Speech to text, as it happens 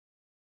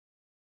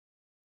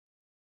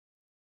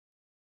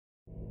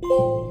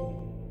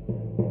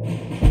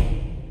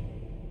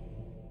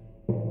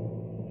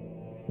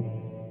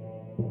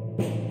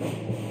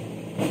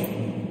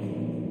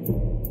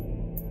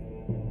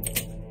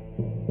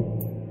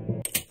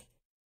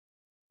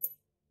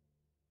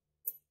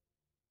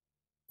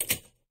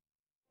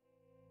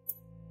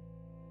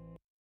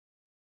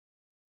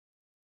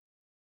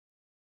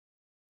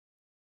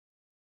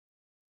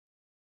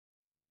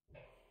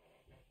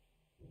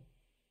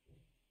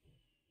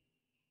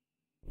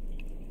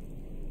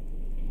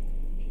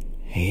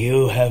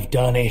You have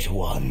done it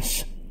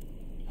once.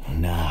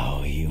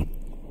 Now you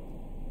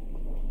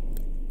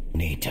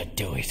need to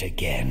do it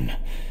again.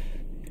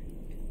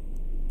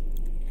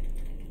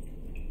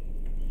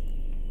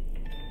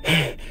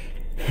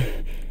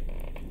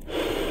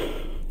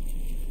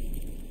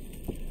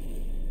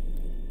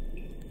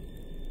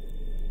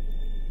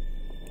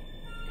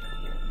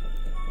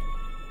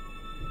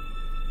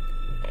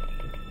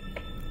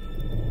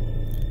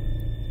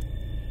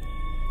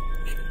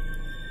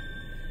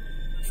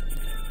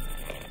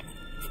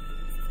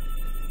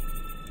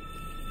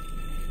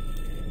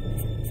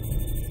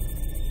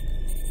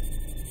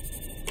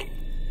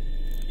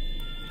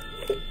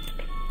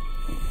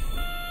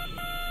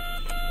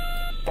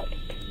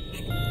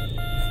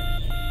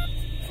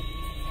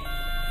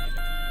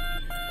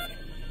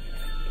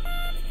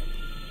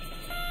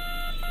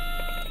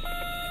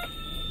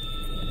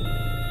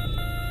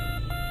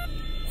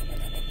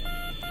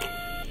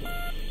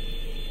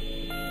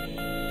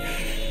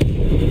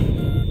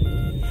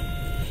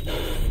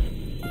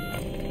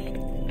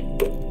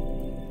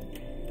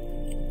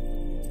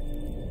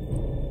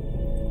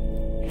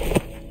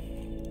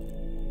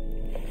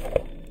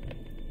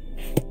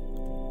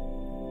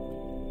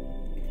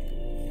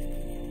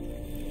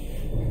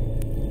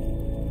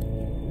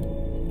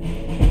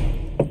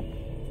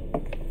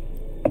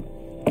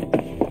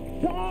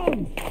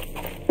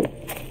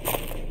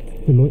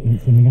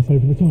 Deloittement's sending us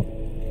over the top.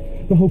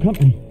 The whole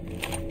company.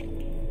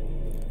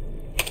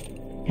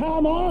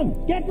 Come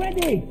on! Get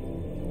ready!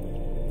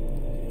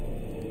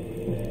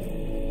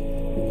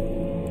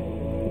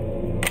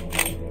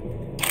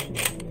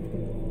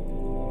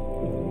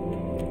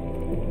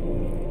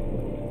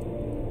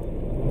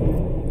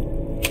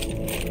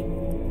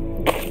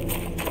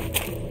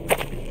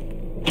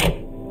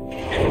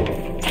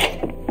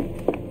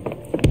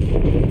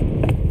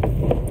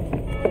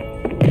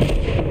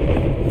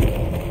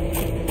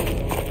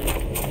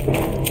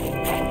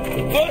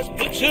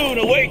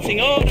 Awaiting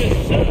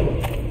orders, sir.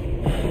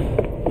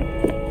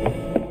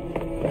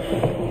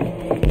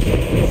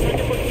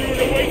 Second platoon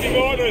awaiting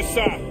orders,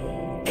 sir.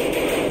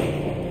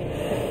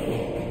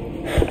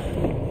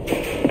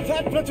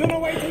 Third platoon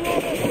awaiting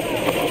orders, sir.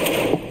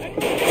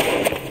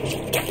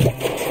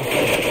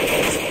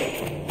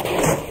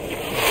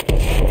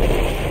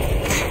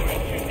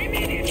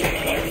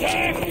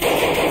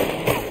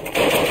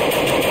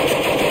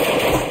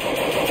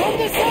 From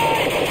the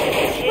side!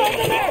 From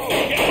the left!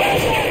 Get back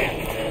there!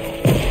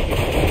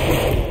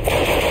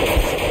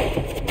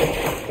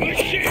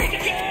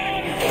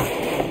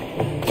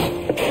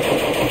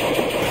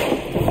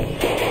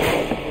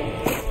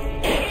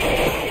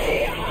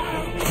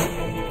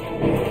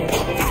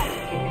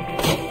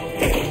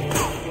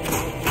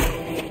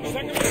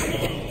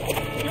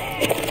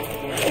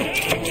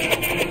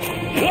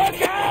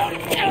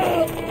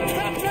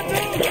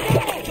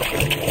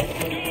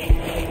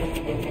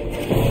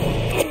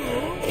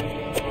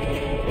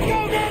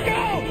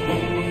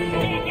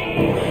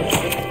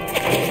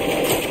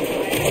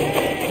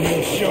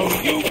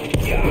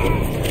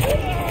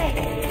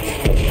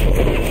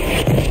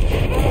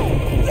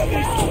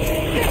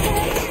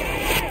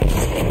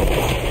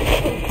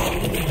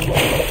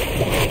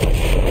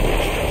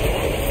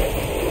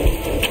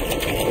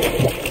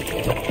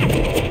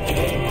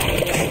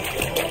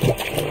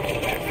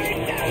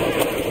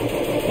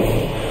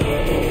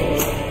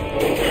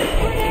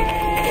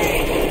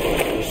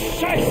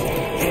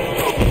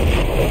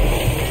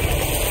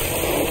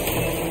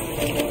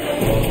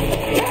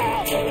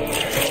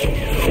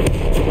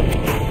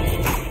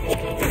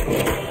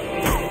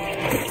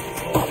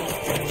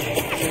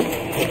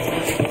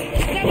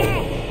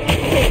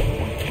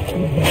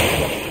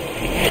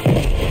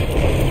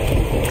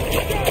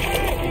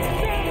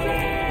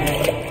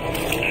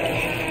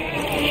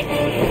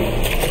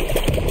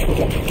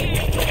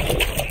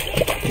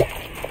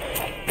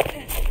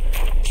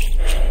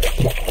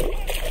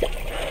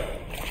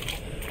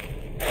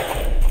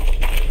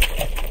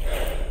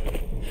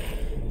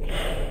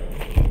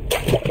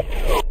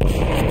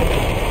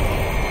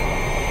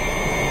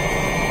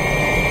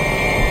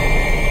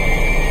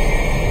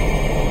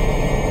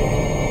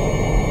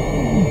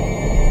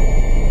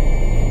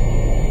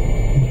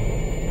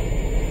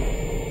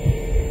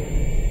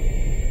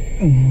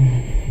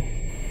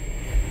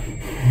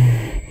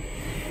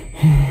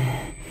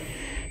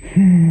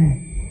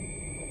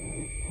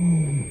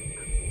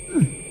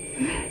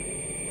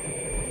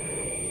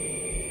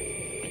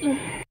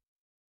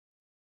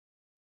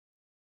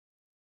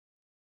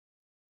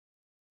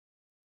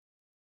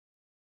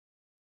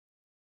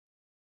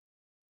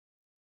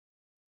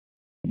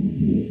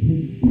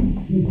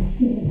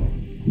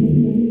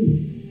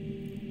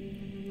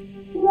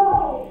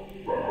 No!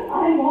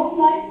 I want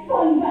my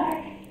son back!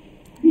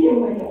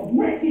 You and your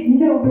wicked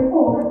noble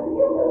order!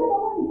 You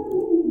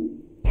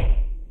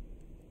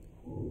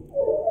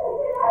took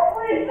him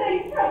away from me! You took everything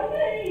from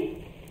me!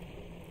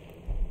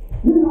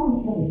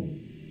 Nonsense!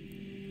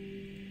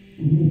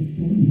 Your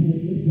son has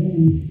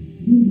returned.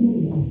 You know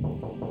that.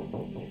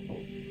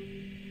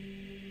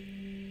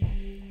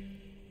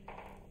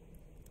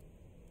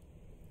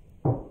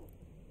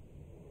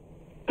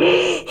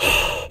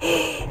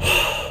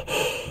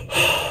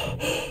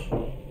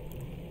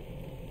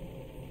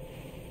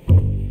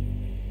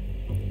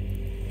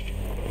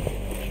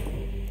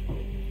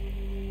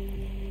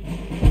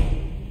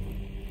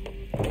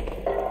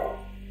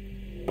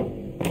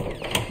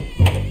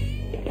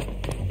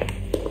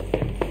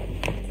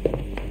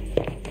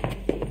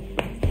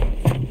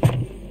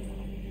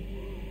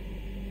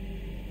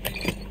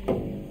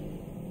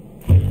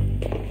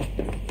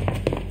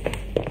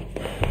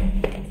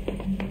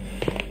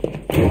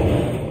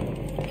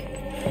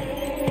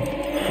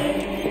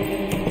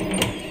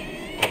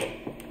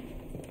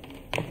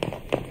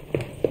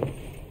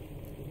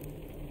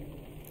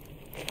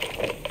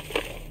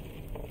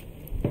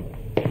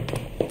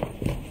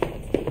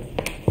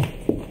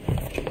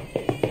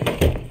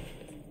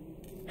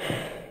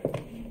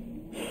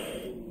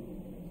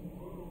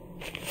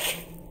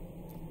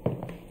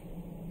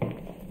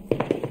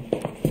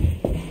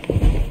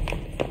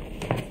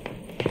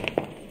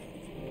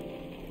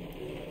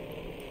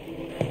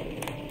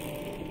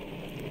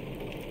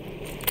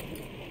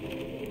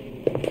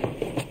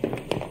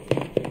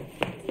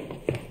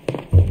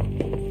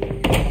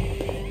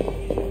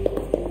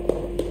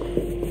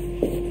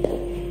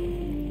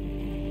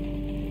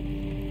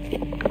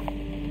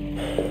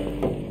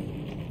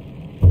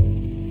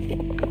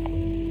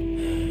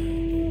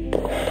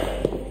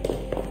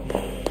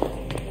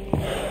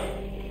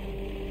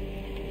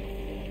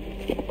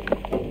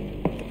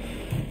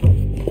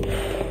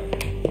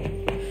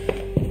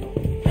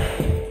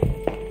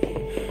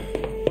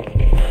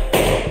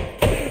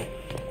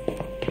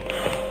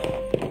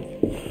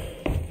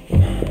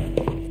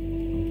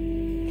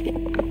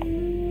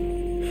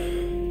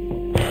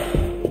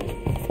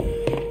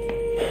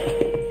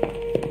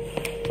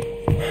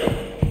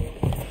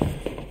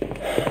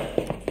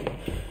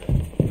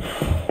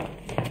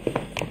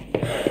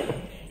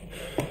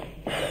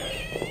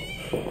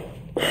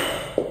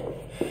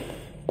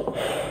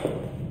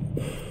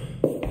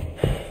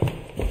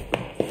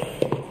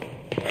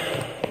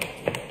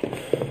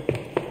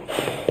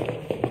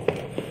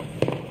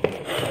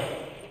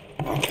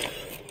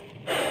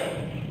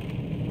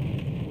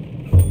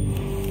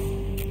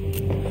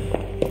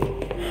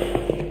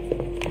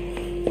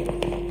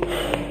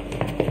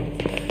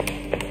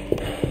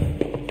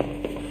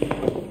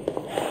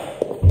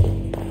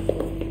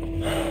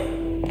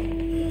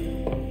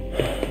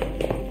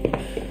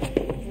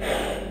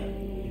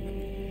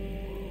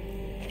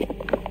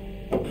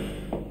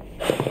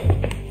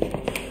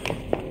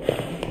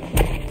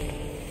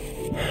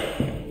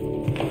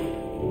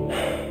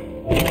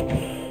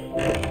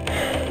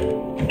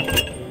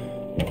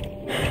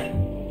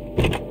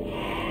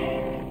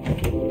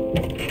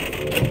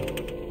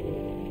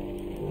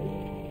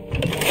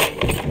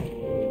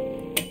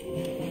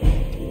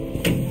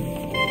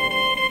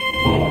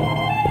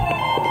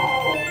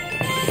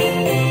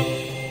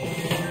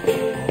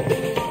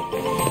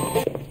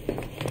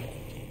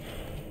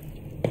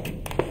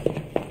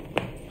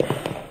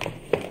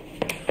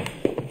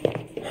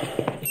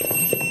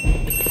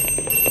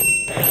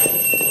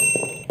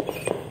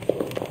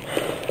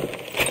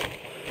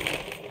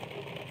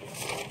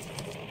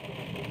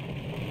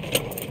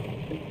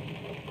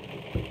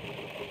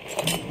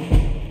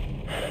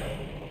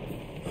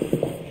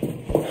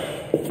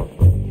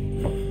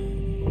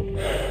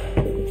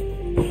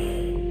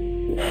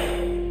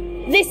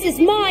 This is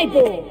my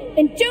ball,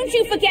 and don't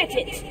you forget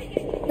it!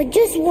 I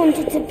just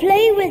wanted to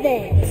play with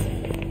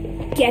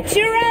it. Get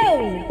your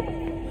own!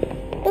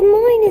 But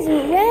mine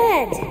isn't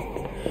red.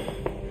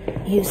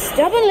 You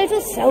stubborn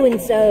little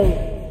so-and-so.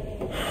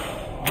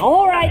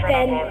 All right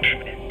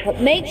then,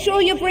 but make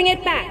sure you bring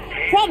it back.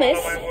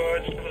 Promise?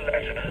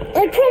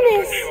 I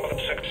promise. For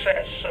the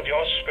success of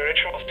your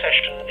spiritual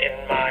session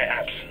in my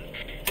absence.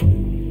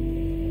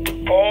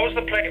 Pause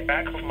the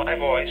playback of my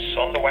voice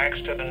on the wax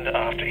cylinder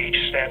after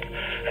each step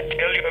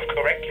until you have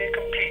correctly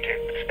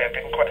completed the step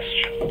in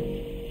question.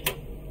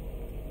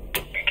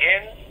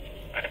 Begin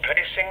by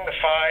placing the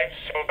 5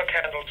 silver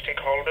candlestick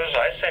holders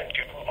I sent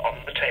you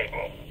on the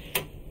table.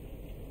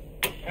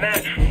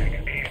 Naturally,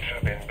 these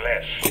have been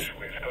blessed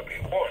with holy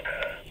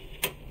water.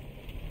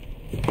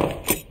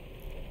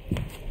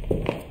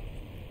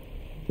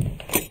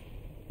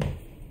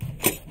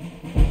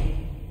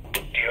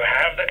 Do you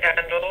have the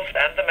candles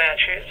and the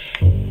matches?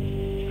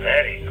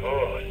 Very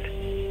good.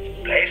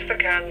 Place the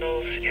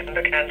candles in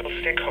the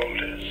candlestick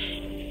holders.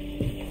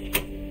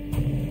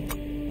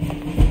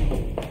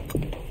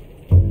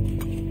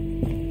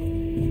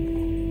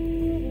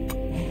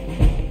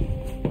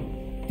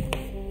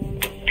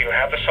 Do you you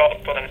have the salt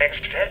for the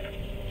next step?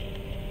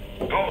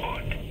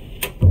 Good.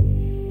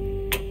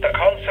 The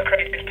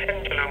consecrated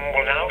pendulum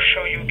will now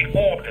show you the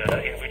order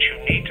in which you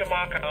need to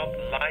mark out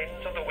the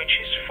lines of the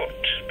witch's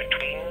foot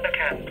between the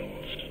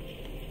candles.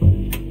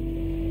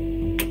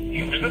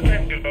 Use the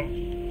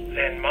pendulum,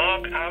 then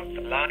mark out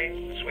the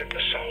lines with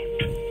the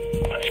salt.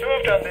 Once you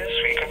have done this,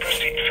 we can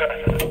proceed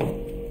further.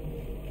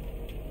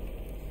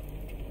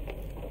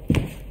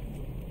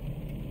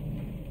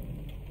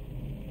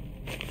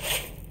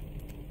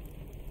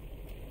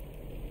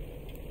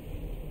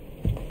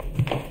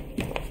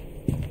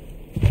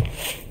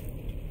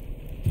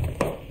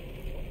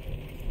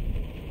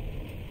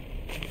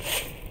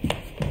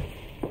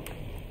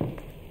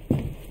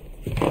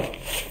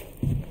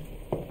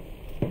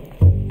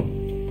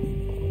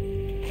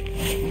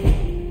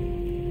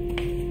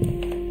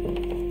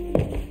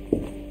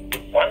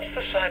 Once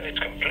the sign is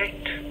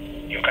complete,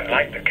 you can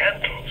light the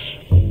candles.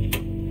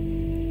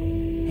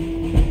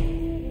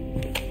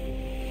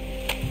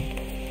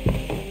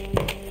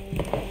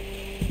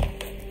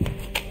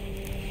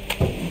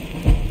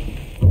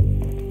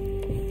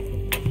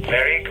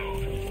 Very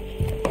good.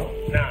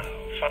 Now,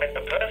 find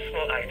the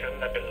personal item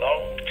that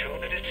belonged to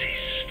the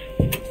deceased.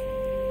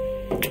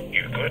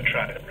 You could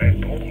try the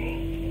red ball.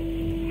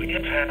 We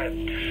have had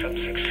some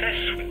success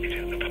with it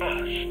in the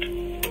past.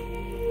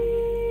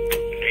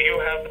 Do you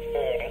have the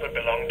ball that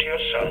belonged to your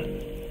son?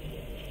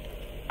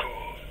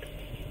 Good.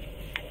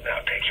 Now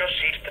take your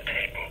seat at the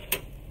table.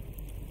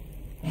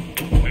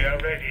 We are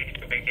ready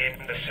to begin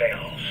the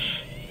seance.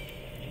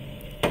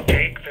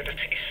 Take the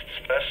deceased's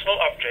personal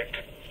object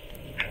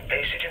and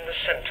place it in the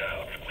center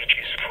of the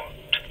witch's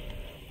foot.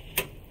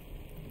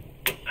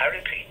 I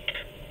repeat,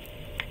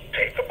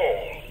 take the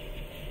ball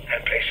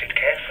and place it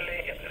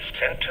carefully in the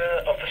center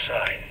of the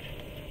sign.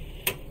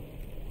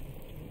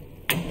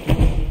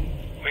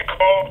 We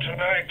call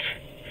tonight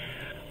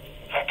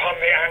upon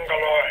the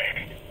Angeloi.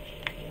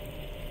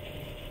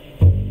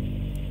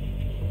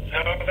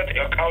 Know that the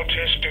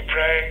occultist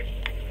Dupre,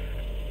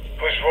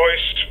 whose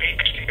voice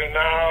speaks to you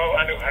now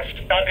and who has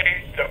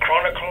studied the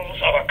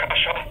chronicles of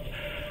Akasha,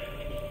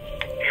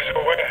 is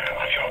aware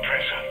of your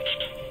presence.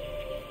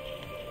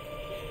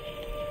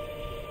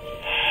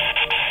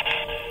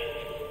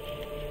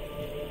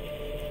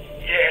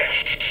 Yes,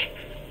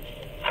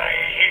 I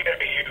hear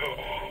you.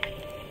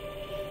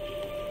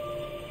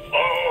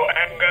 Oh,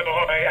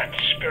 Angeloi and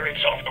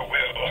spirits of the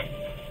will,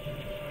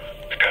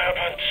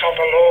 servants of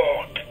the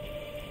Lord.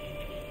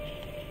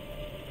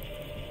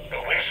 The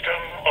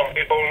wisdom of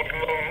the old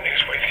moon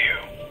is with you.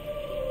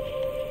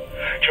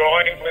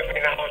 Join with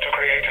me now to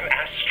create an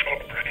astral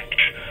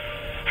bridge,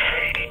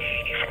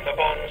 free from the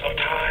bonds of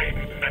time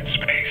and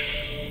space.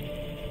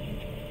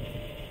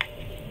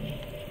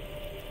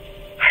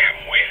 I am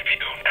with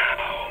you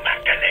now,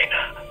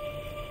 Magdalena.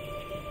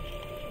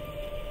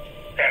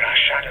 There are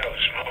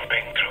shadows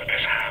moving through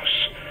this house.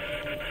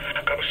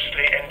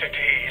 Ghostly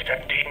entities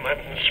and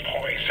demons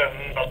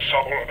poison the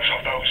souls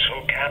of those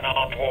who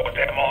cannot ward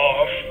them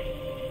off.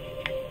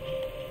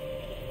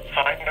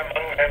 Find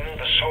among them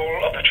the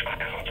soul of the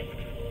child.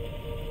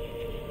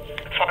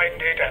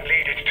 Find it and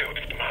lead it to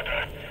its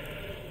mother.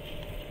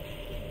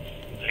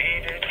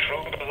 Lead it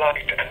through the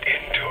light and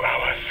into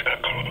our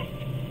circle.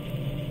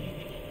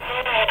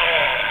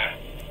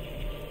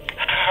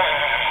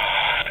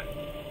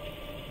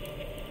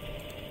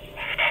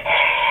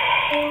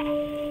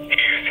 He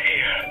is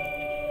here.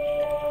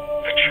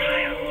 The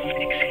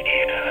child is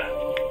here.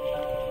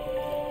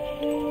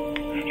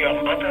 Your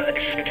mother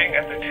is sitting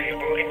at the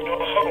table in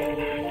your home.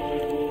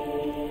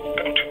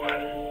 Go to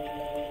her.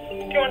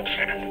 You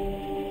understand?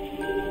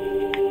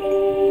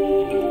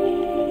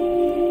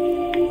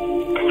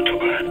 Go to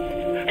her.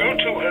 Go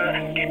to her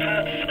and give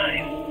her a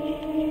sign.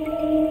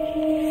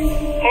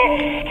 Oh,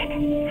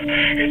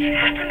 it's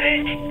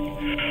happening.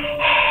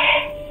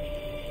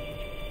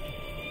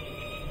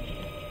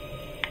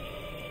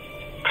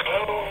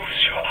 Close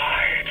your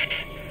eyes.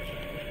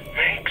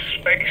 Make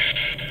space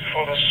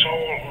for the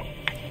soul.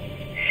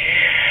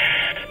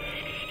 Yes.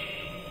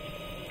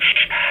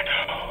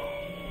 Shadow.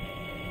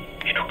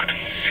 You can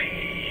see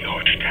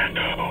your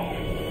shadow.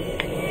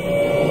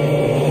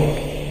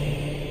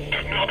 Do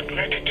not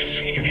let it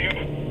deceive you.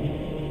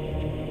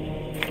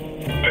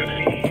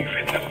 Believe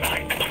in the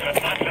light of the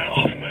Mother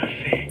of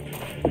Mercy.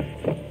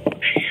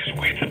 She is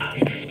with us.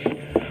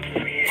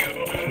 Feel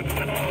her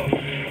love.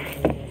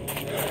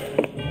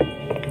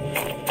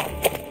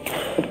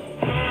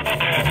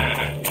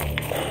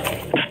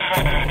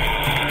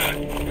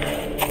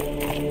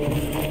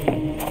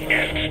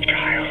 Yes,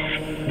 child.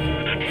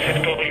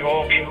 Settle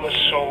your pure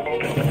soul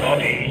in the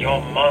body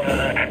your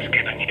mother has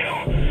given you,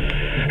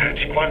 as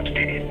you once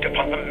did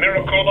upon the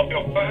miracle of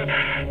your birth.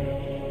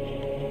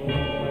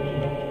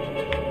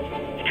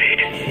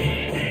 This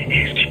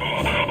is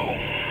your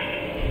home.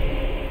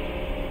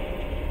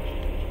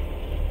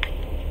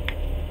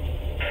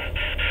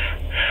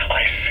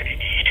 I see.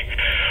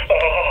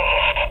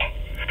 Oh,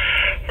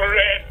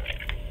 red.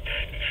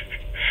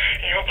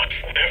 You must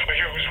never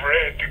use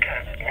red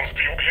candles.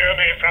 Do you hear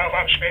me,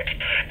 Frau Schmidt?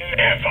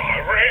 Never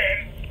red.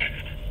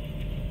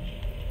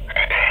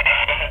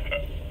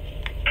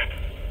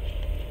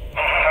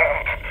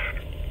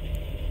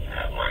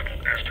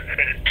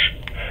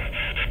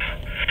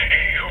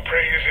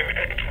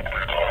 ultimate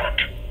record.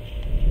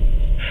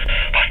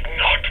 But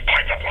not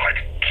by the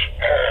light.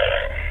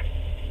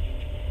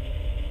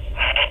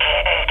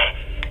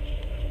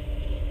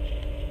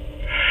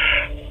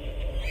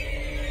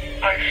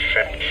 I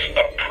sense a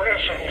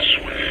presence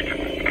within.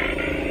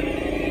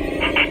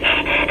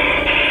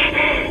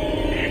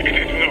 It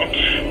is not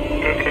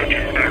the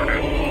Virgin Mary.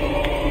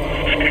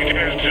 It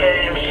is her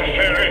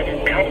Luciferian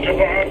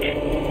counterpart.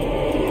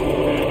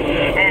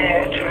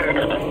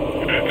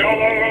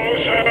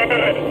 Dolorosa, the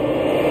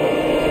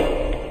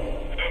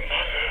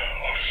mother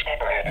of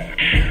sorrow.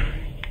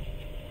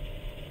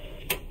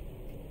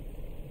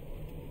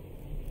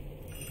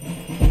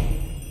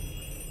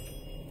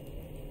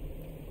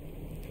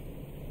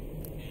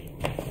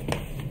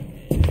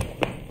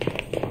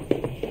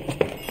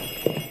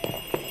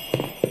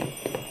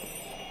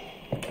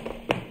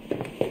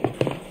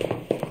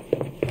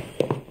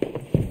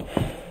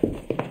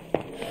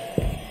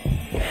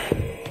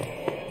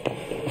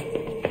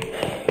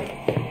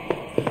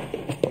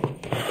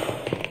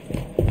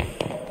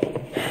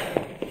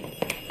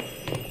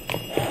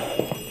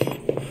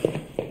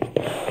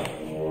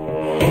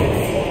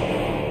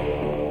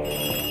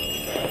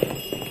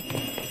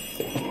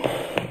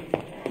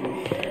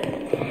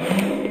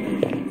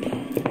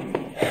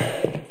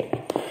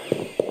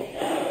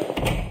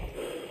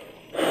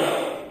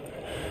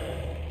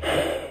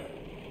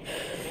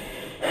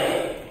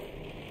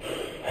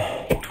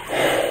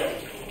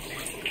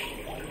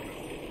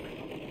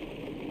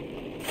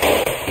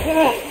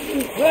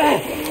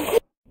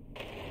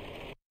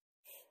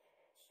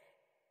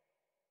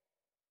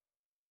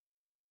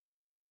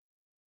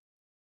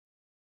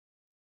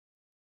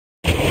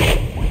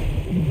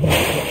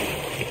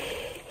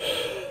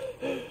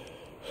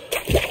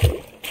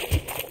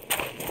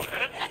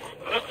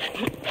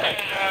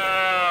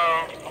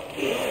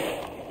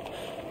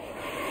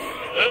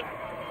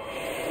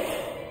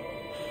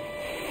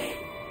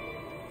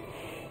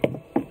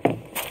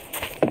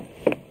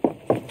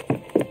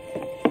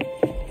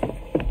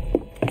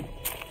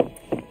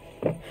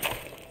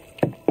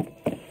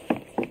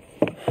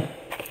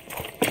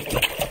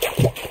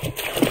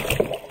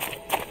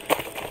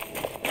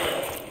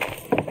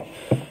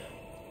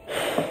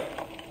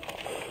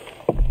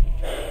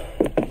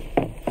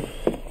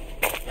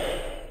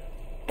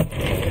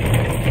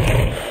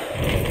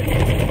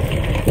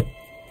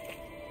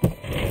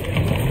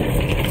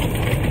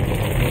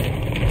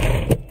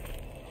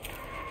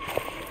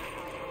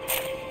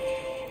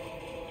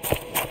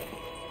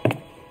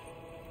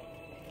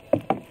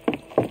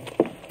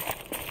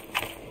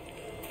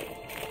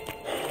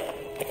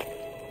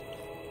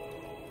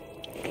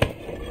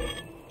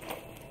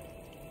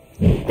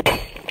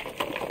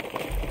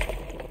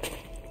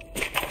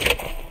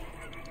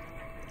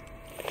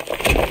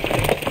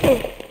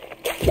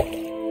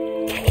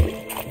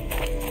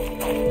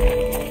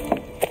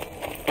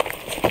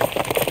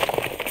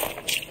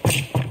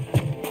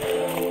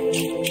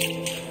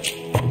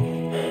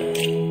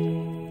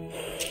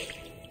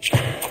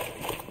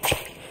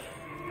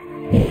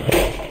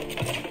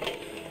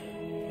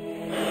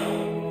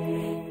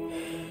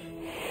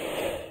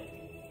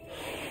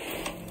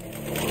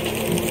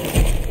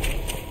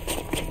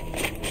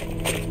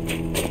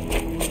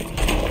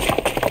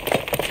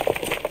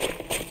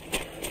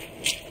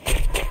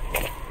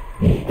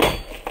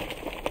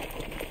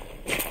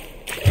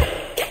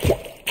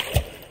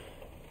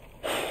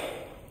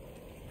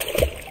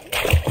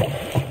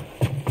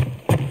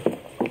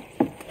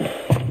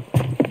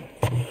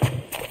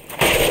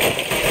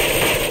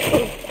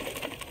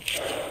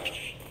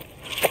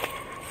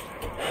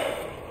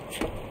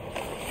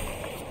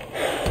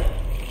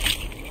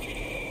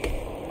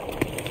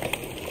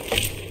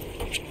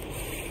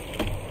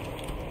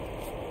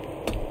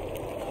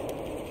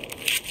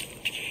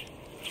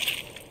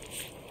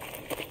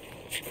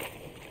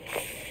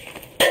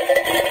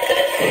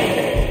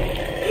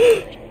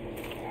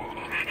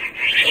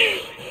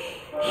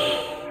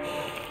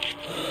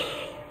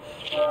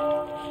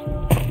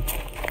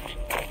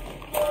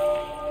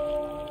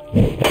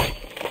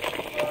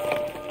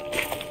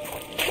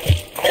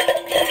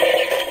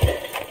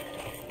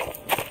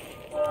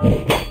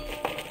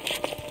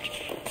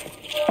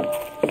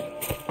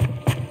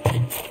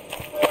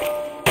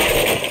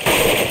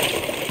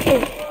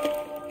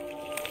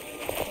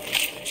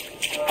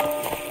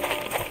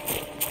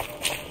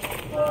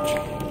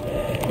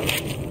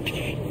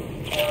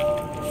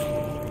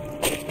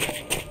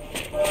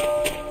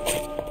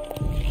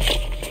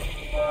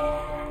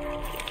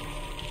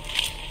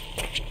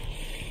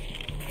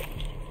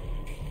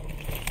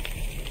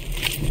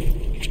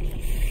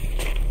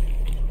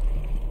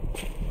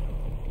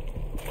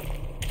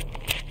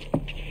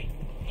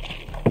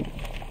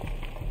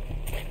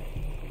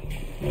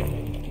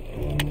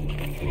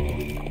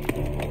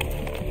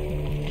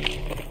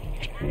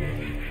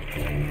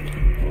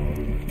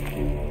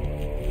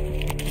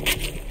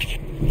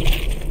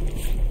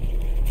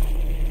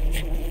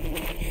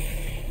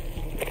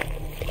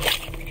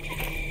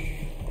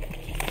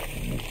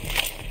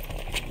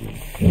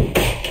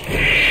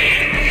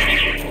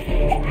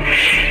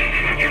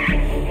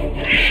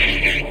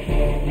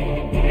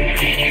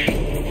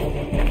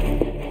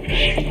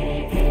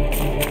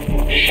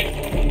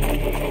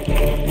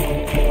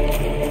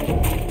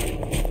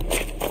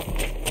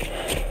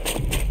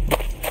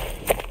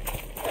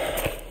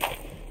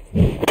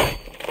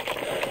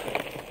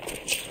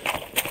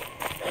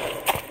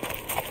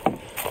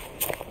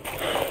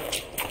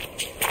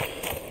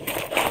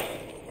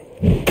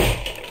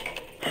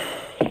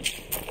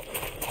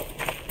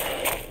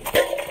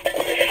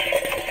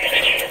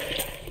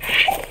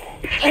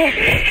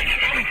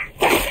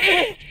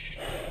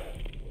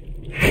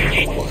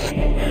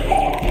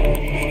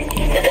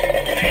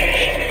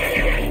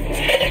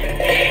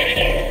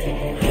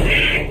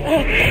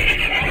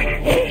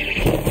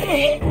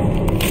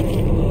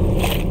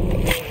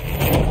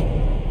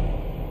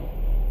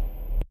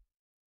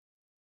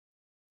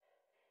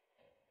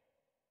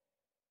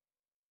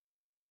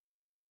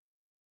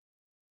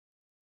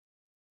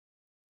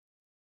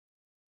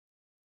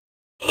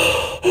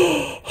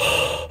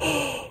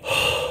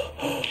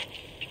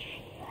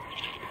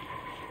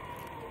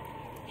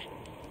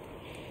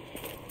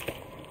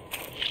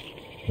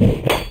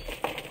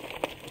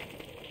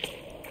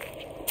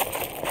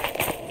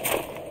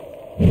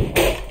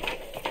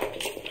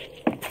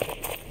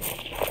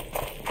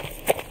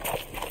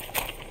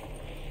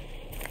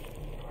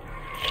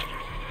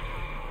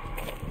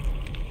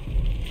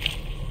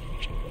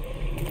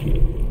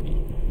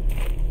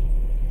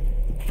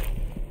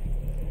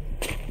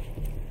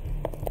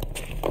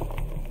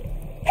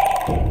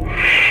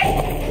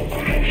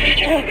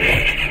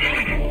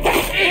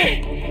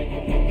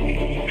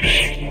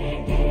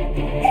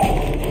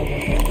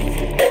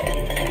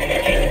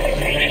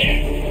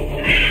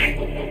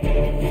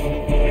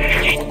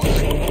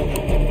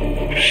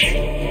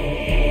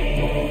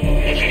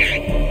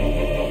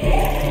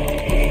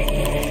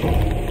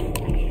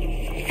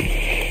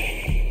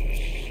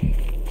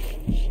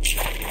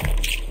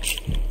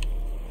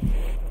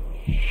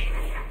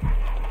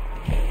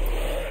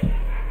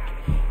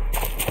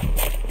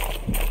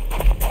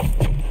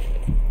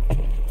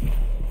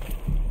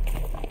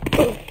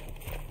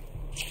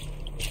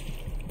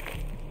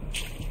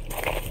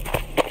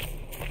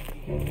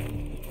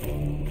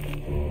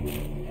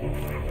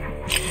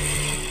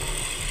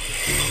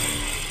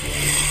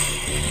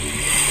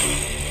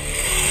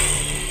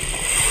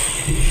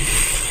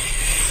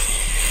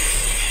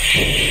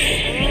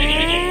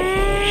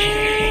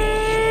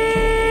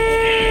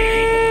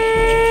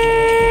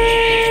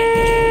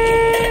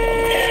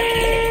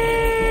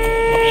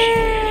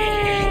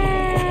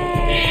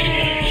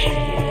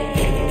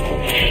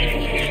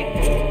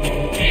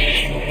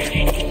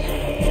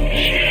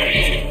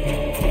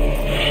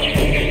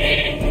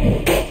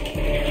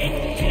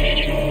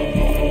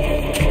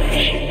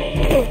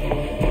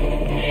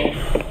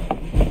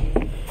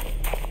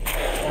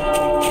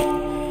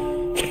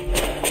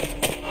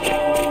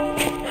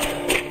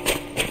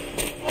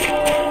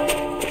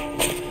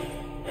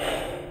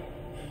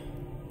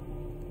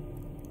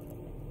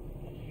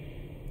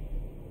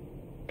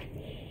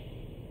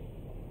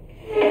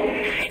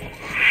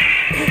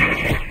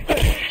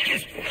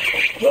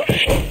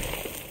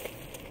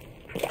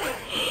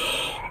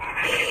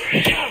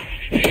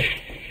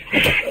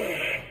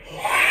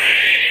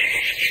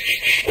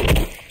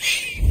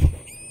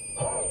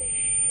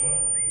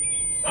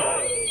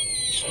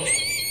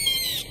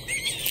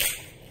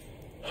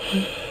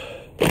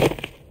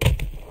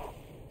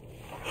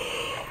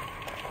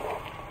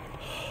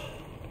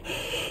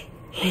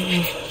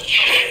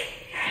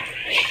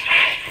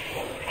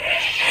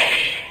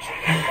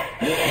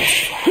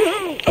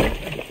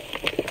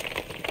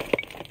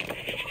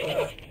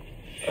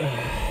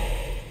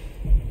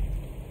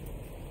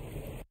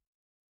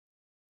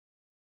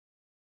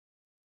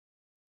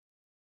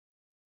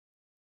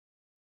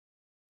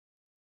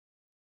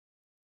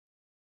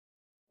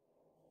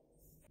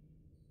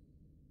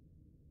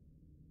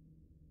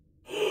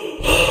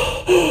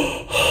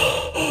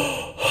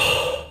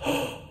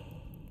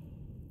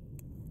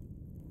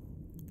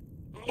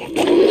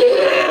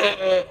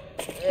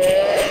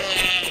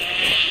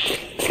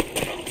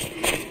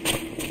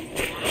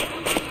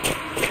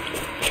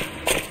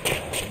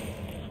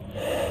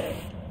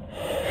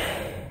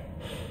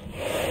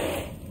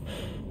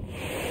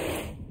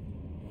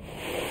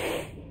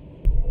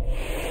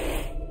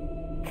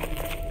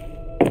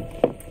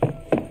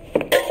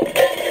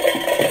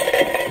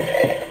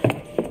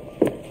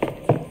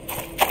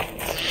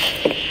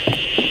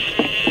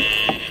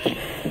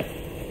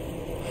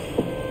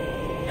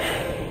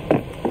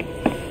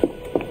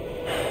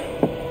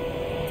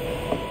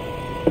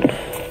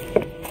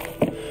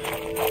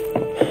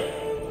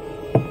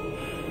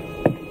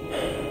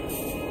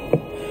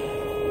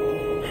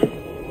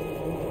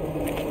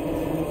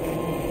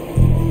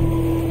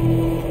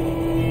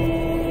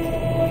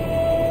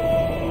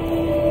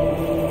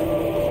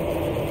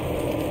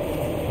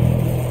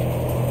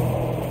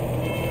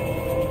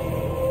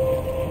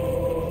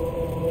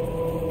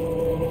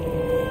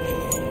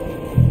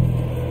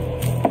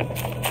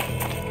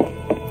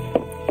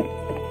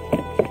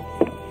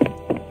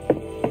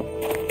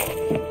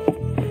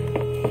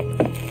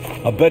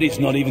 I bet he's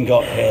not even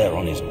got hair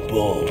on his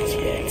balls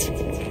yet.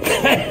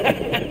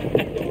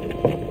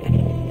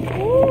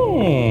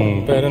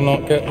 Better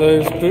not get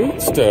those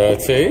boots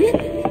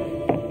dirty.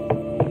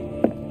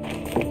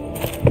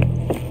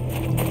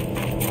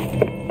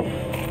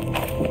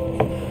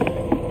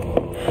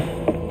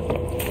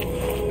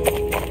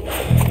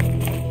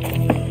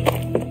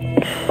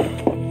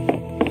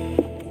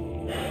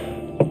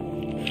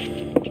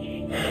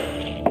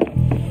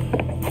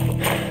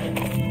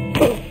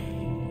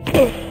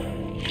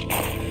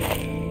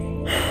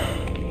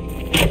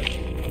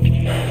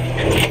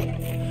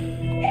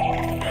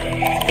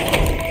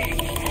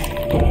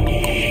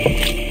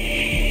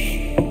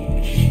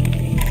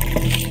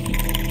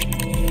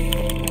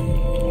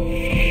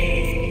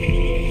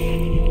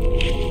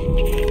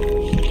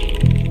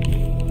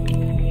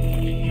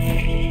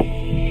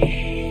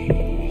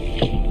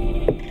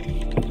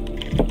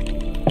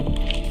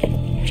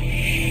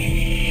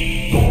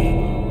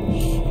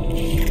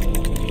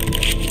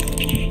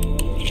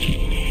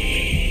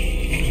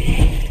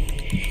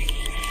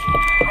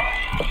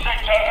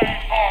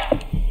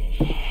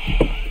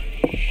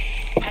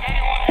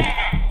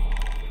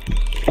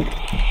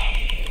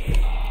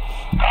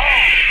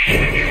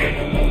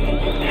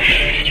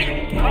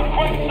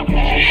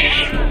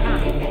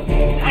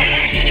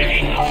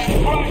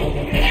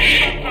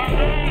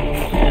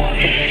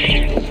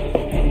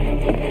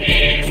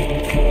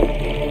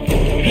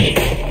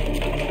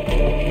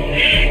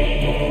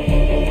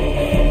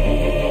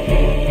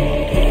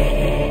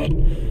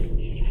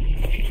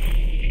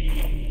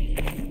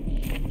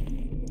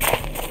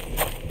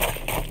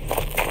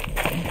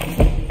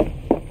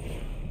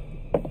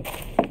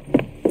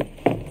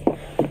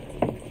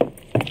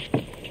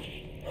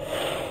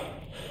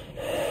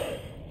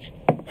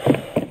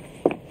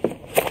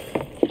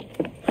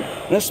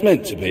 That's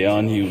meant to be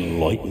our new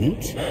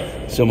lieutenant.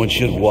 Someone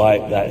should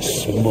wipe that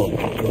smug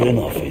grin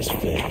off his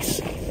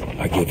face.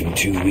 I give him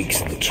 2 weeks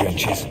in the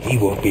trenches. He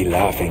won't be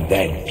laughing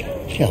then.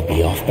 He'll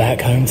be off back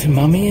home to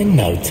Mummy in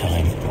no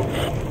time.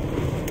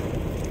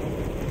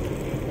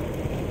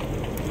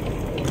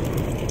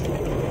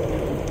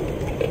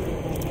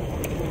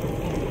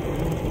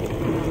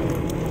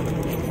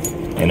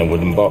 In a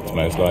wooden box,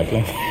 most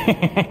likely.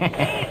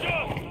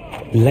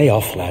 Lay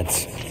off,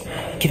 lads.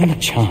 Give him a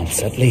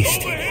chance, at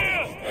least.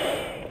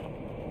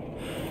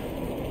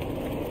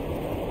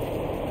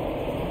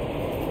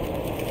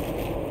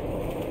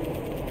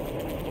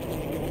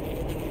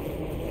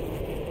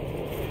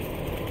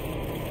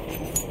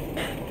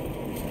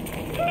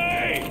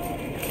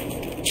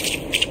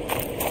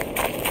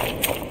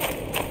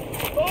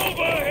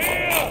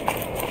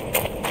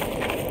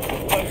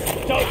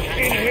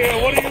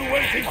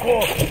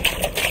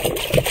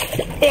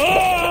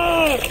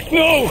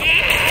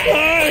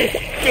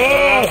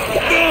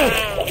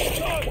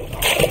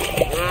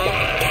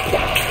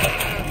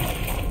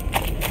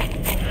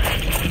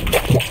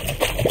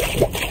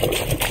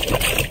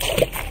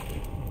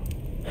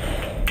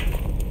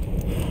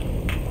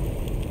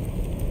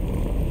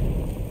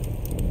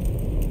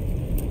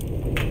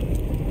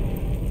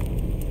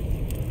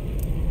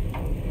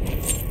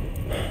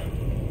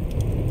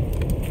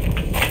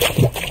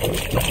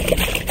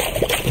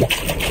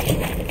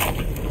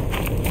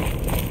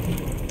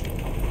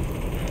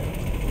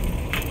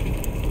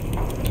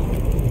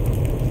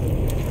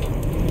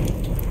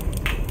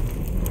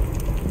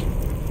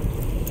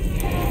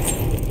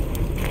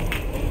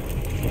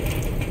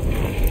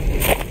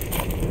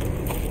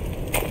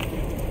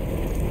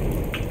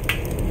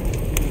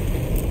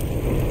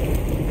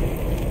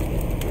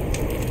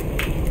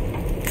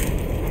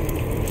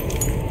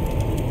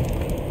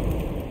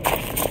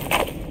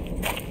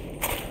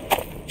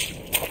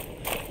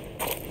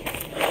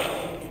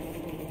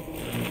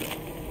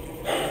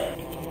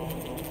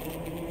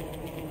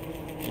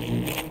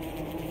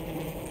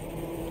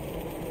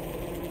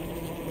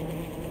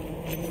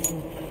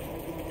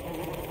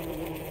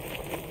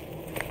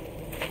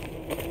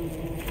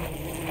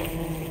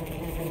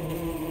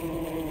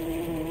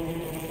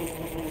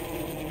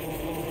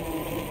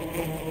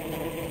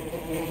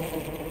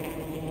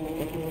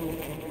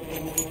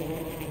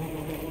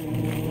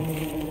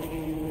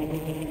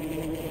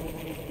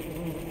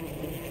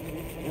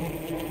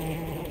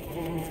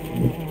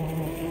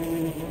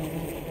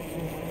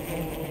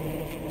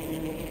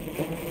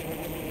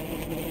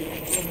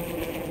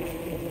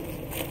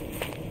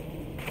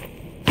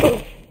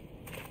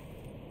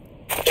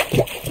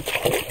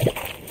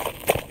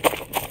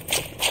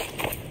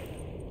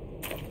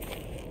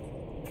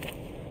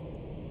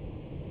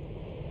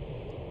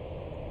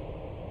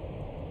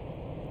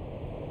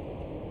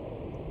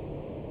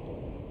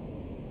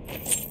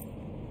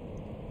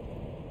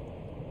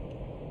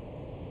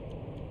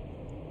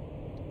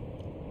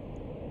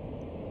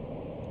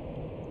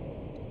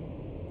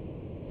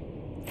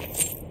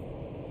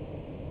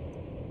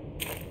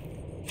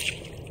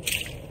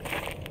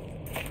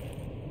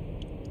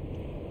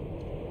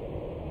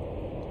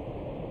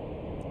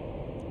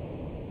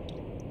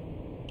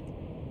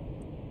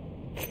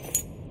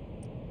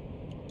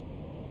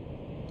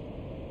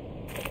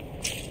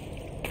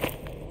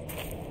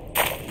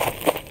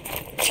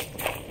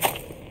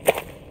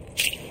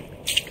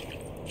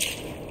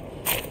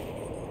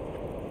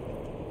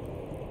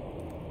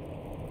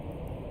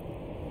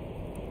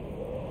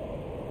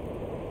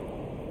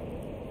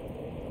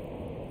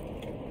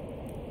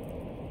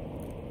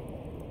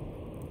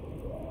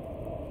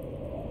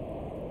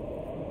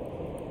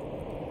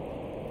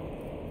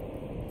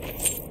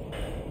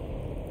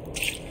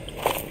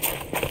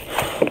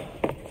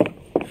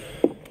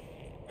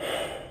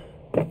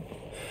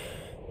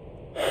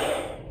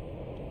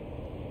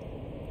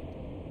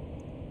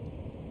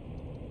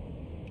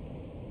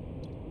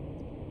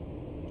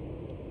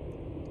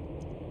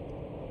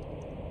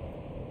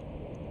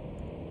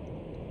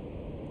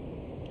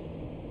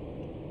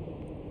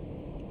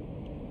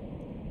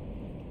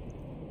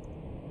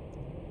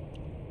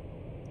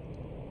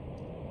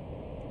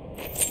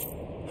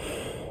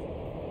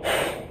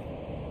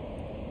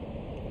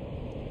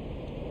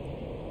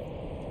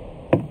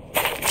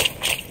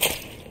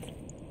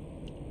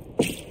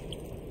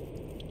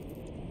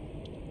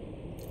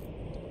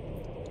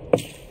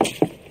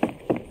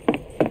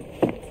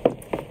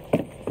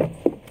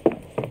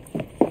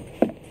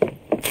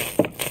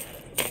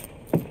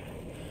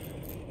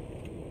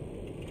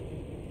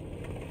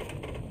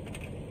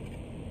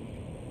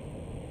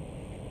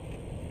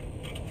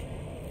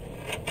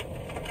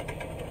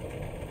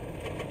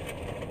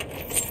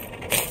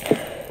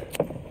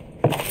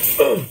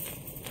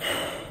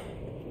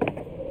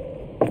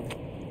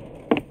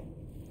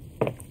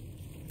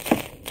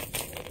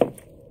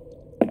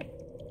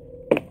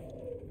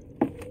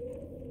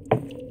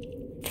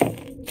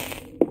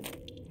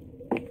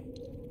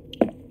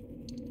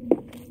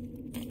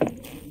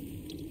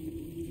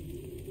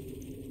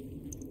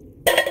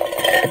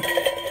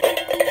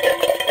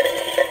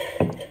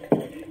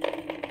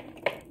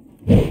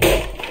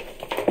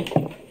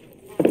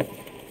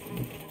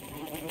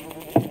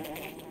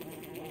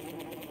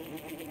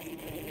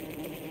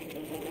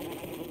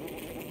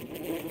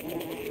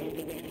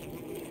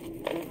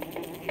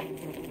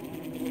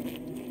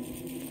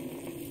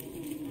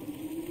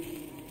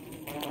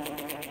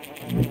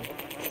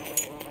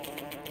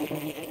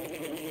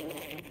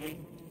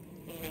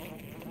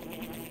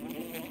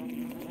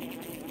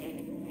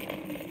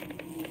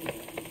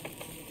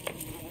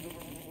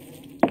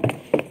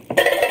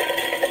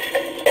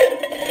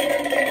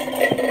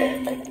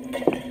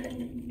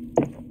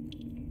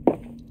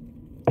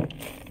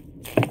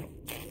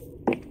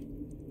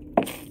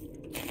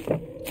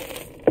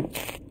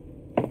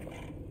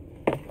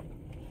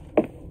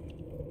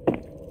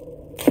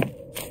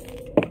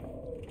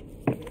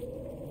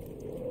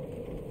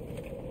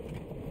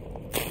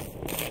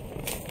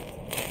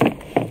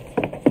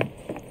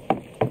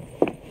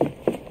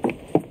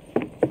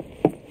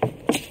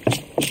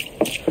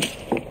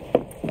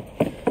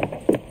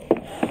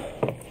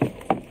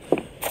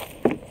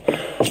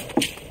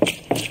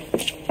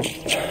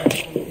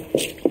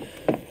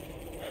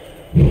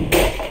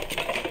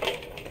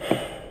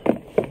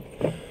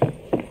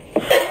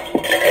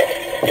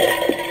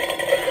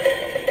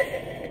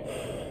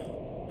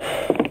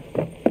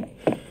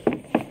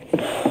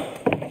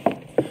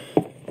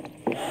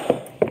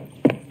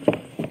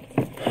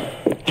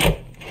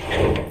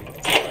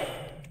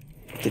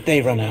 Did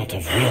they run out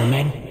of real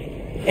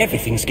men?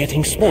 Everything's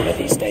getting smaller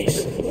these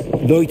days.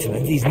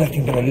 Lieutenant, he's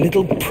nothing but a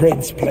little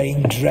prince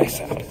playing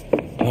dress-up.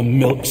 A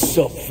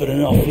milksop for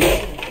an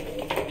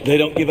office. They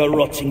don't give a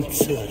rotting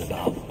turd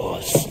about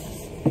us.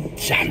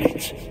 Damn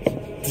it.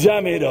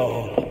 Damn it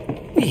all.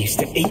 We used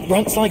to eat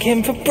runts like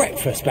him for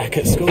breakfast back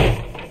at school.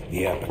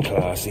 The upper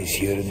classes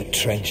here in the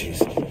trenches.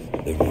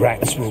 The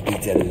rats will be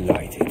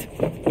delighted.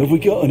 Have we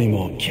got any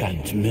more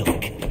canned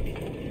milk?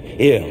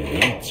 He'll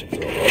need to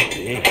grow up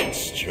big and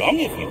strong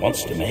if he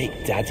wants to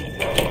make Daddy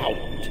proud.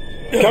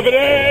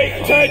 Company,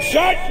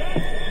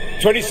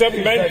 attention!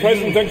 27 men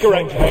present and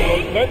correct,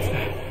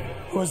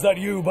 Lieutenant. Was that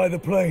you by the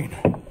plane?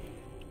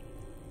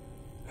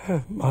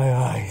 My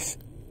eyes.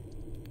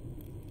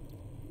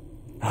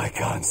 I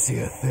can't see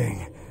a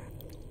thing.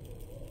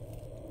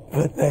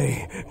 But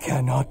they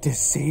cannot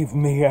deceive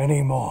me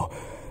anymore.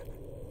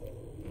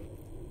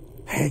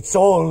 It's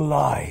all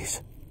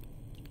lies.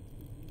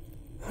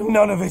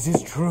 None of it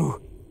is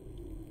true.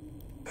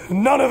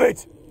 None of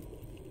it!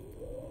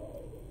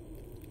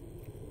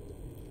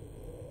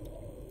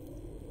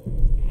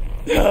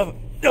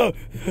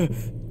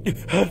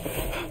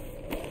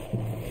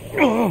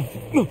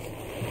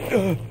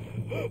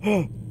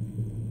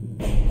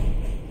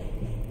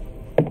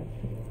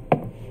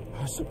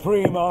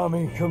 Supreme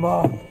Army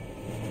Command.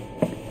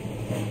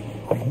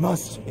 We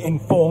must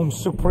inform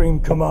Supreme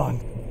Command.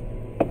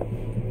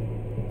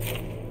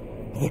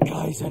 The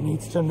Kaiser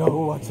needs to know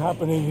what's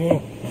happening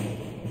here.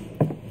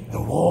 The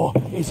war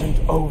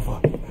isn't over.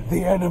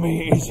 The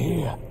enemy is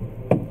here.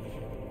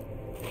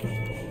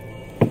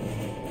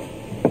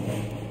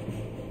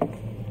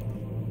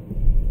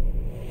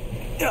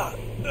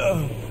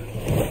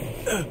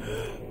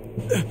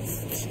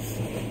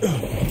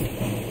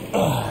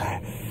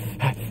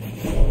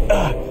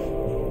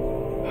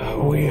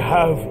 We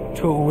have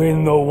to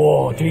win the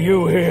war, do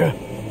you hear?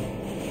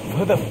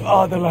 For the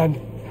fatherland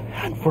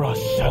and for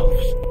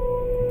ourselves.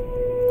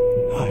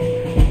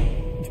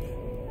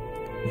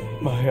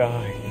 My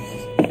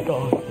eyes,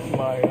 God,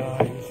 my eyes.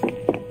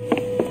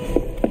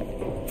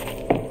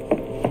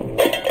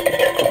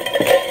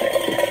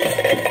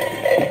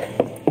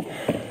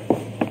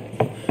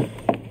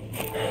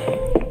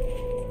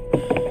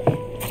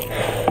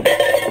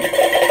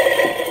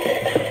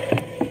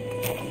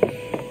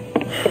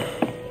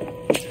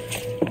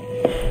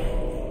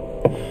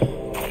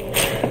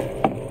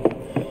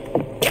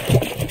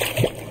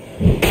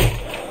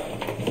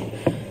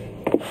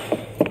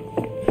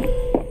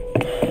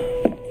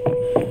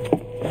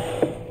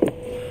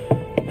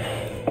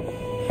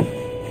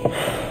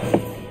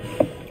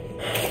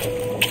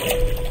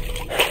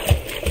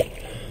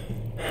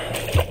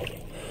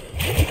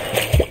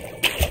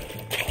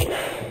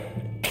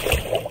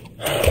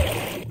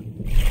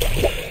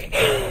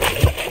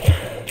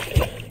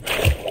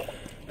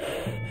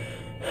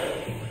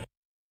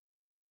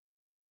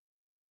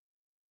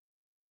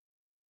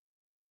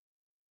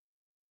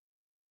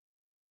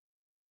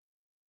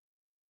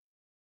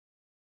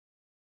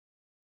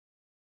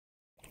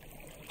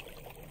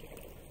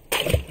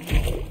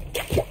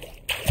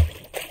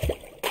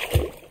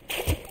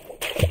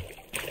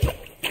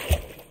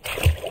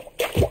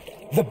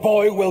 The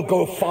boy will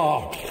go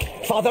far.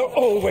 Father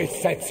always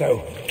said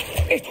so.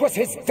 It was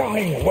his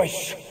dying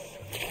wish.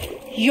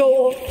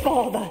 Your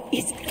father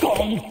is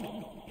gone.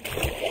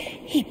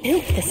 He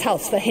built this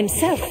house for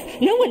himself,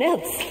 no one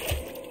else.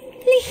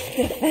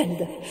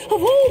 Lichterfender,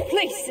 of all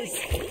places.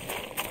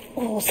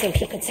 Also,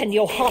 you could send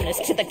Johannes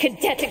to the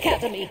Cadet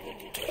Academy.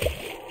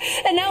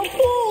 And now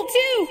Paul,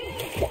 too.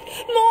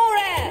 More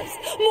heirs,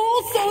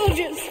 more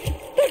soldiers.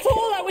 That's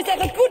all I was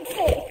ever good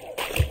for.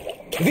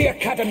 The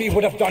Academy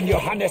would have done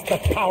Johannes the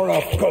power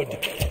of good.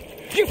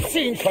 You've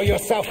seen for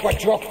yourself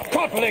what your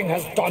coddling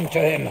has done to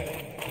him.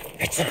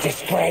 It's a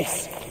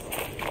disgrace.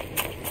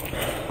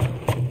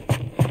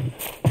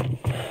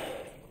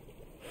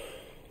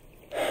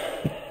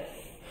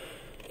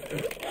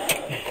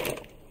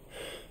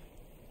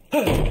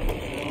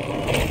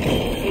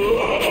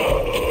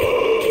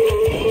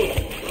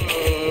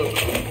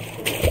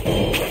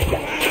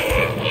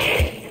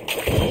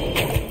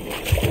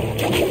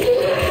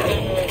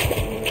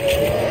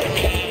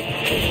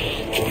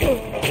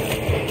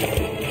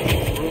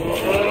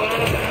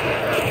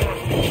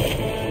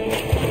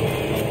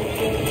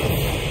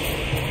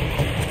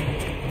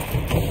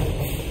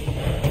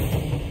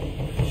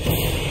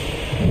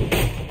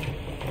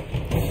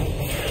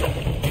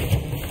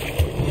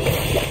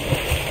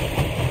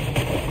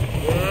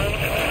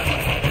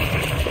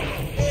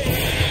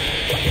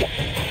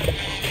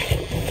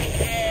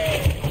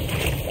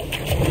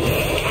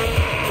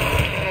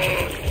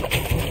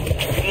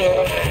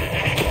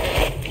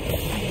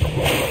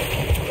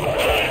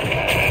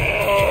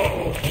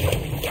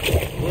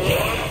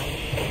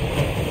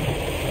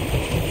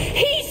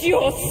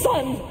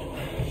 son.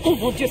 Oh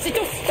mon Dieu, c'est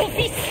ton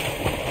fils.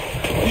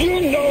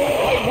 You know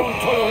I won't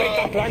tolerate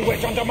that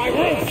language under my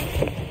roof.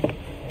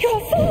 Your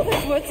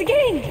father's words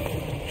again.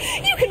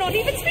 You cannot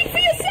even speak for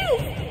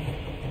yourself.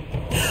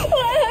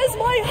 Where has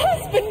my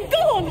husband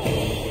gone?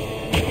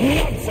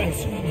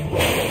 Nonsense.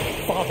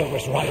 Father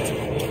was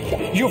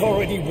right. You've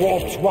already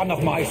warped one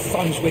of my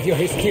sons with your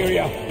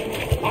hysteria.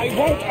 I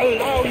won't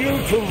allow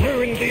you to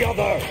ruin the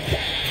other.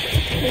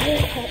 Where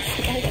has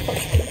my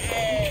husband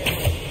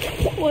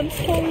gone?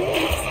 Once more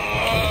leaves.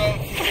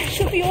 I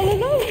shall be all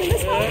alone in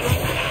this house.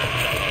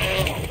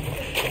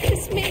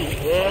 It's me.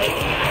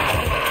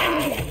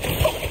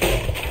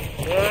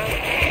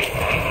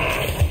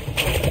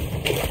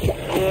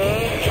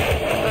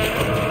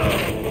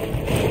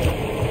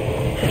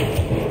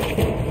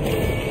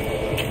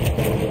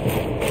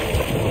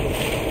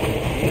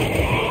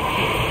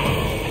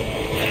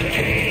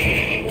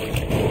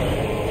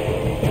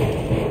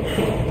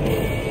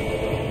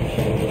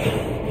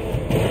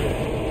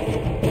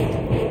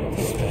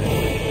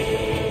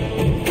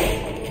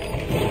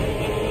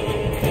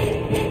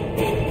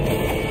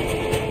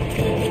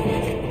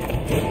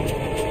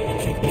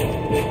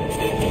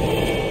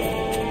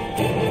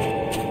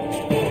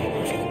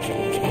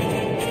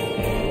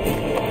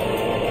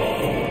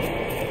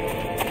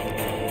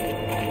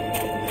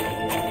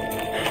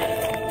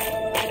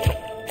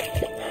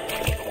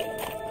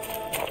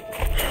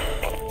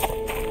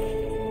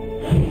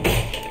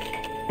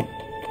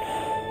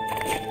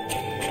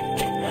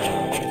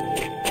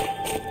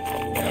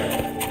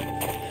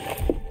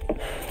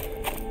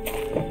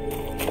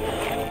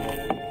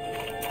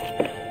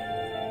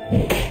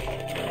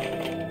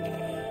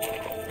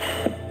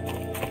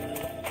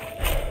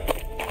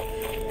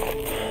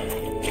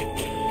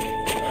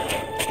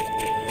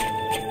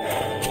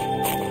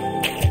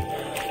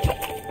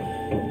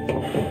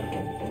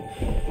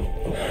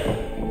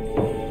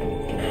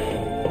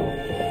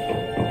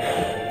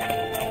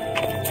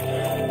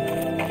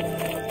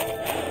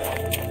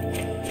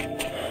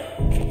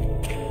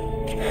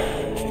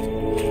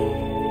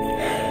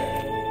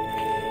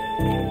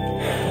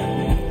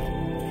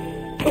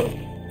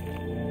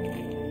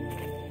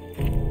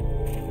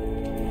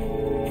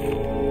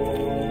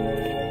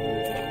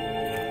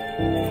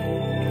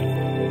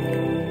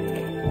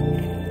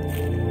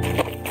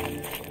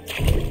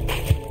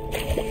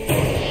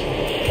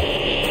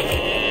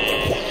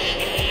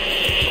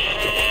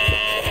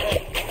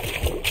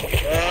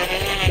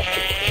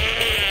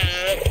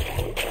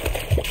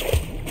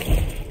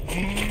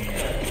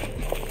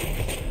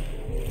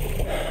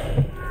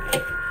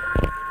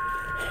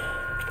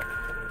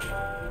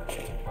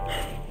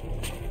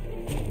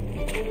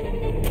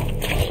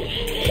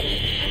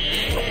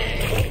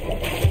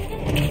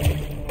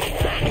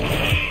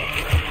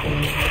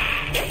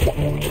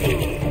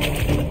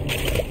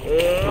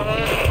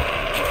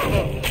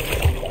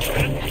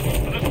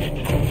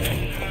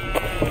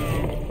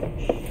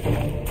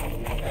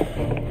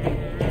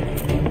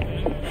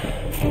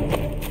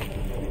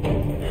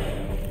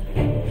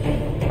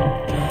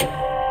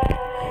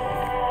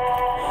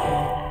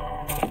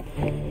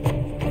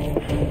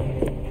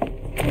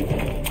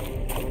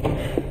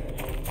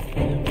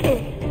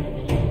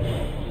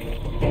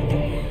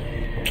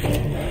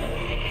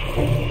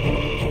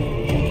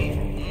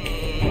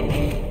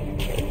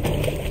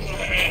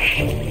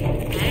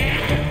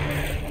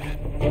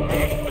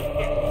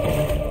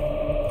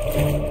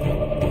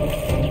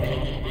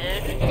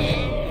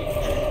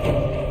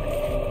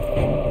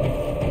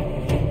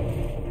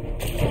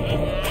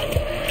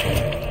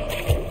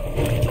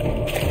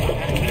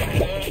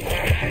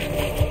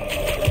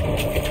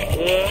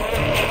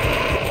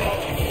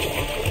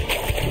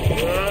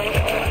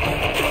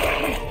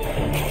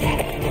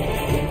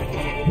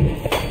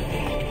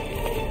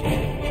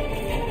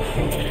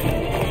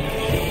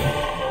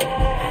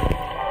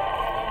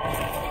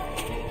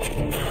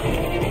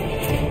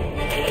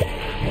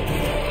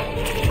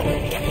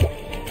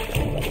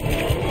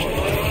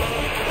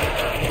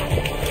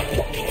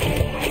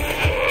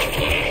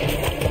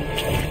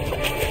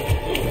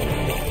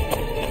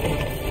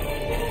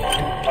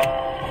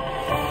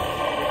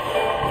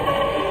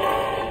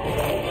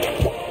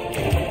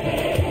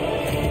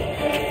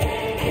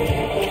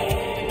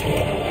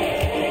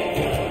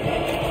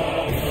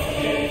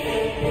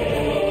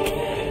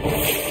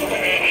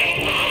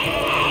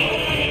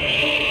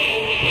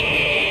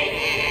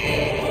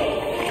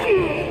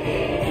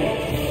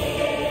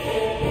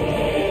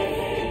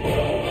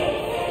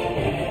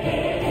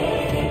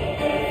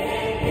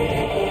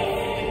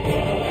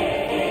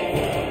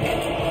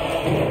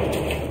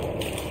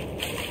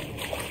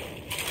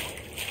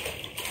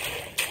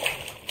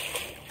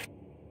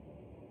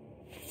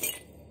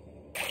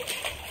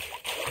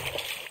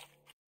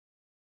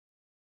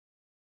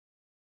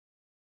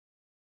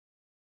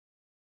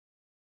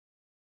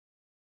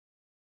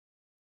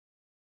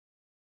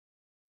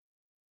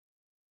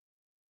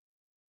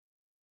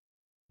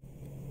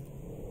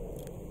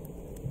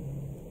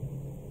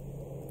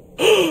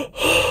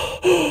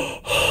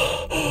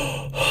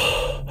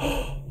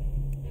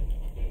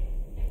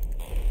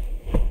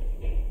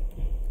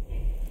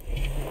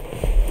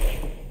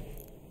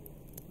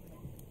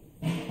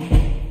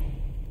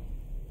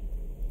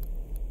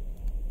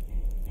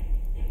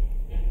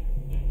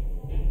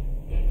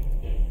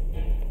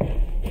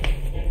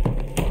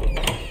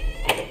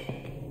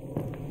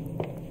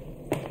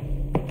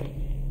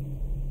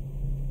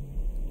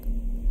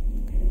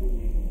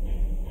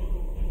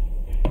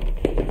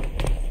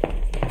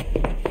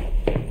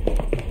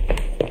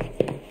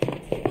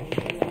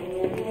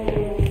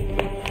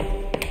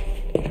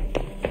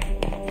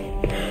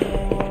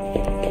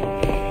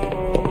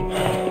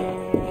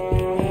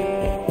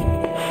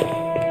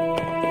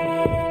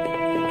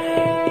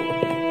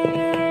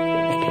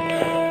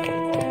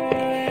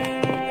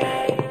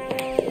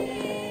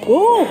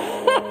 Oh!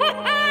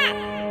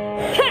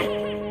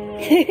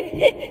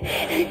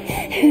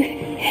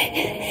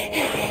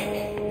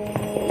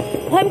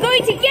 I'm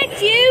going to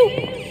get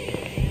you!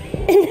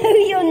 No,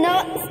 you're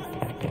not.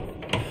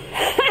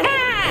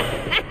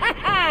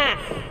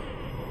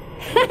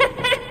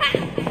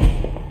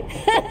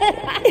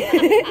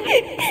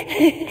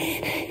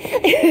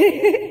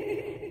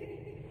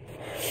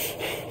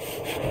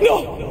 No!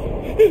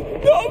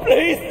 No,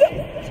 please!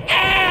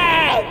 Ah!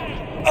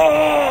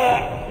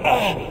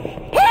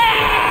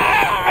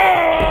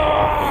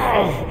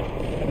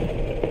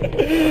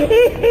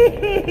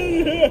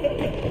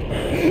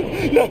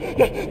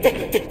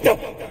 No.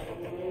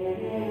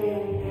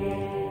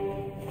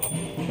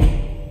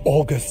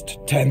 August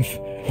 10th,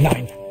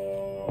 9th.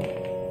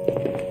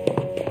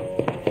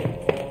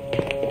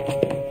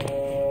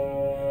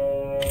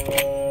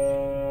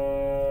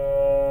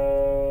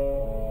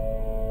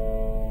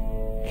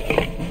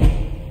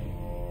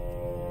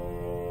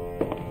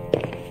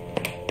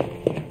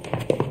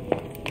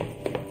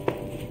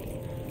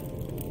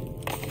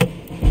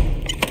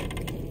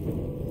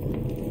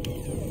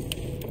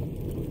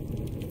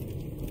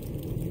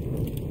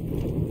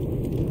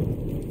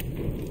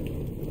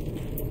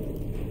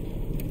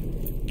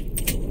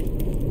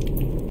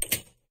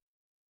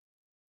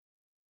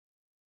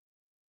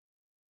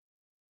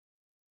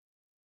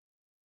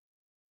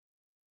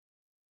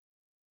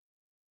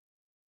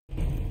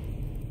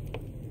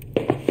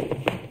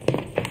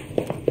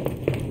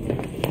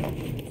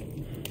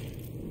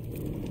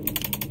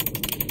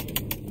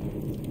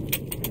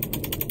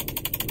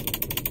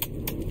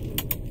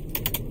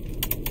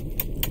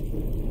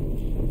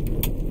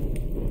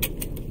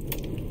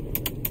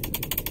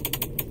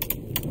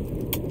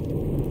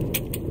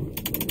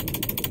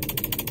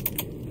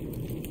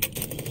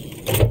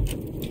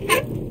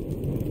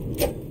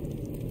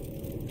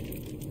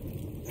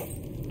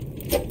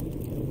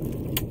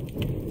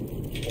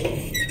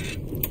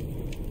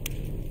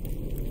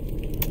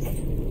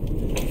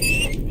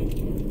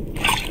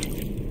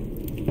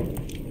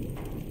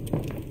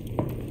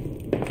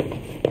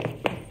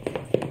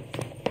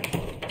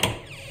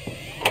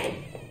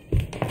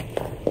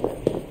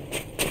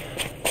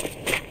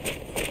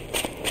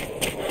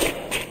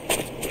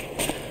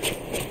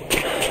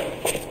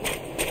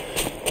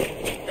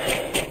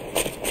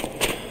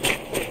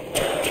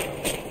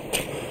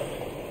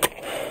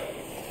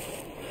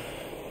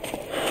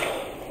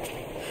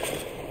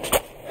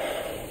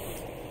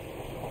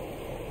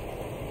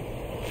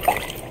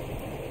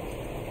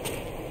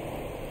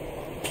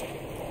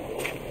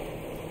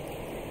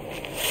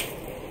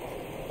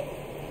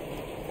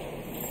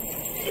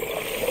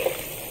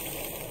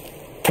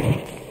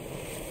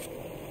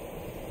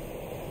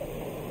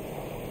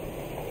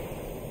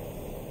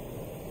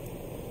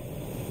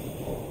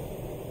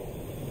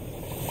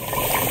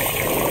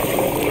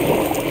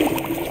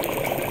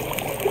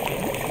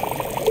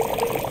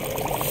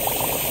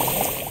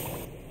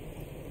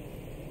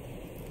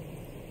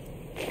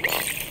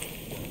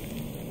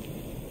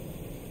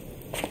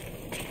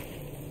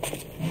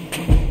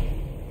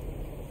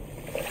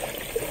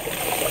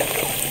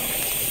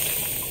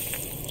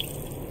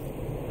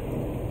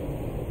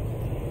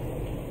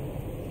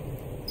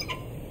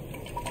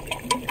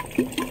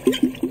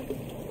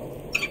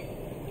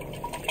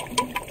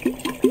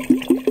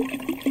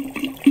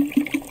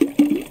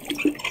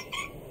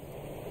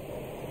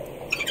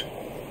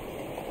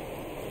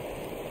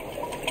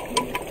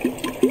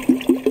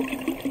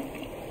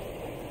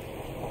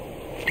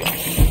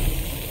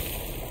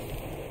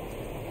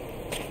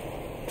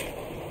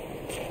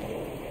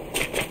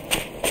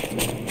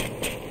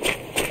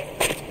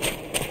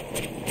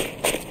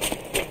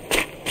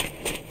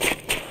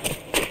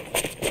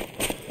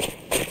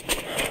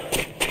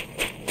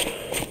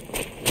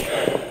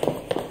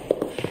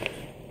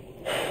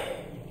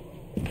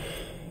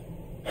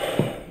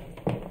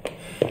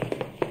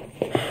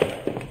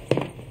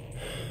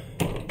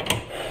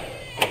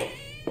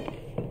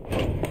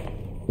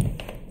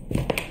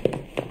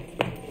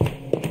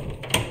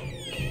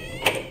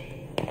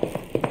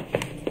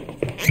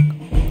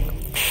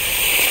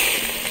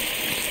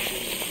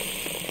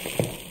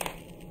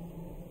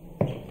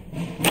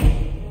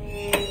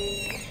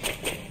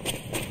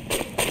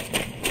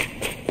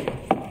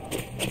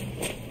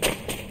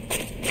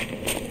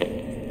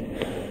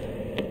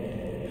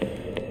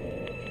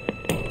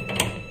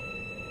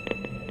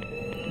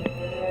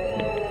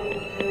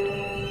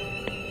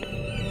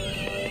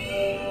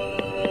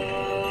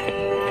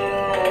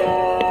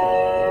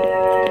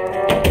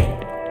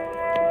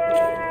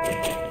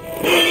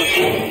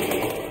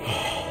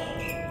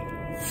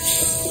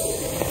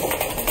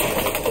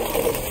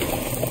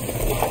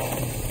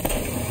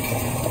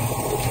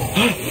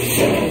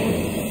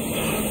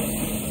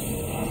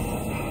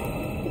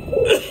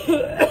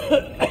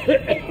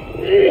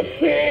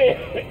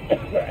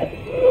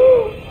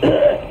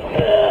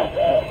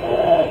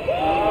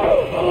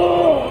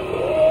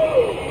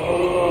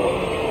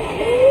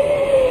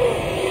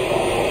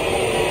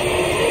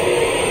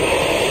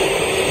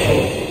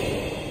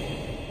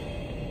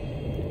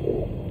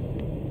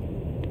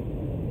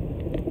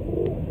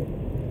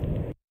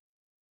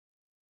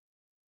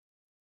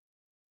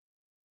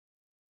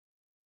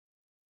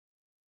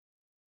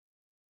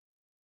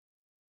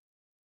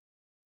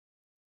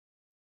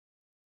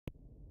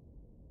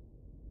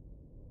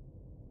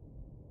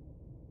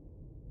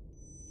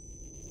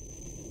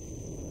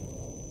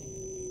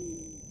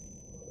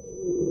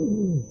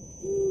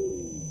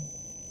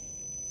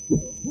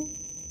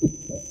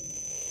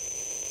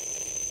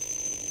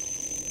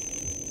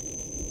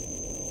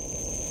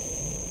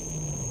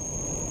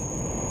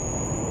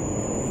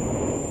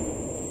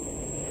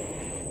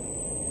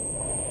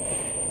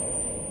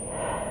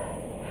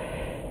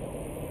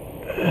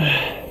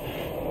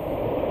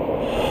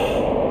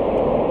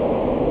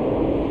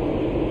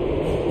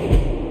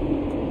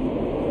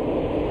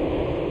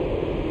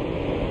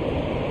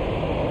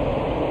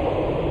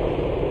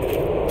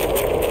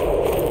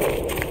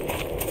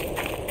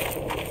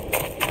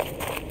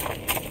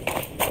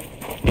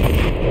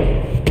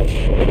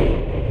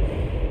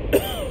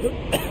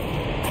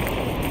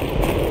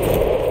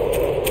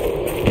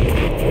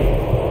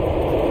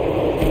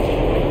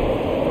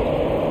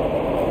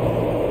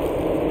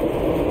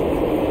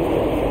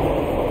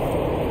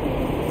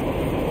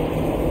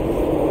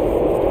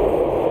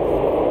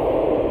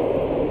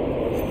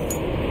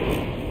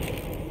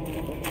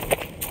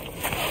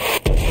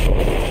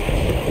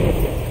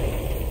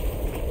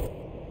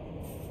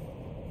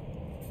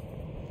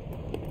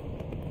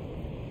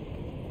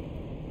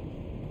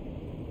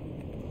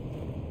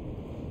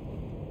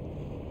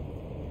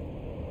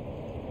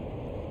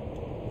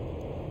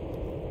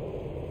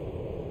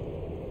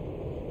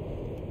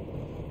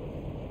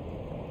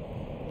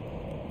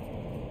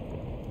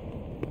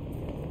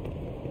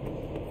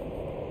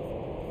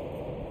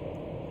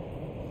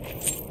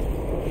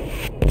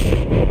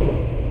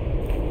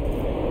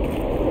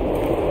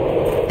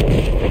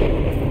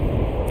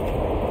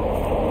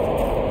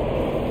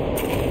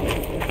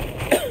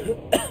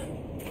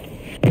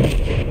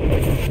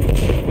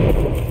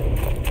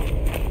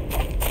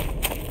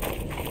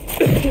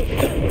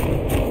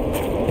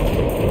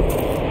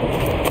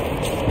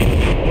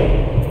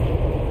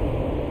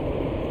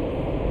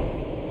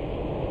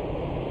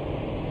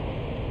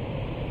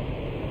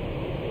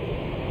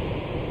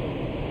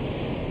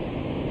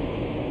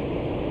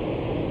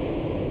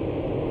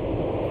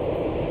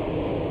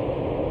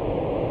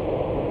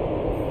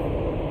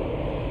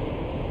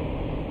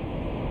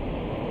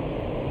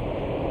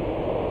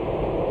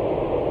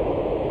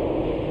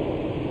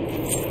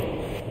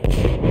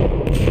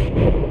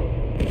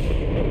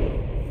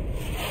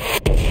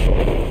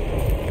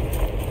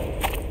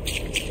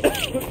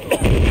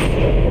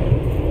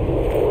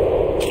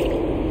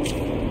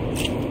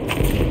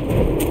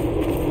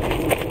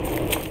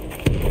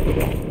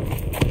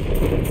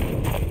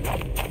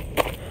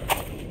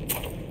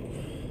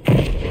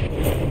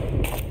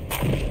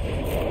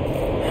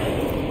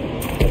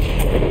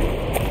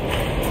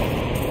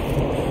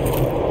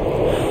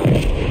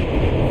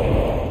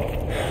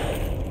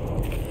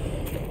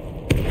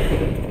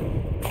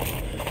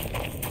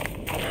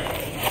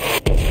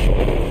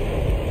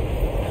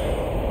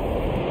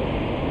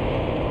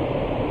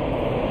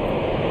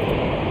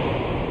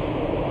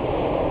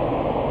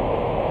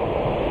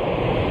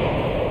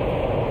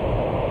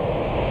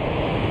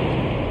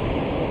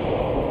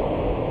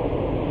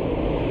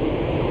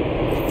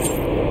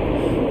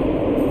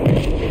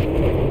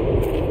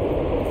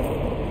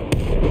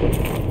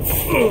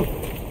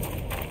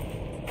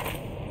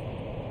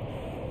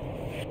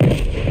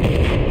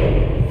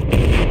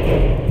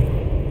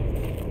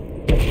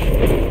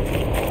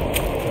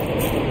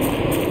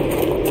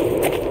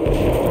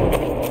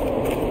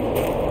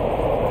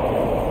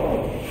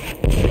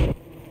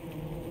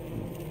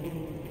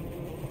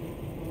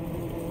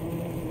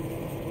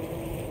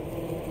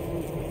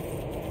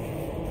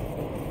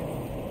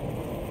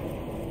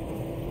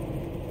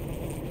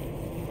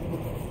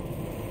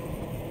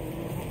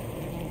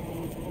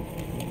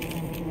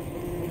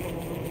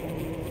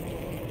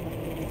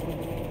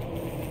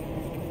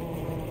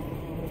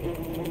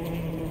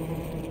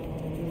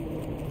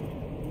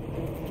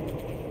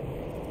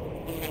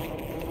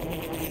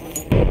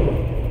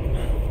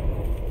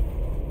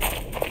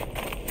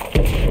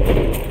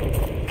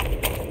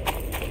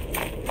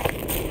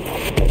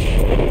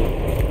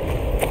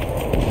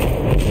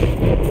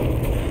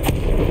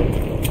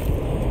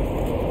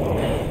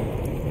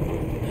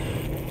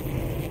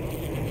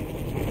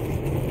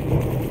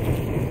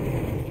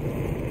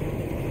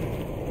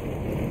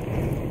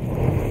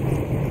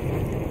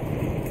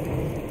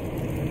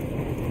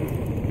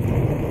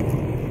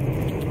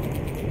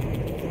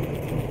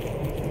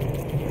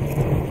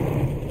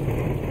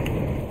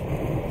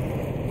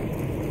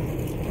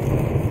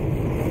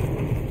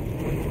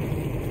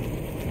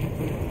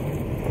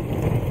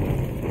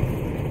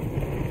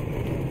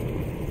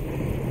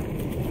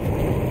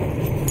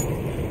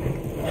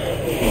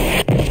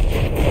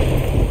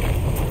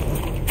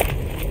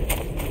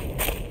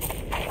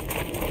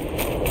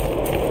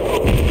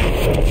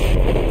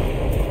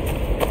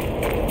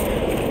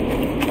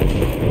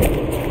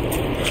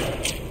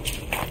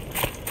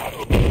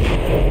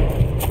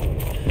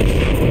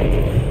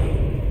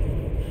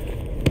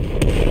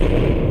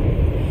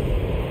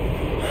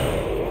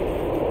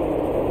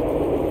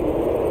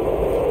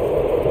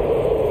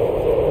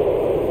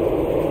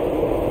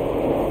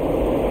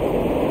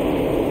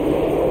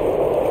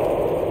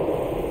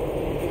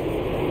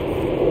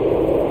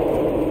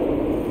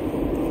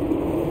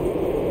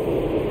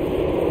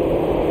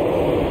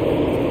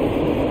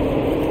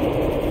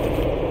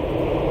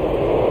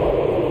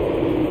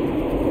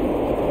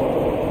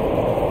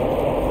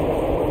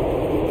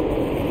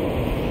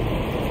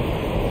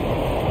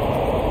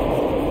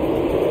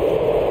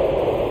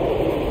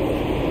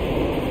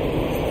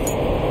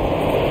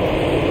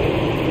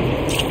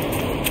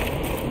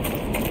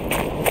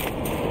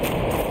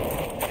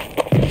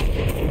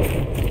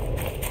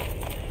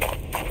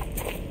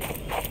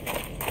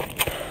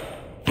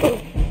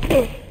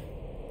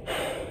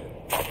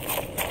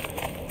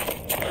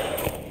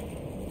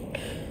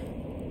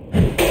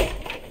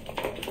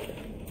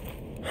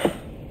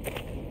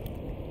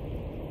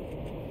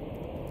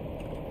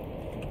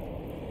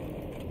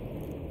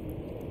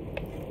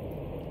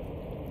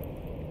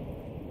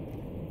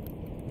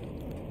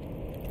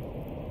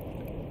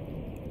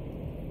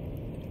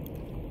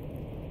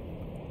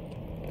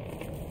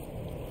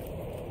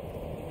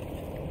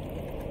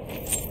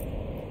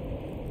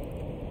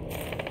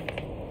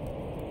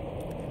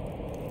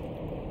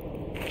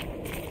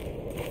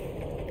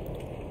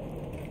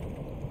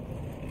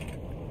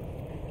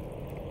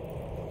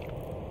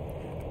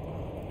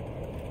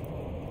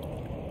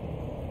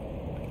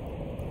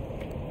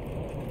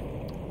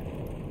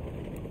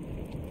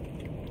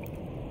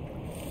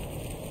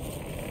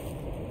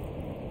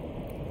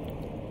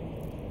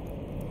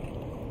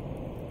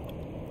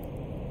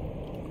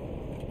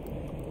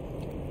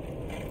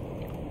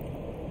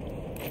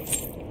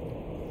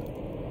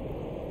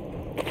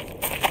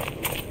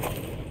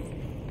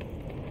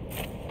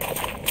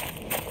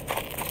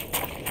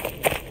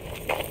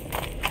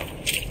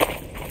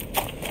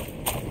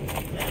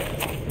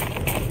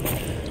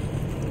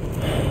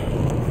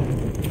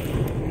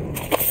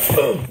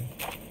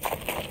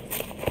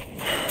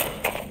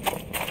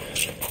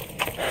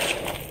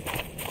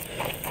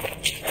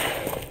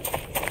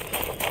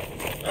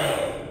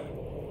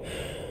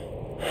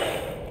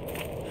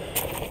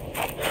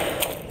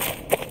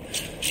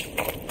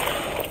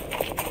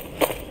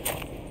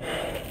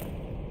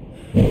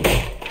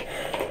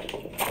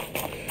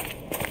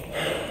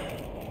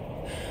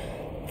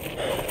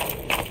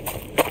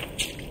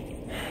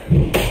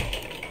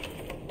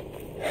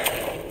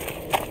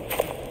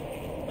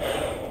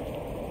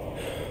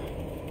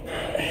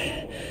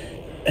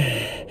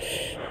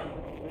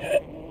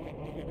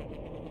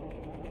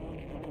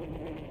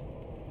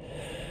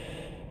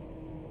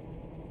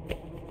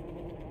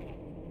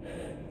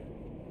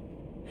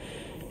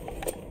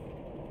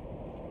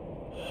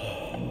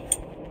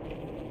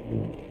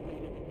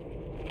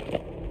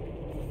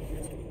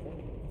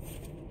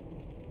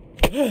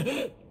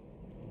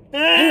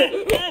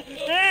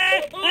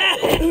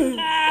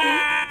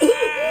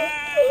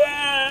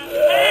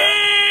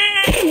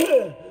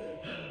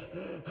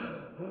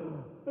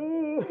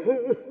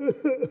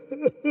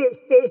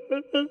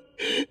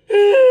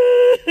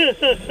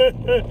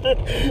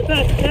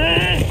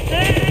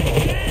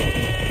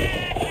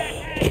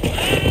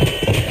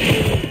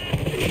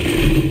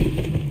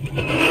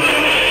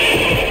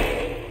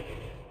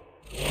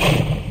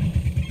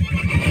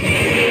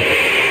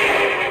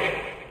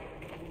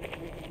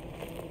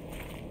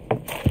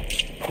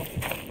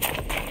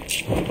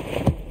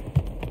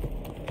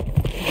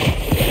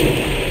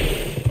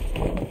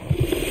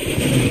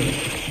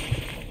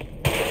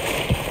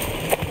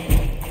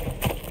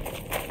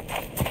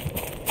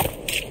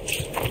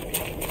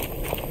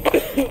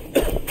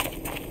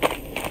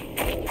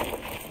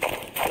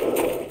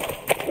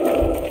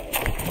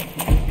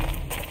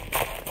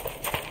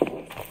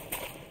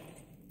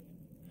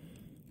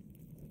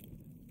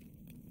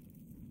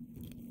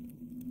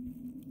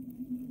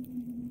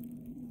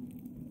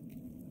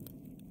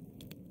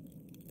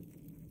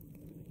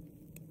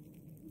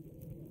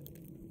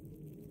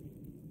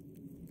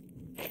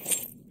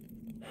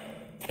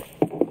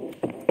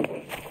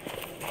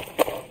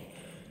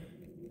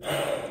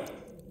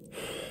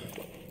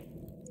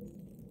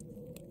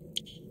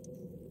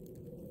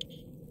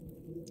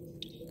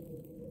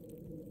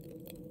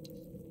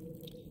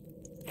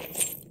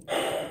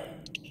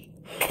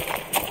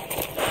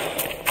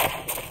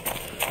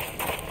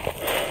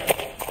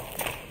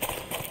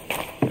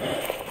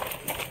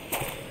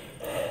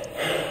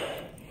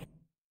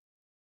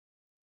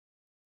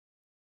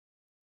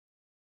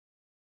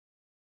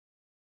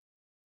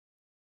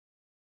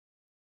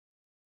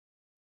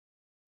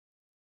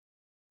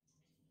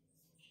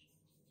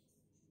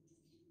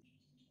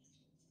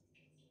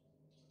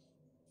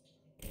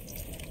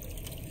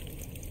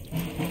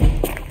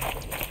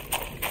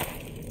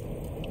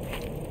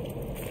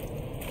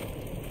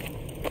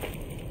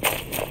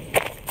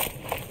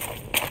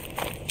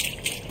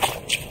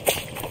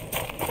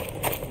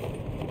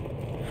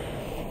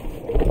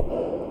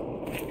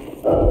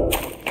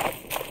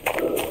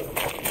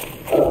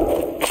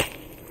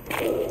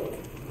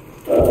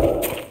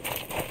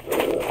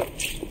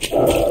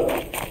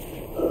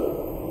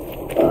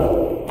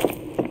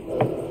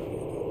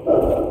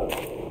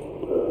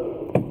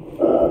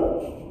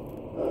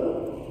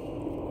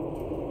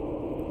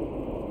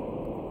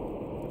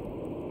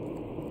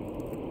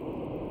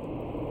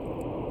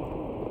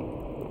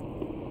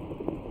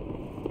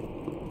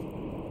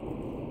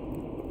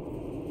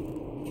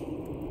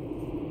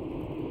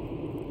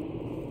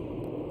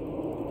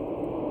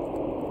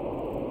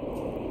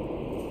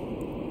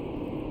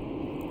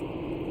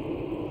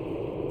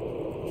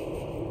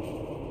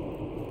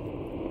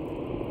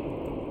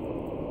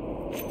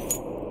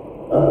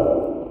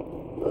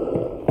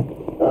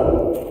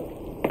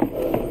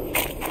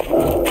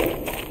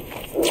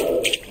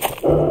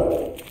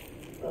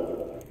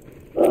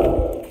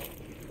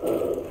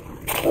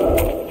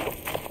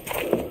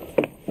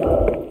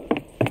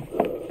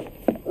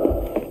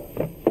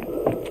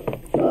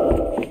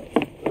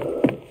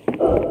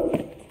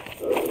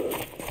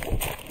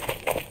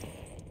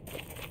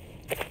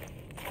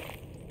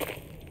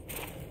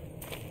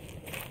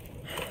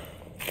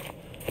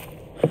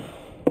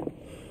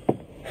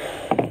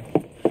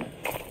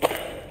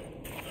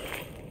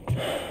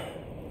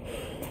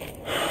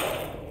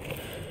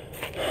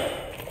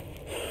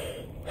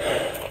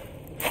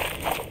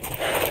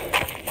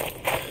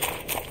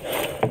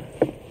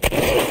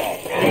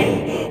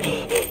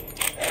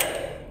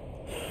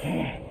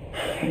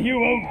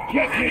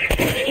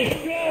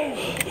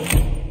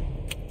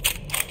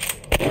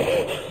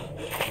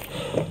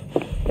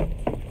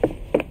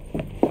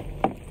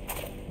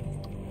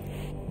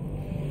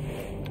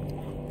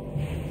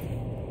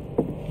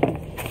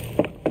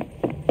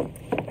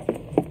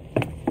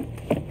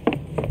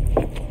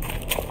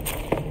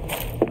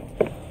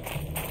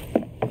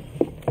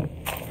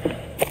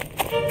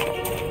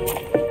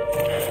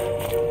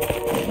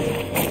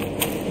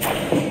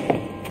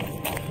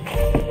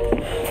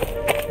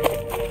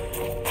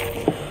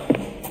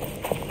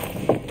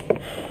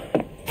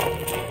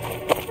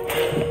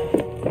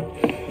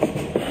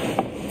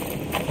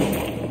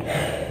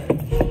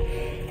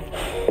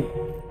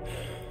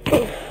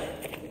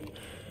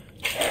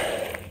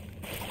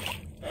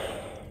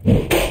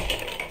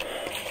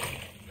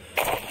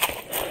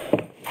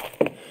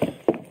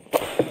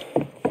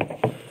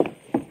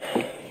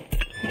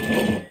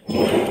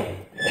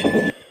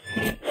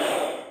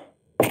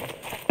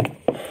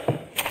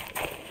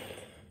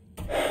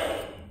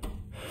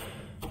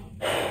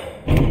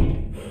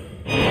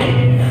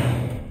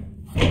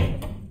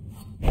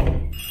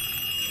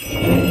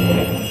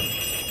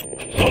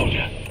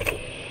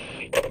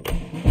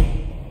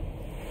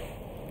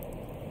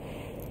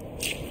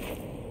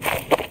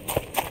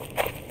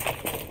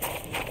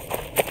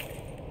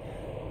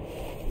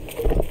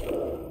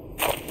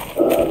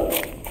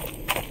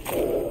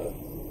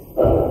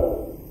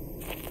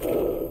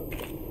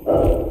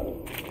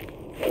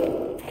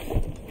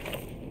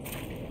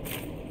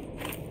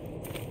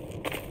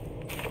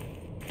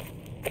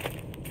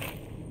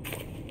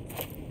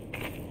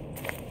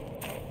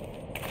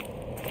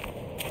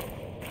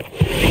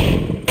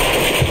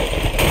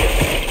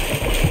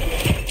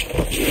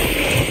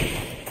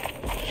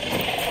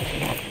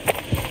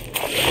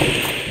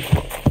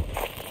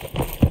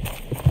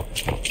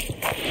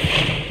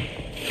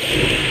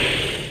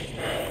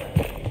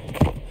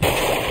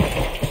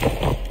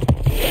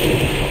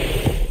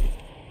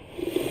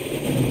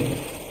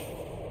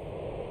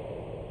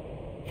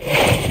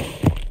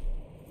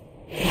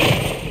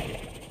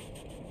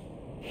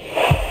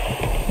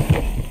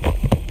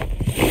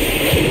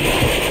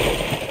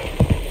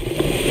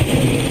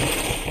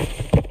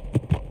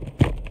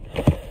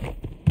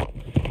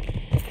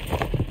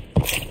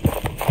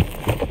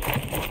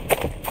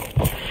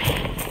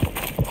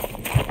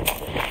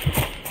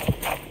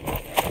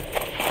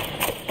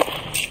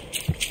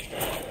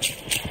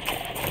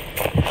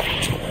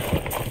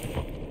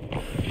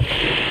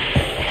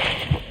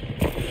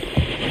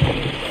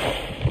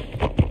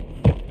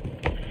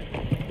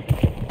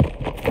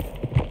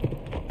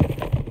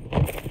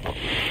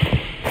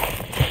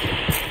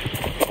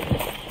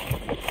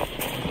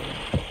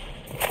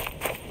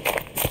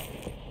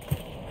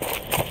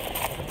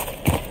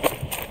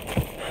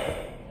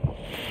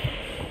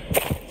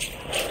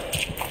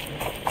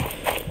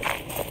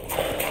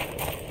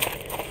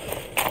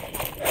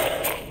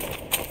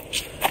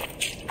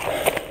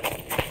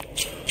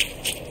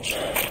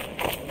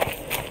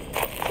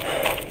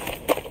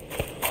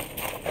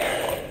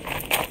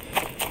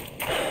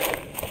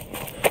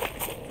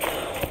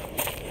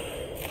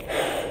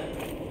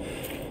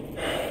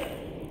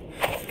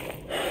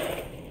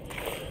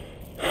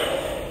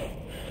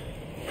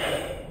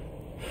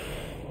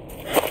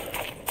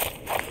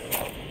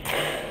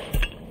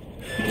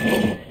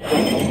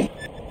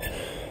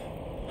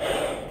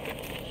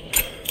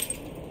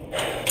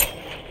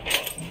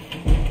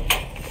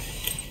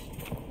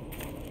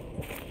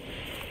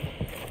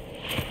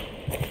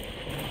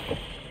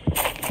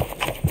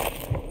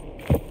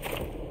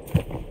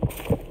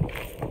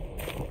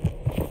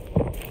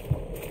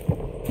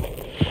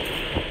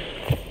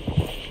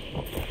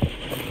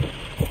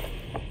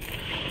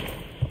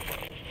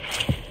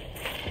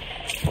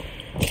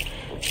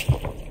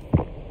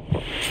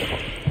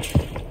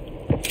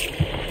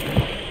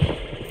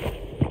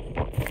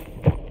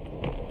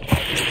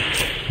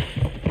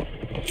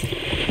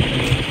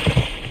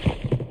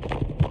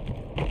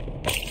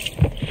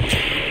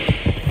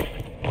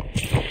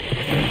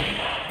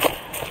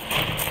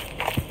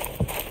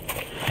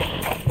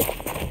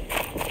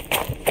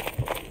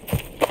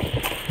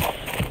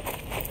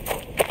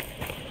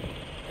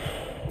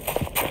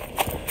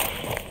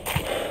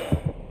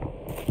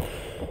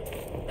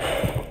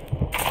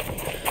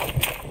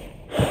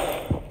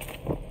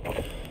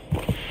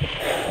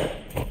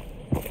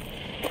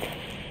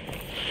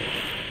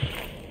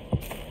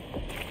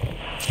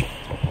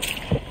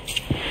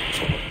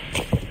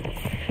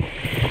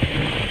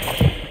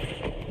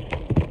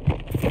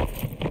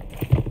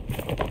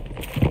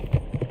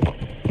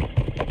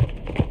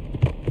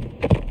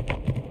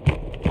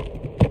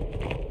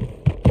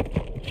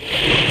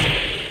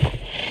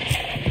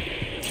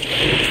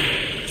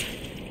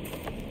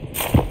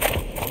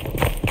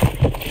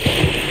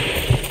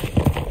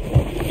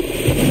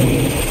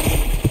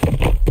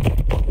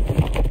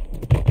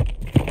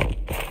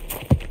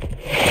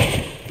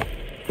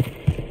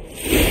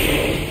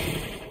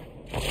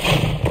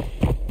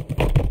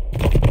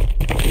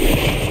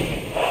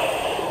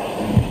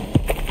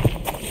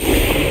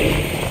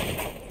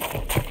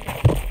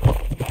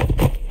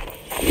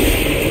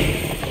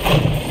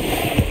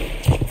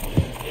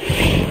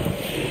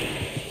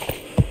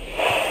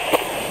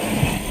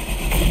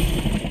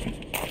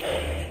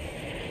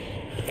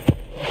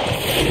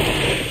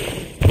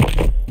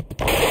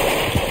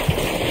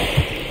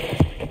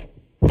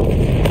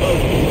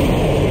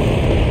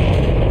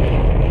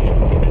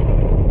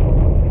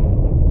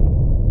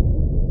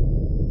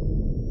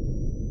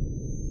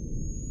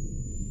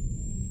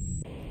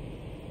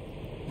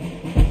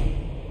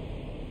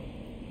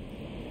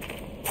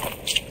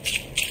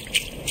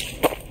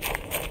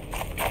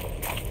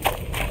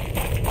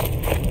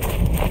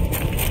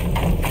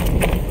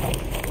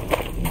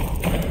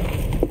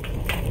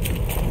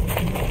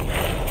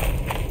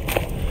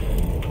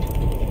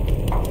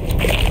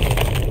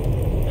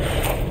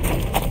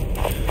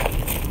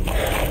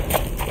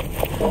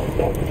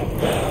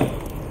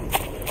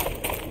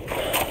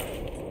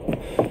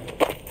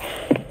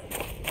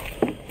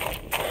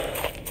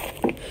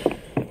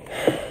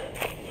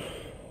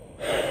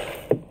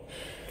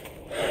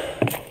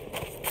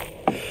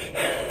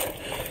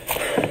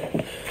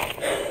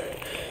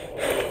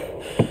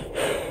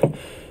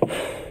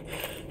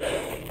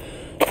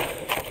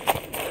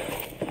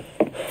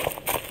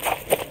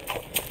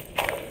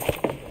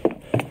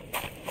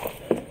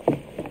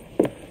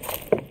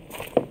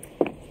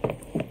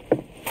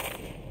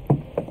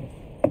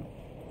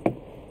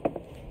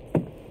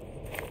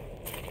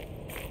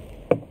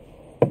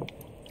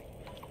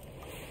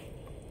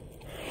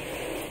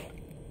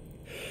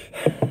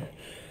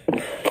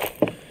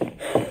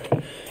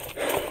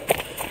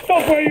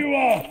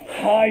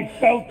 I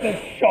felt the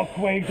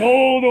shockwaves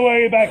all the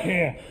way back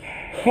here.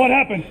 What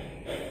happened?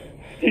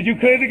 Did you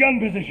clear the gun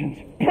positions?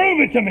 Prove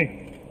it to me!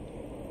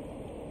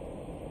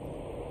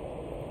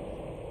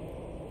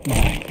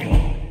 My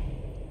God.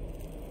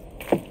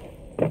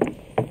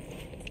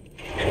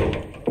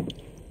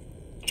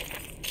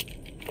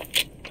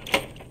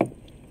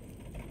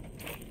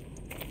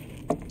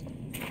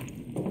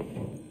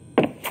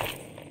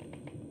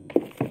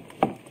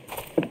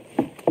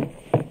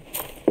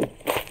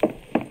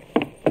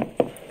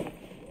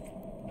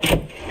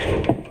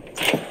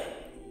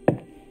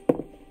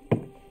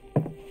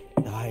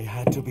 I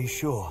had to be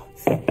sure.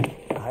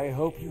 I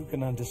hope you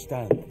can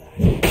understand that.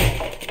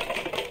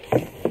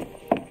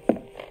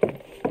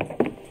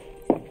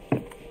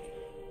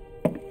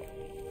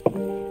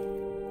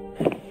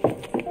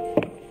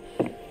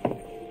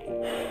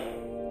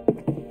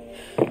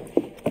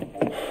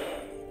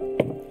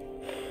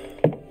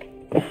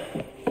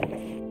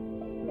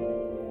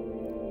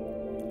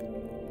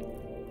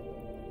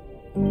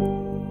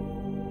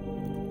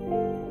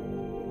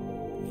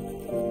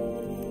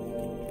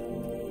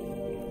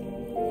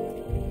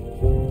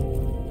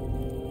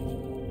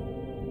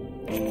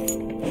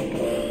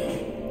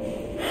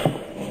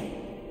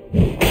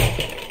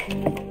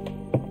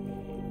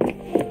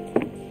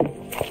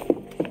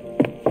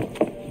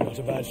 Not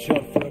a bad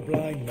shot for a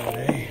blind man,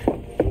 eh?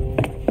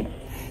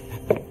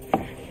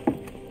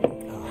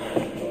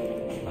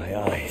 Oh, my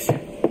eyes.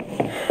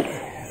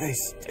 They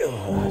still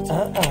hurt.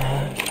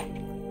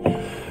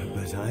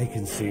 But I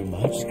can see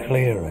much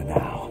clearer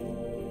now.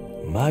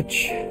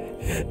 Much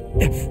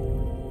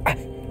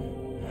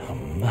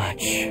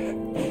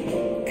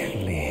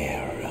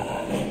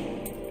clearer.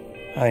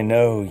 I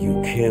know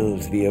you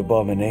killed the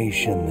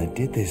abomination that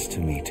did this to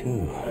me,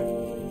 too.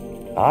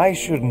 I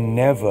should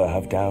never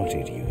have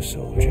doubted you,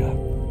 soldier.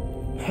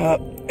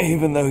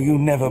 Even though you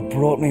never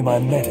brought me my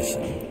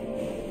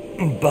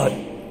medicine. But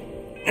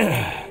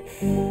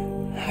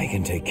I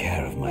can take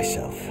care of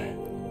myself.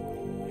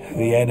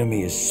 The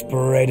enemy is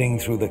spreading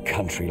through the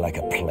country like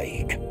a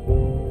plague.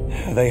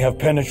 They have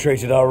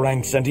penetrated our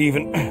ranks and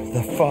even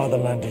the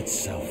fatherland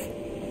itself.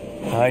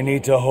 I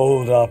need to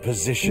hold our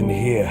position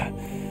here.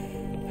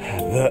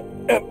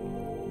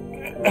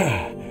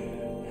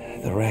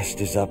 The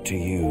rest is up to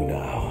you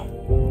now.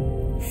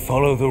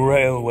 Follow the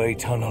railway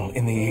tunnel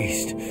in the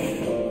east.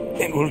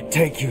 It will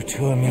take you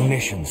to a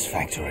munitions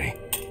factory.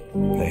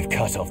 They've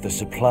cut off the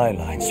supply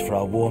lines for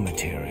our war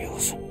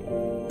materials.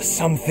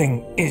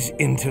 Something is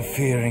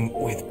interfering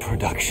with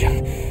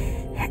production.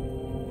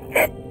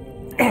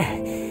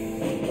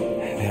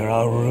 There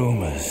are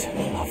rumors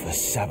of a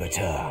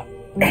saboteur.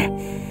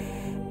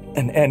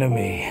 An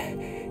enemy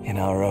in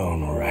our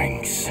own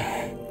ranks.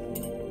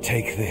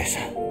 Take this.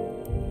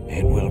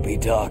 It will be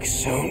dark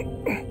soon.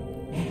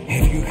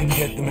 If you can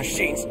get the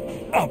machines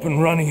up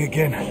and running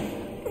again,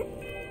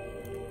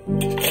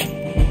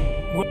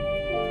 we'll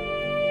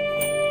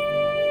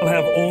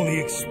have all the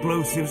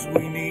explosives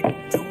we need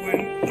to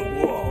win the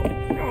war.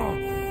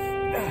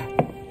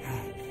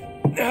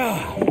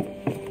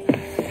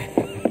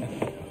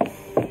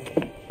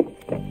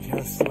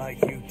 Just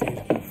like you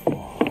did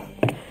before.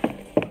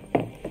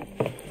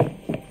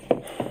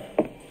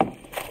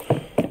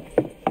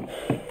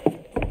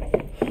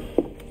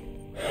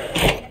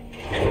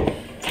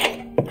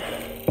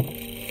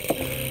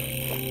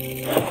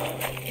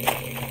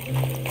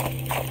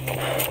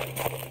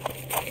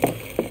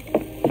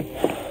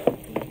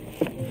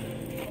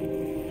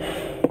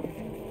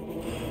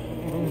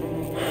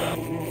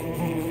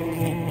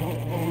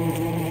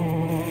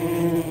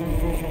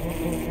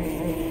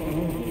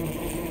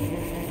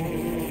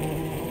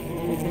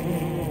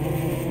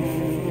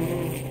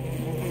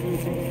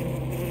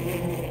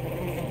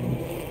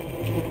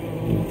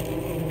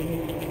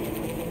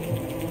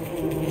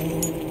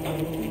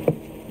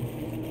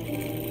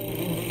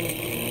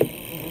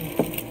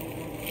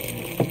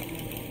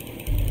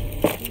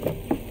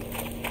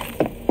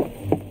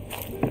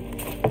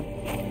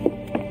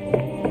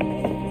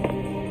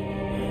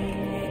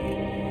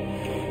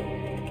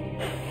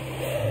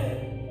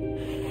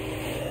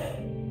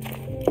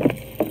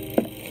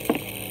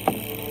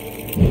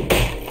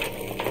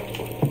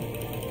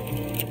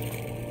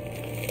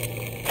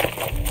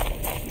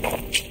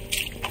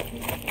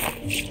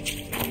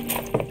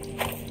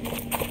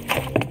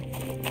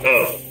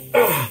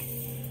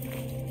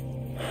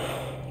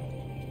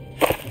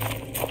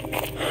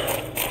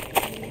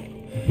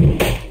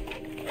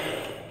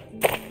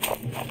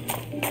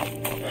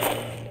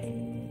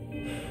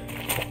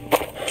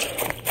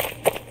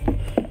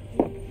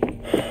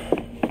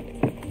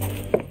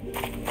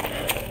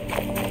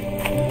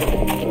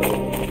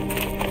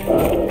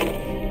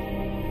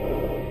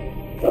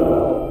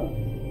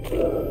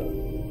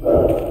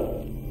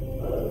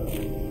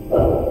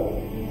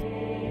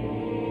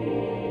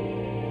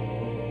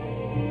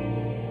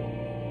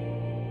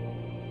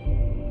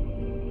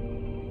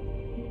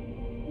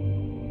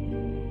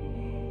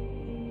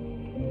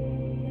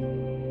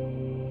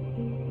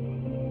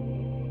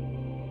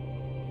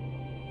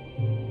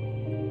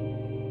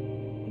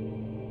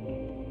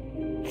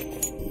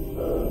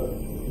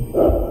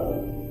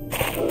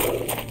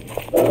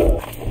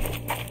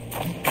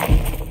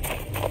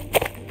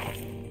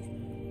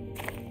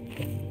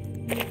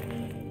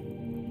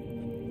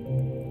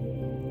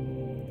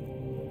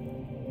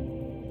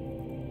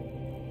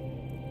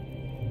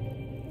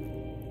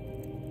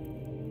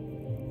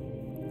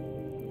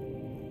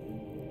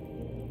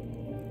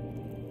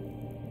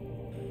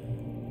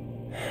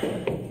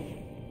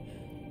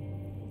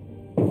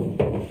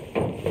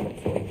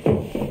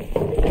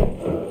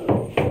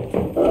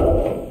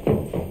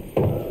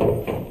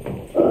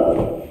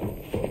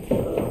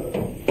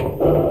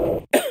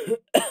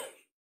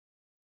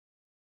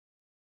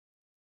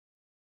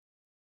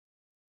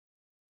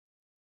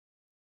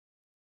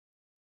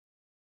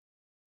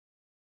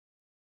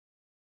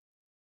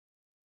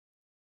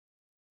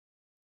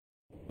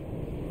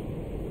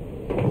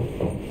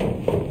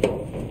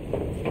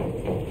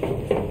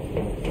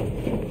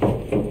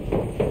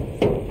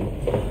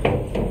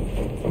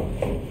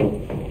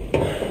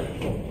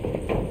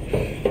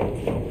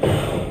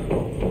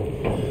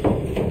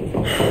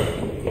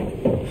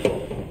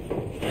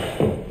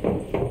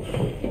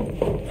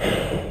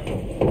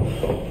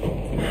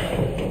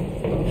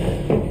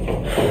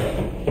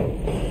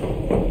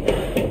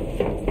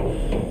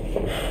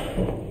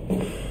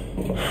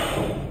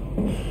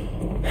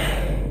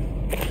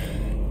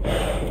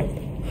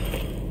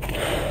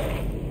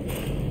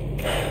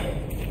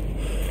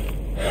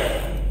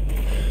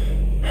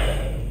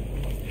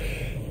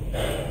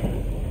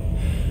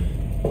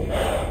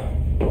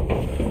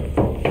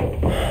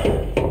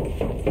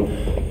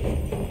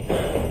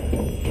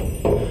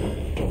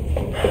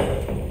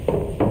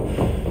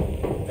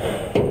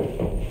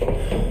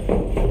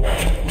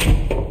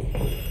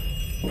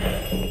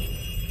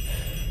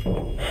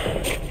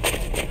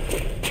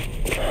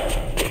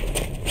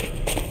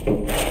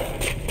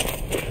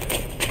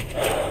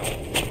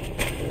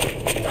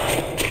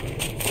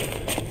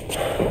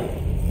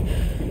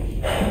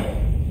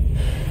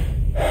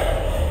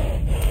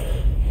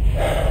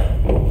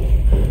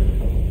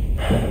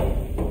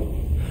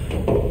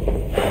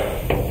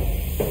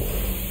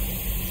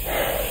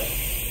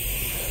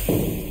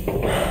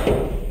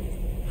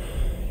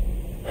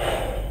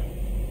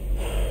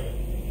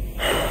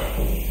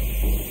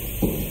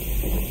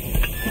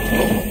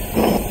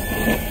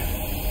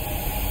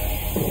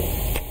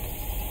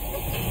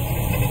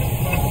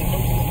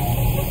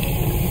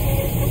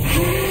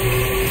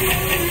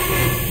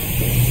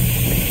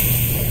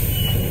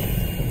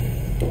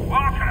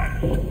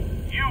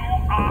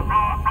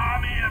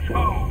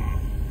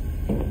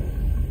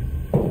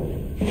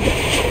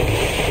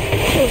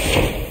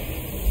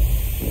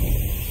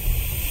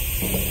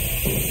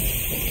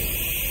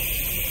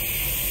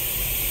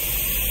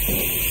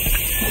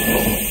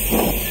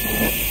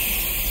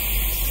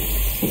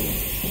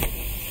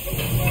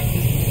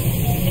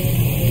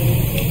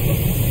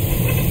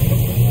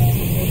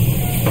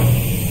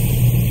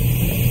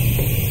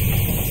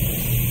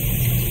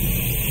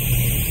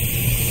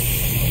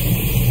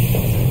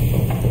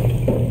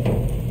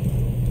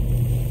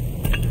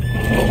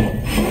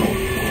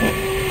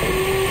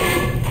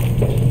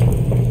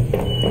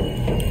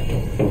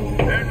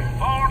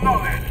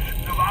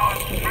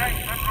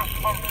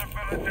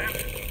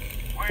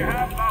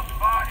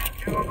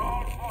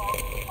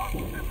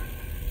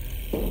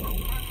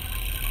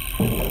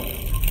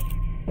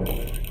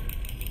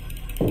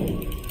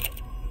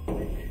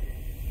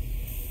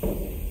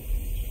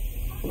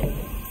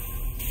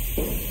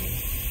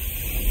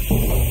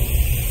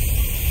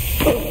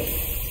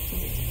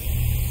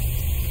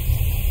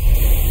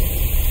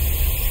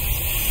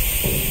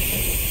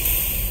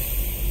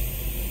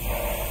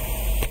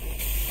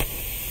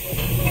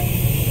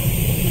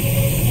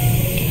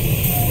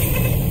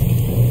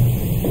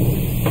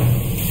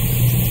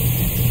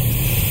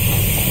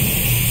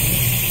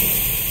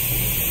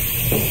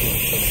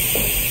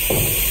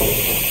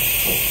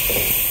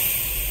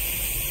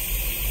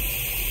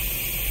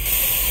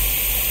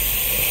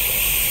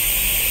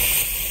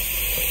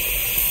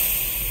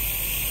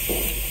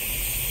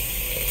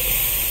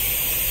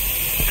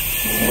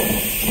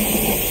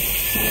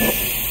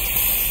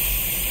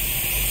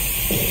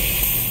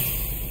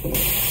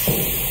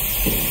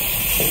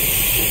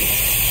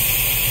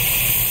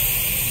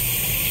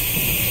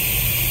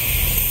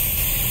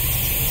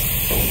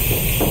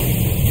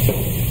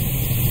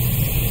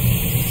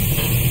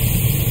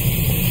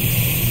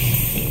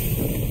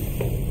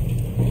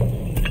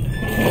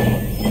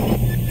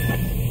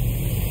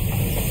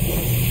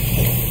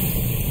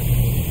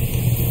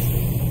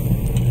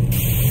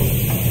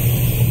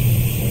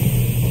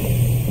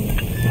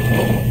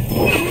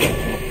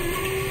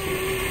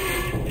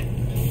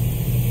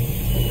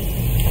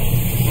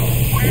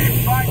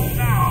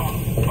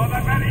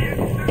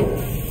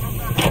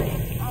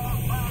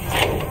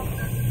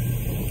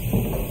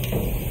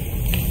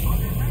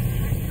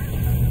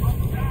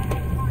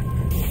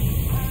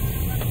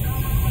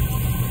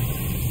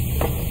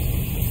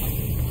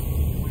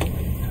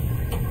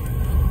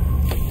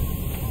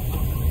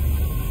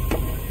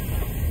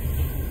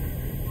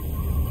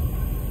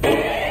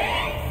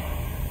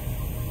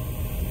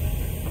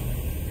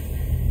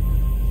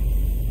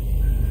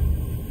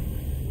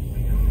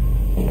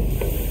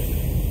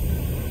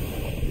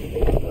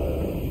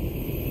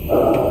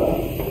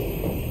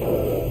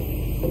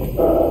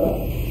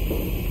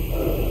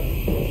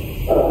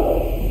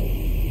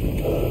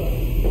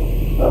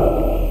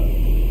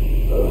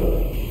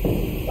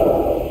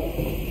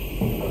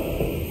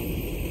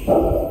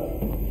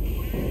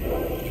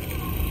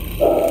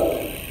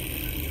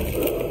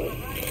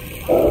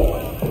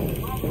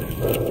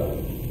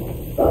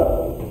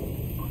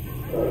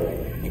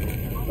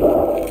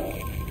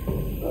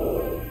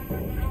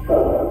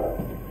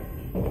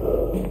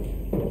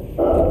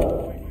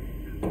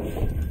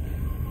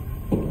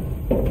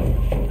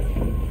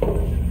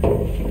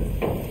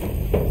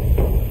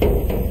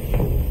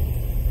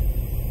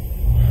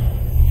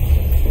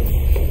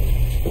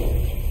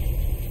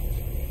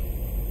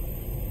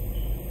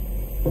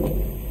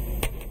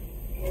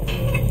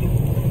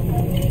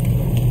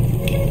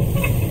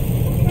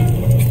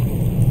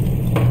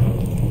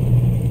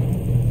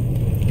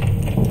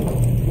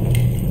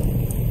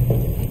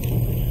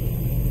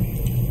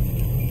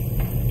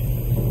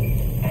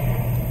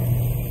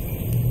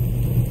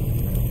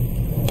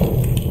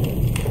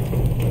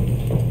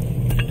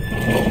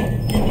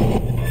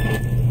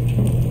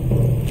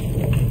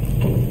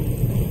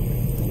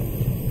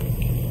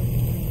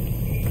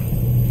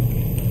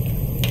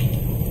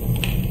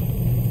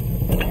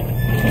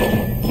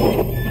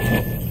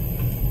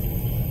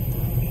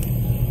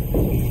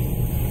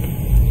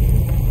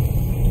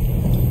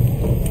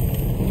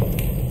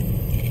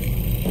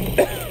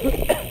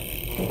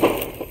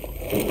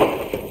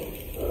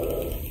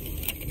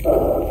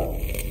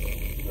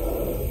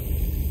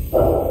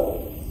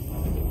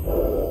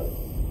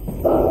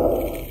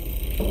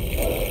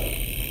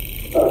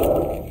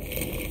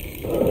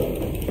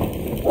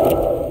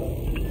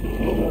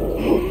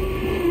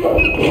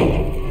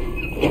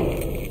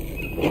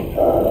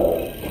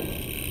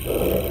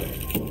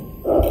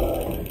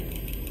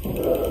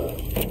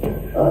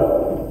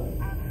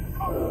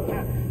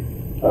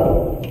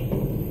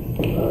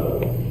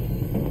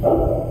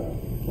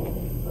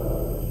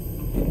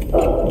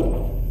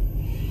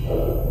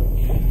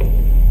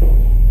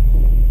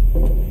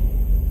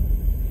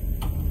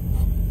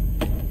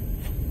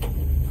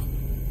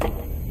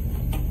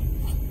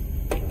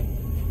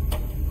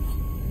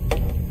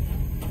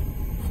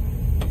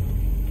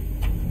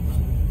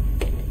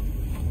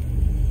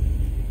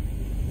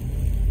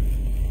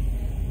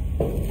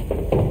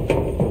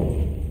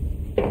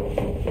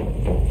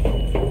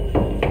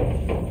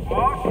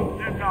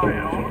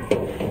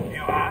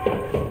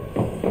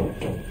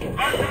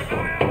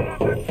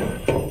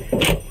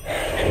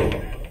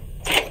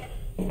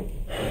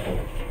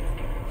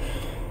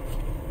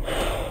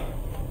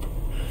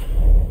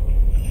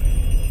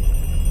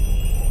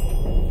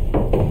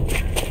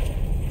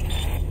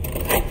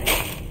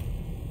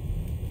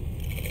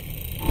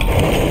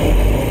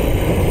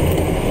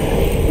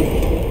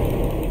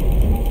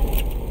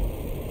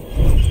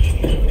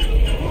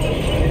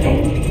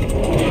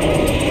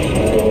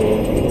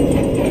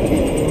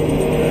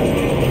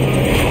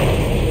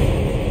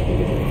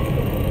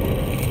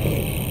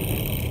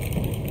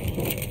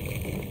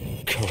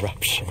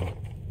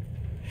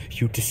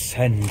 You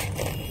descend.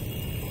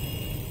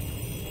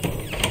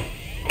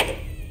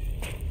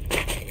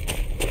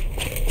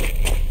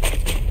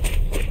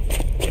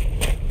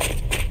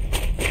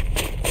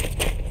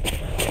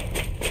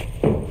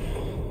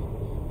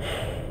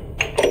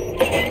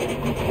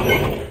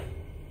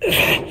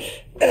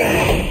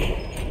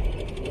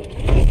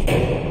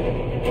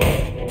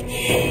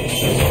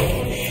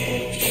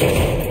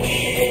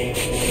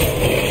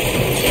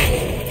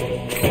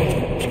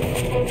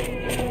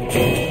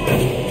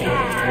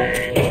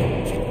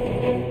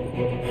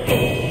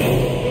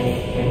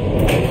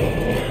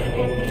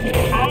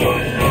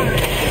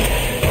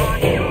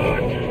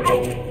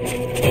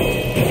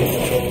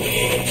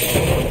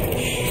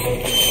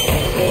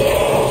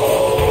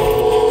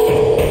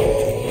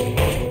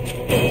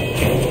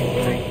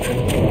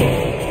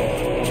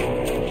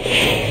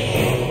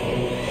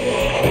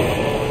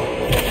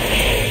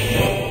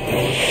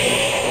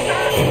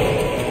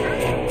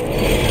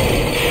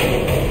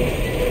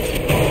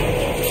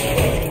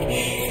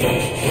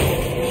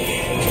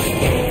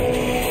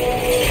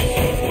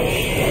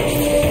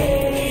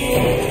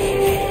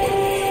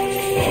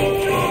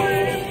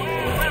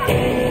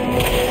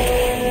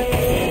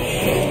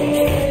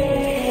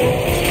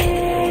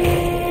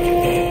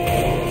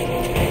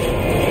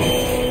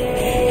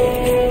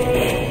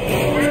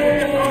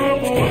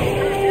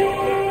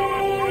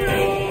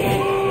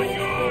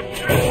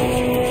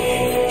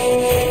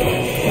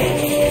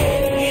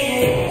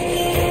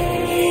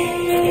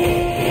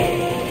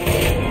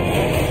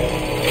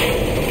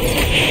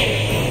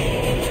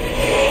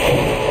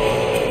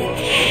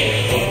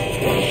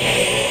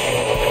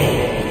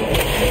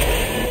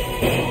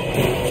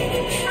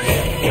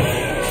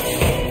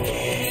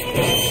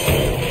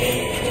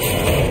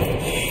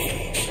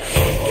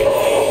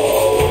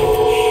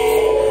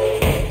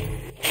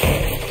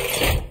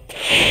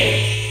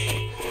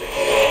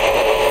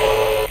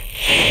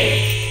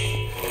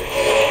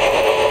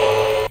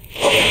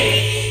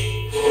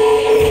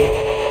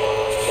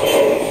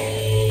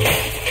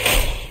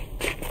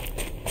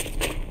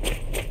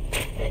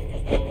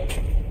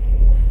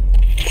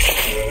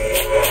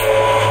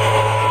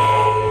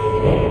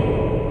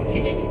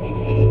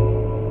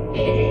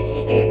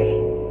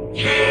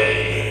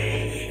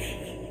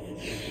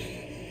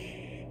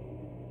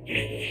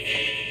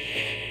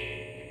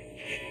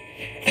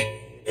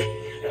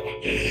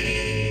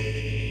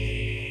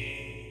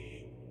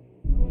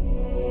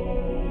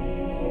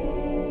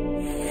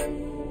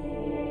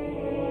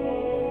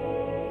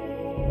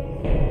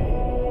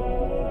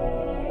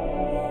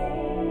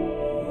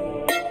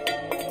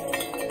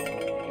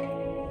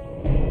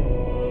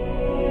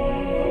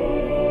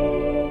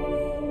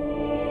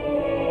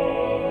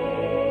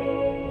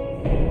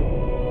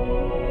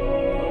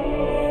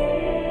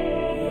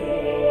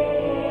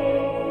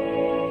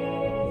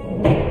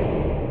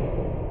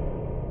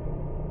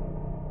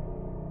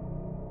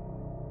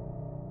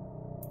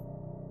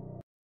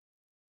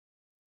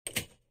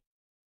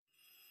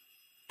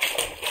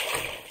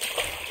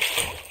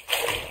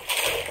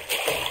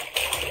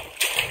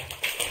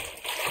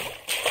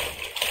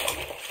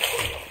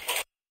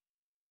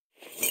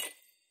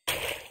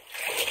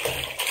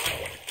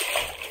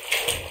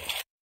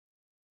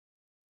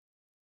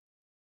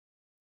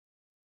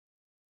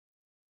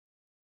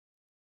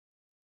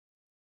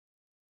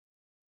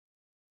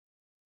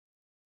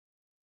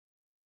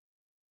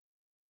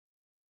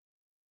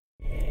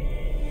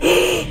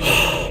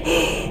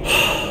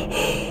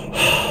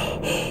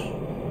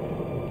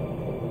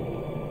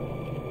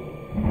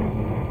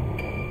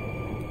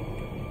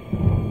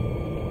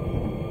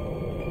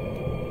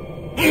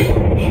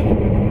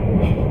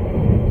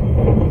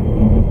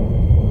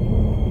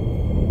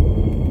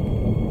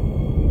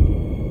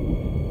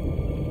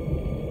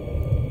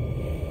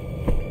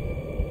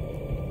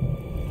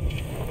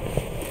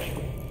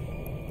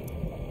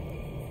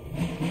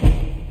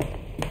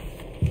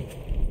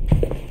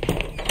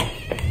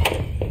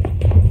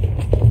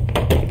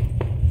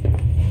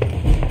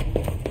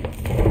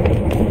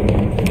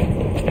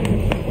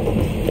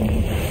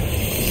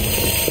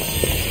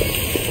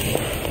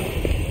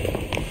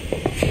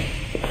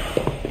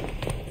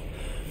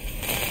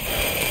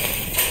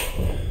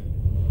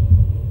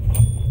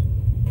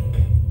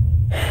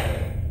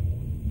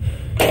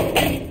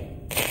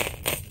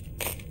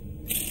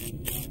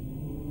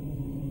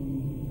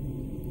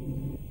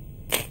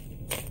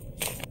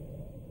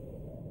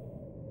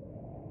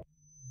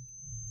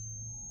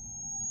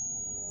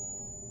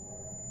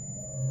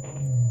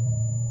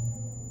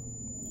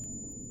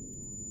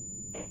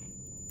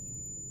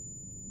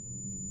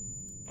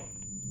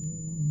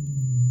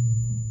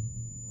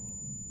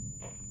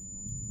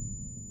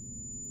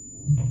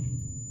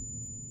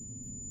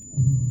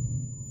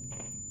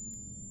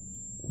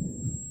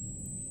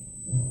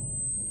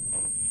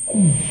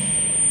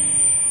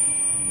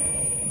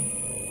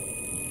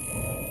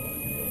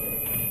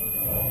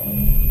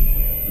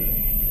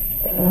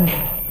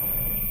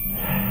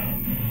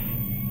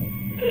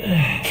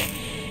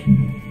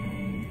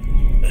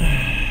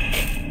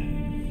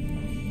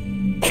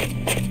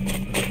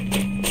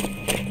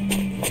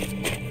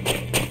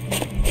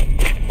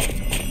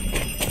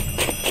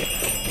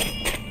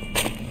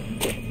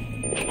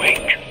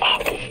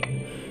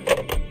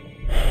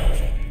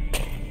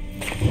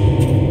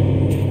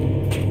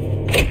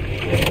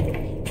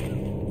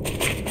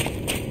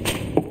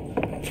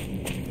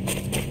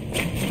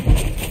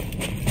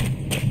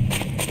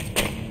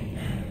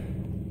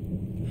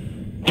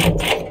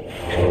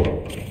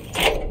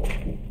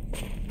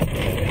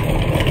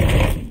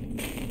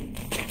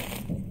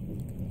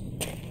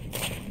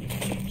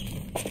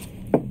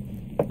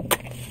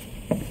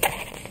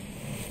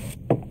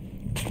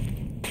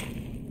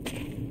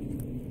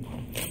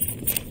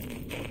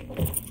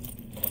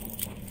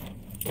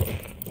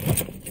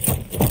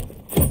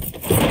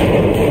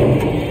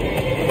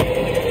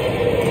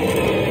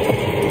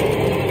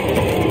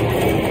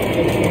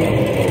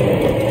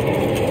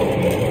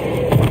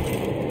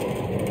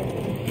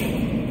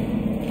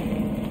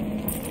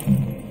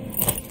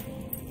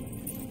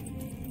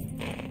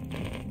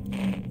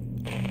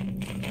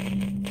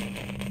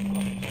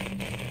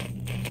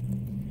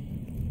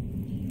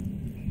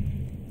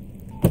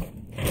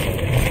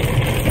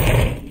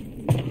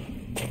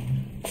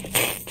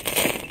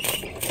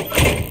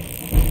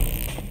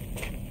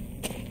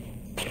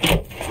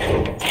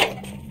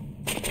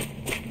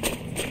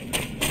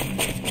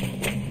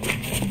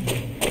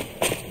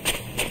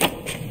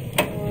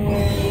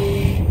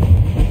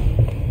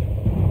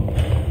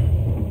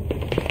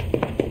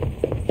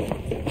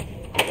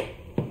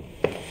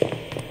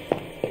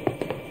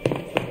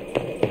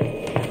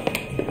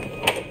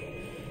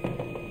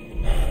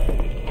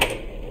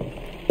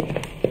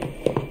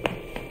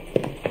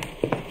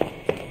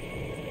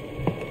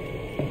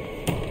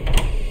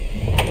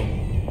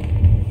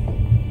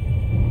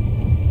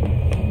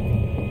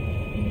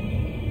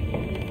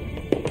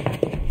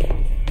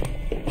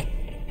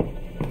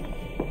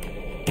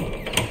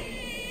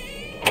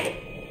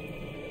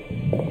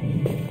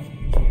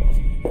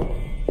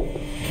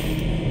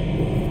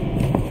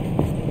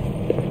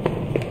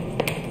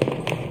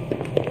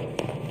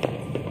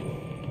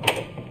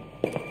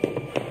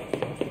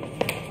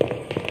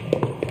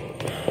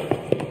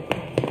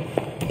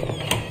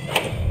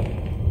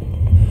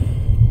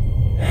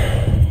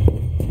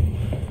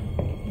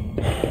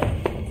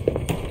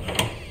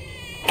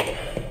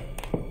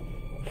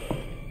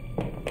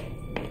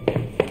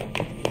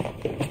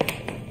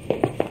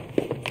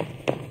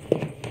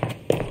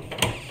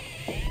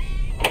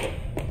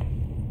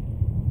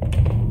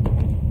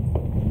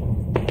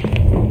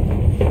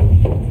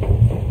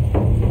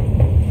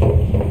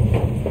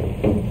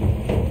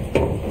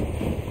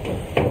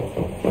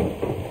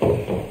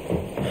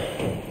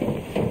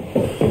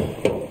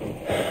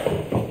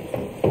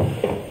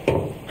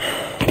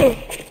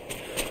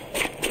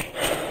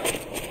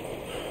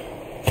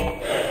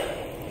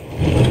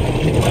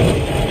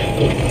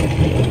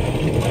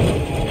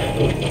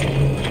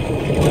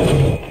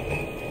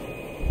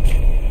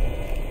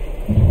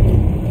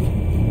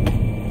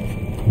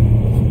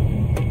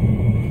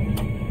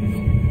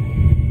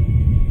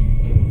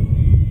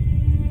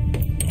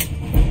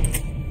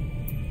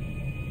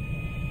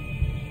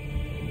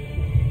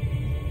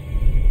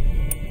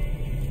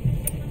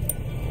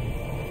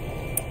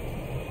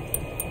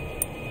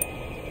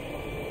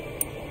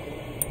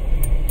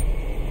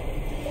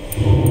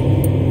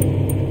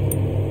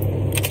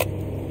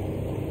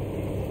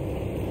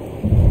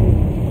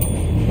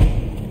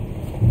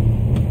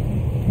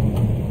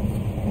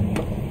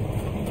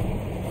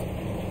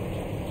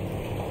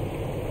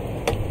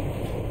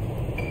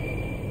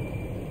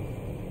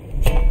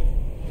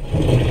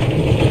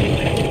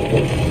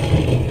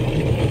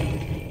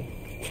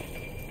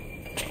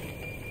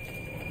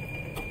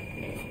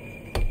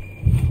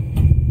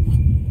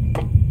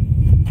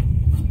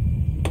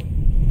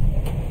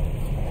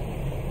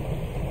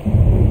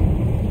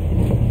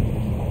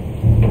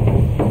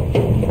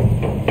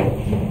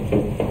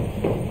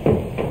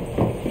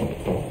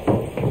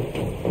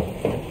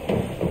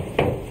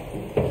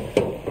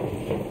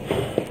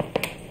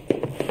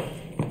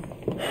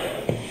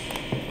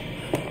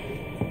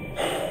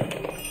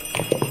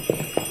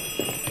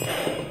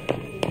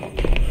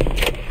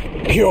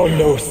 You're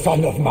no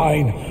son of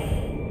mine.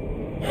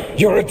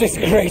 You're a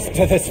disgrace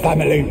to this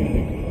family.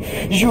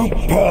 You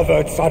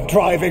perverts are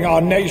driving our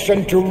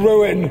nation to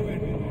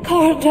ruin.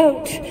 Carl,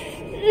 don't.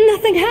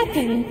 Nothing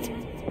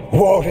happened.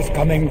 War is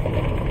coming,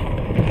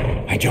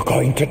 and you're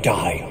going to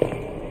die.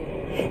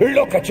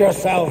 Look at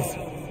yourselves.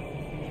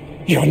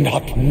 You're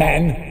not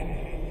men.